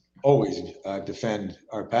always defend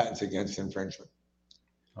our patents against infringement.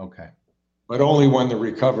 Okay. But only when the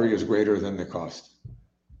recovery is greater than the cost.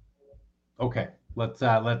 Okay. Let's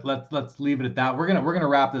leave it at that. We're gonna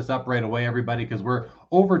wrap this up right away, everybody, because we're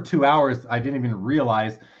over 2 hours. I didn't even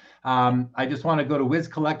realize. I just want to go to Wiz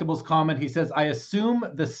Collectibles comment. He says, I assume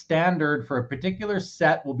the standard for a particular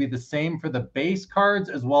set will be the same for the base cards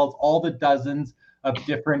as well as all the dozens of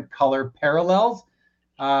different color parallels.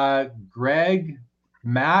 Greg,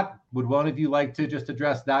 Matt, would one of you like to just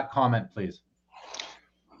address that comment, please?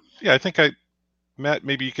 Yeah, I think Matt,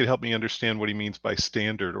 maybe you could help me understand what he means by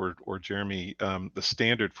standard, or Jeremy, the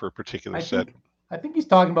standard for a particular set. I think he's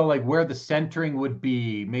talking about like where the centering would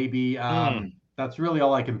be. Maybe that's really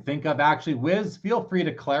all I can think of. Actually, Wiz, feel free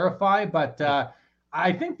to clarify, but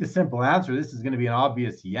I think the simple answer, this is going to be an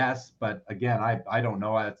obvious yes, but again, I don't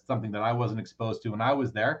know. It's something that I wasn't exposed to when I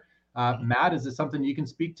was there. Matt, is this something you can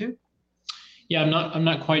speak to? Yeah, I'm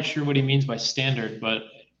not quite sure what he means by standard, but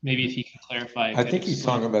maybe if he can clarify. I think he's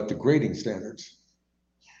talking about the grading standards.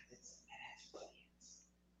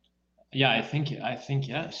 Yeah, I think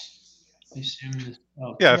yes. I assume this,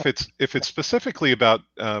 yeah, if it's specifically about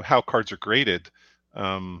how cards are graded,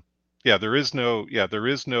 there is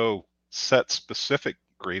no set specific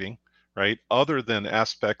grading, right? Other than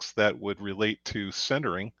aspects that would relate to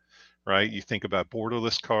centering, right? You think about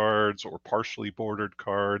borderless cards or partially bordered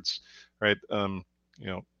cards, right?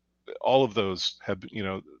 All of those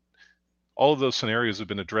scenarios have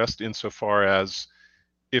been addressed insofar as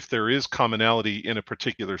if there is commonality in a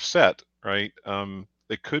particular set, right?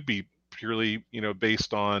 It could be purely,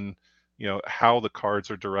 based on, how the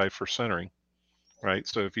cards are derived for centering, right?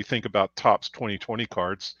 So if you think about Topps 2020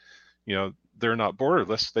 cards, they're not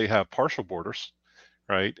borderless; they have partial borders,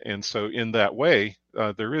 right? And so in that way,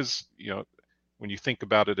 there is, when you think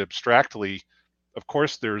about it abstractly, of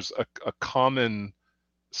course, there's a common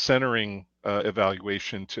centering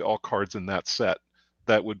evaluation to all cards in that set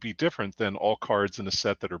that would be different than all cards in a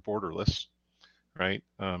set that are borderless, right?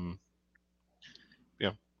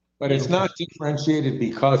 But it's not differentiated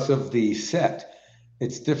because of the set.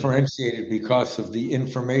 It's differentiated because of the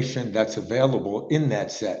information that's available in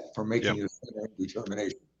that set for making a centering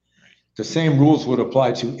determination. The same rules would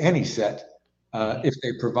apply to any set if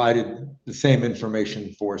they provided the same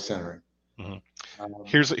information for centering.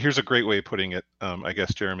 Here's a great way of putting it, I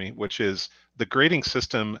guess, Jeremy, which is the grading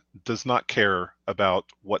system does not care about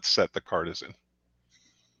what set the card is in,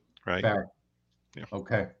 right? Fair. Yeah.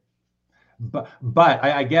 Okay. But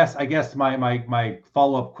I guess my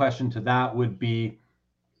follow-up question to that would be,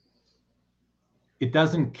 it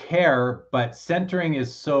doesn't care, but centering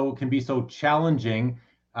can be so challenging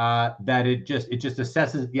that it just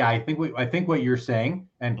assesses. Yeah, I think what you're saying,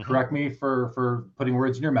 and correct me for putting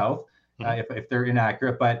words in your mouth if they're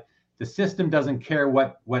inaccurate, but the system doesn't care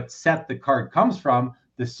what set the card comes from.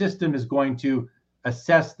 The system is going to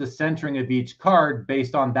assess the centering of each card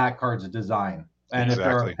based on that card's design. And if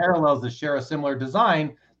there are parallels that share a similar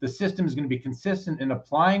design, the system is going to be consistent in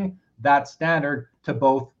applying that standard to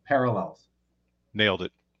both parallels. Nailed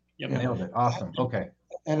it. Yep. Nailed it. Awesome. Okay.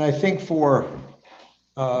 And I think for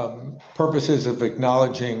purposes of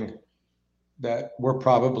acknowledging that we're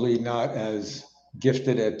probably not as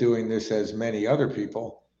gifted at doing this as many other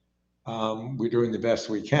people, we're doing the best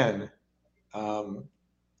we can.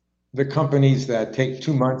 The companies that take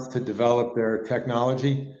 2 months to develop their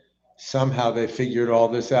technology, somehow they figured all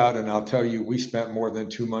this out. And I'll tell you, we spent more than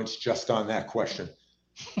 2 months just on that question.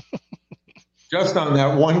 Just on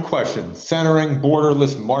that one question, centering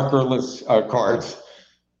borderless, markerless cards.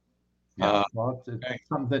 Yeah, well, it's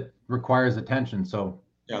something that requires attention. So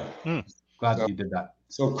yeah, glad that you did that.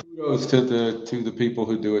 So kudos to the people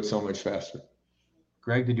who do it so much faster.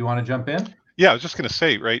 Greg, did you want to jump in? Yeah, I was just going to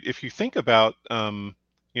say, right, if you think about,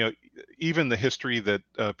 even the history that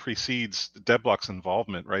precedes DebBlock's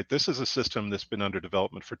involvement, right, this is a system that's been under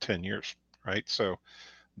development for 10 years, right? So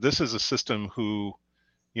this is a system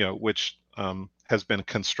which has been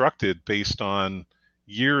constructed based on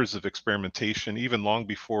years of experimentation, even long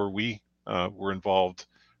before we were involved,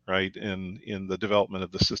 right, in the development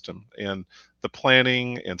of the system, and the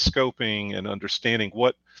planning and scoping and understanding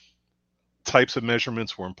what types of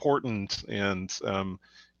measurements were important, and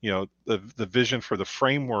the vision for the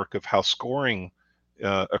framework of how scoring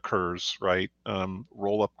occurs, right?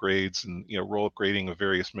 Roll-up grades and roll-up grading of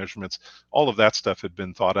various measurements. All of that stuff had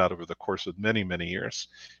been thought out over the course of many, many years,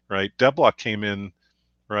 right? DebBlock came in,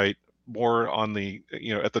 right, more on the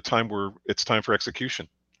at the time where it's time for execution,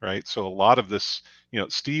 right? So a lot of this,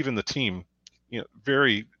 Steve and the team,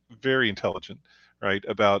 very, very intelligent, right,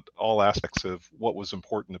 about all aspects of what was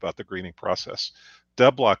important about the grading process.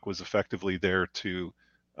 DebBlock was effectively there to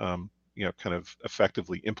kind of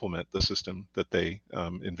effectively implement the system that they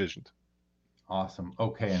envisioned. Awesome.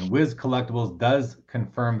 Okay, and Wiz Collectibles does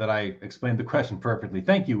confirm that I explained the question perfectly.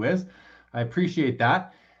 Thank you, Wiz. I appreciate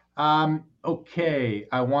that. Okay,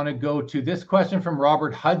 I want to go to this question from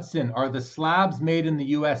Robert Hudson. Are the slabs made in the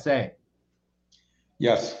USA?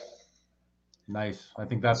 Yes. Nice. I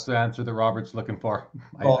think that's the answer that Robert's looking for.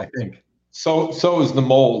 I think. So is the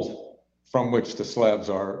mold from which the slabs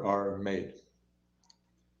are made.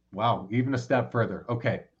 Wow, even a step further.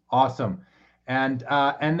 Okay, awesome. And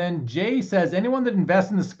then Jay says, anyone that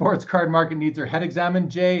invests in the sports card market needs their head examined.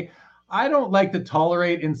 Jay, I don't like to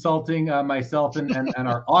tolerate insulting myself and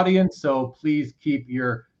our audience, so please keep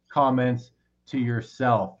your comments to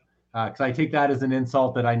yourself, because I take that as an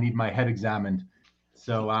insult that I need my head examined.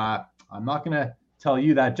 So I'm not going to tell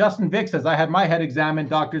you that. Justin Vick says, I had my head examined.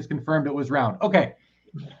 Doctors confirmed it was round. Okay,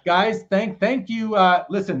 guys, thank you.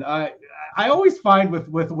 Listen, I always find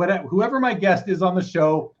with whoever my guest is on the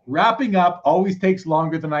show, wrapping up always takes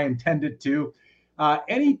longer than I intended to.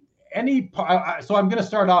 So I'm going to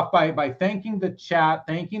start off by thanking the chat,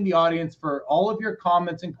 thanking the audience for all of your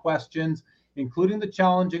comments and questions, including the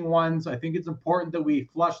challenging ones. I think it's important that we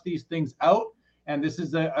flush these things out, and this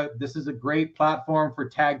is a great platform for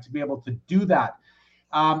TAG to be able to do that.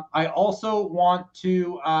 I also want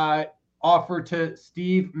to offer to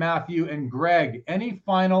Steve, Matthew, and Greg any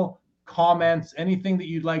final comments, anything that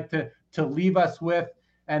you'd like to leave us with.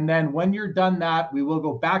 And then when you're done that, we will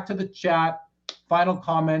go back to the chat, final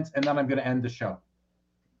comments, and then I'm going to end the show.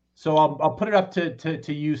 So I'll put it up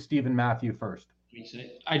to you, Stephen Matthew, first.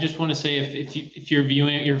 I just want to say if you're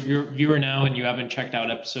viewing, you're a viewer now and you haven't checked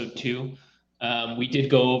out episode 2, we did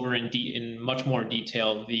go over in much more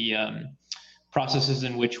detail the processes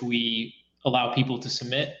in which we allow people to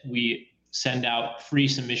submit. We send out free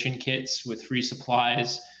submission kits with free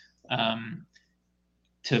supplies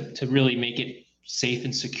to really make it safe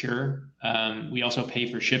and secure. We also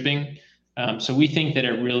pay for shipping. So we think that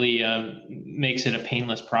it really makes it a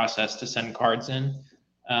painless process to send cards in.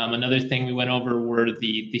 Another thing we went over were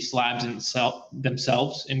the slabs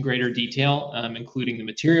themselves in greater detail, including the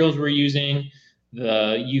materials we're using,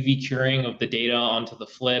 the UV curing of the data onto the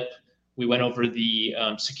flip. We went over the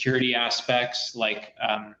security aspects, like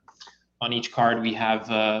on each card we have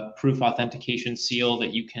a proof authentication seal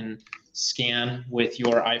that you can scan with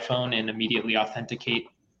your iPhone and immediately authenticate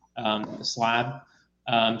the slab.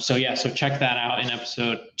 So check that out in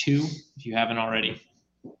episode 2 if you haven't already.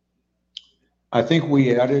 I think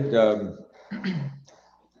we added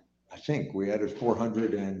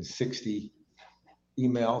 460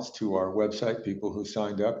 emails to our website, people who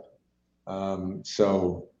signed up.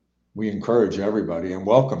 So we encourage everybody and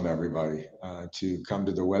welcome everybody to come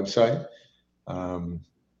to the website.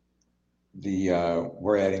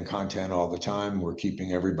 We're adding content all the time. We're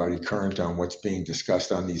keeping everybody current on what's being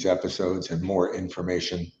discussed on these episodes and more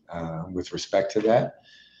information with respect to that.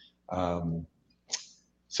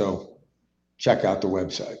 So check out the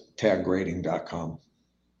website, taggrading.com.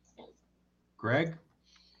 Greg?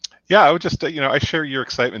 Yeah, I would just, I share your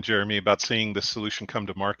excitement, Jeremy, about seeing this solution come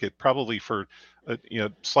to market, probably for,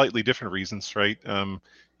 slightly different reasons, right?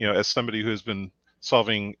 As somebody who has been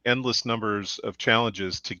solving endless numbers of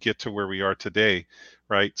challenges to get to where we are today,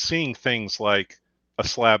 right? Seeing things like a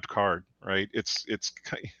slabbed card, right?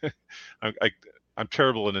 I'm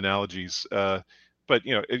terrible in analogies, but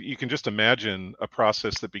you can just imagine a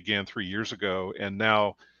process that began 3 years ago, and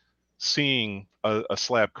now seeing a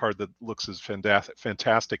slab card that looks as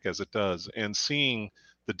fantastic as it does, and seeing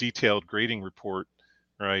the detailed grading report,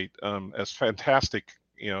 right, as fantastic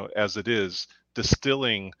as it is,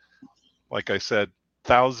 distilling, like I said,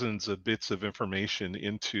 thousands of bits of information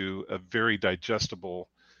into a very digestible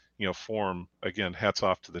form. Again, hats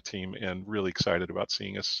off to the team, and really excited about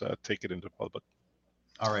seeing us take it into public.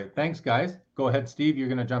 All right, thanks guys. Go ahead, Steve, you're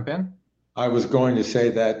going to jump in. I was going to say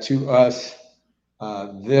that to us,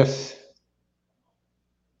 this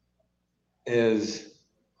is...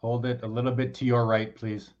 Hold it a little bit to your right,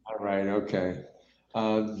 please. All right, okay.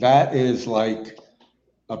 That is like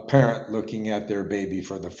a parent looking at their baby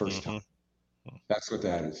for the first time. That's what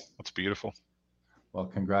that is. That's beautiful. Well,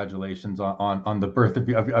 congratulations on the birth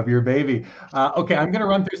of your baby. Okay, I'm going to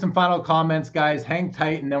run through some final comments, guys. Hang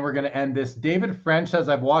tight, and then we're going to end this. David French says,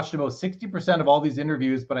 I've watched about 60% of all these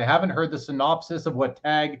interviews, but I haven't heard the synopsis of what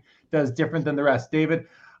TAG does different than the rest. David,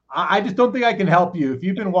 I just don't think I can help you. If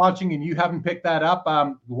you've been watching and you haven't picked that up,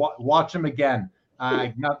 watch them again.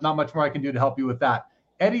 Not much more I can do to help you with that.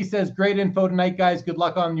 Eddie says, great info tonight, guys. Good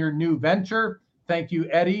luck on your new venture. Thank you,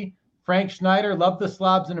 Eddie. Frank Schneider, love the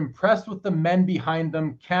slabs and impressed with the men behind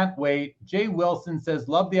them. Can't wait. Jay Wilson says,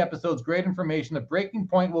 love the episodes. Great information. The breaking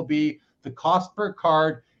point will be the cost per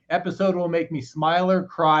card. Episode will make me smile or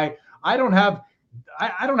cry. I don't have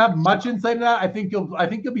much insight into that. I think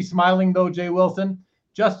you'll be smiling though, Jay Wilson.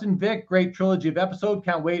 Justin Vick, great trilogy of episode.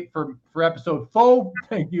 Can't wait for episode 4.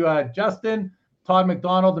 Thank you, Justin. Todd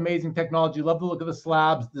McDonald, amazing technology. Love the look of the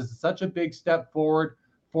slabs. This is such a big step forward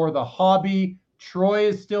for the hobby. Troy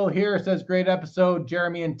is still here, says great episode.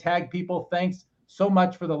 Jeremy and Tag people, thanks so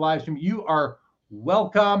much for the live stream. You are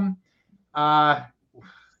welcome.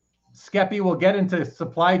 Skeppy will get into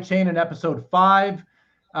supply chain in episode 5.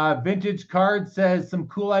 Vintage Card says some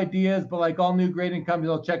cool ideas, but like all new grading companies,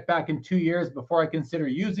 I'll check back in 2 years before I consider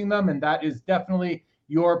using them. And that is definitely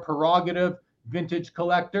your prerogative, Vintage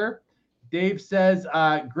Collector. Dave says,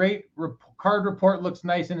 great card report, looks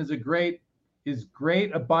nice and is great.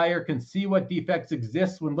 A buyer can see what defects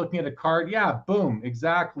exist when looking at a card. Yeah, boom,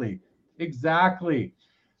 exactly.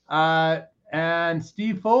 And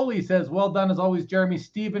Steve Foley says, well done as always, Jeremy.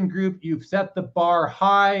 Steven Group, you've set the bar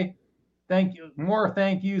high. Thank you. More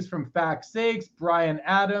thank yous from Facts Sakes, Brian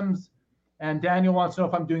Adams, and Daniel wants to know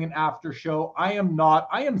if I'm doing an after show. I am not.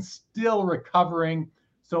 I am still recovering,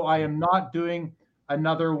 so I am not doing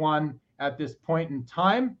another one at this point in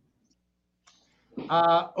time.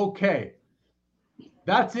 Okay.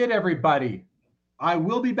 That's it, everybody. I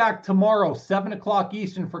will be back tomorrow, 7 o'clock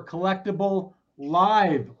Eastern, for Collectible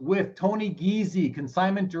Live with Tony Giese,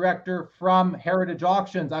 Consignment Director from Heritage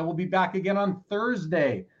Auctions. I will be back again on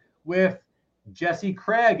Thursday with Jesse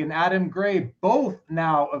Craig and Adam Gray, both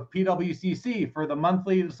now of PWCC for the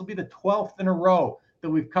monthly. This will be the 12th in a row that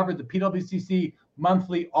we've covered the PWCC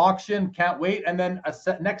monthly auction. Can't wait. And then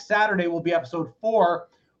next Saturday will be episode 4,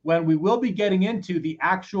 when we will be getting into the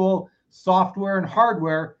actual software and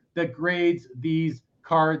hardware that grades these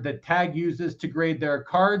cards, that TAG uses to grade their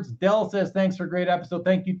cards. Dell says, thanks for a great episode.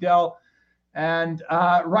 Thank you, Dell. And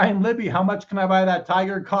Ryan Libby, how much can I buy that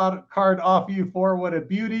Tiger card off you for? What a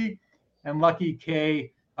beauty. And Lucky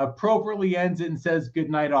K appropriately ends it and says, good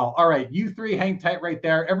night all. All right, you three hang tight right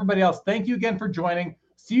there. Everybody else, thank you again for joining.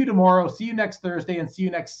 See you tomorrow. See you next Thursday, and see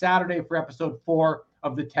you next Saturday for episode 4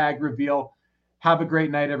 of the TAG reveal. Have a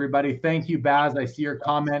great night, everybody. Thank you, Baz. I see your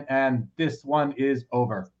comment, and this one is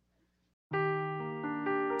over.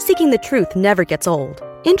 Seeking the truth never gets old.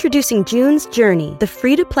 Introducing June's Journey, the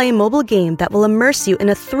free-to-play mobile game that will immerse you in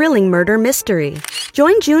a thrilling murder mystery.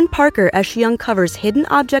 Join June Parker as she uncovers hidden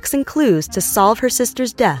objects and clues to solve her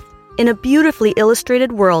sister's death in a beautifully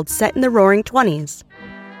illustrated world set in the Roaring '20s.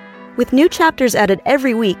 With new chapters added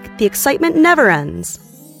every week, the excitement never ends.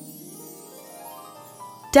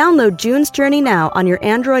 Download June's Journey now on your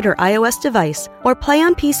Android or iOS device, or play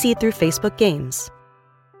on PC through Facebook Games.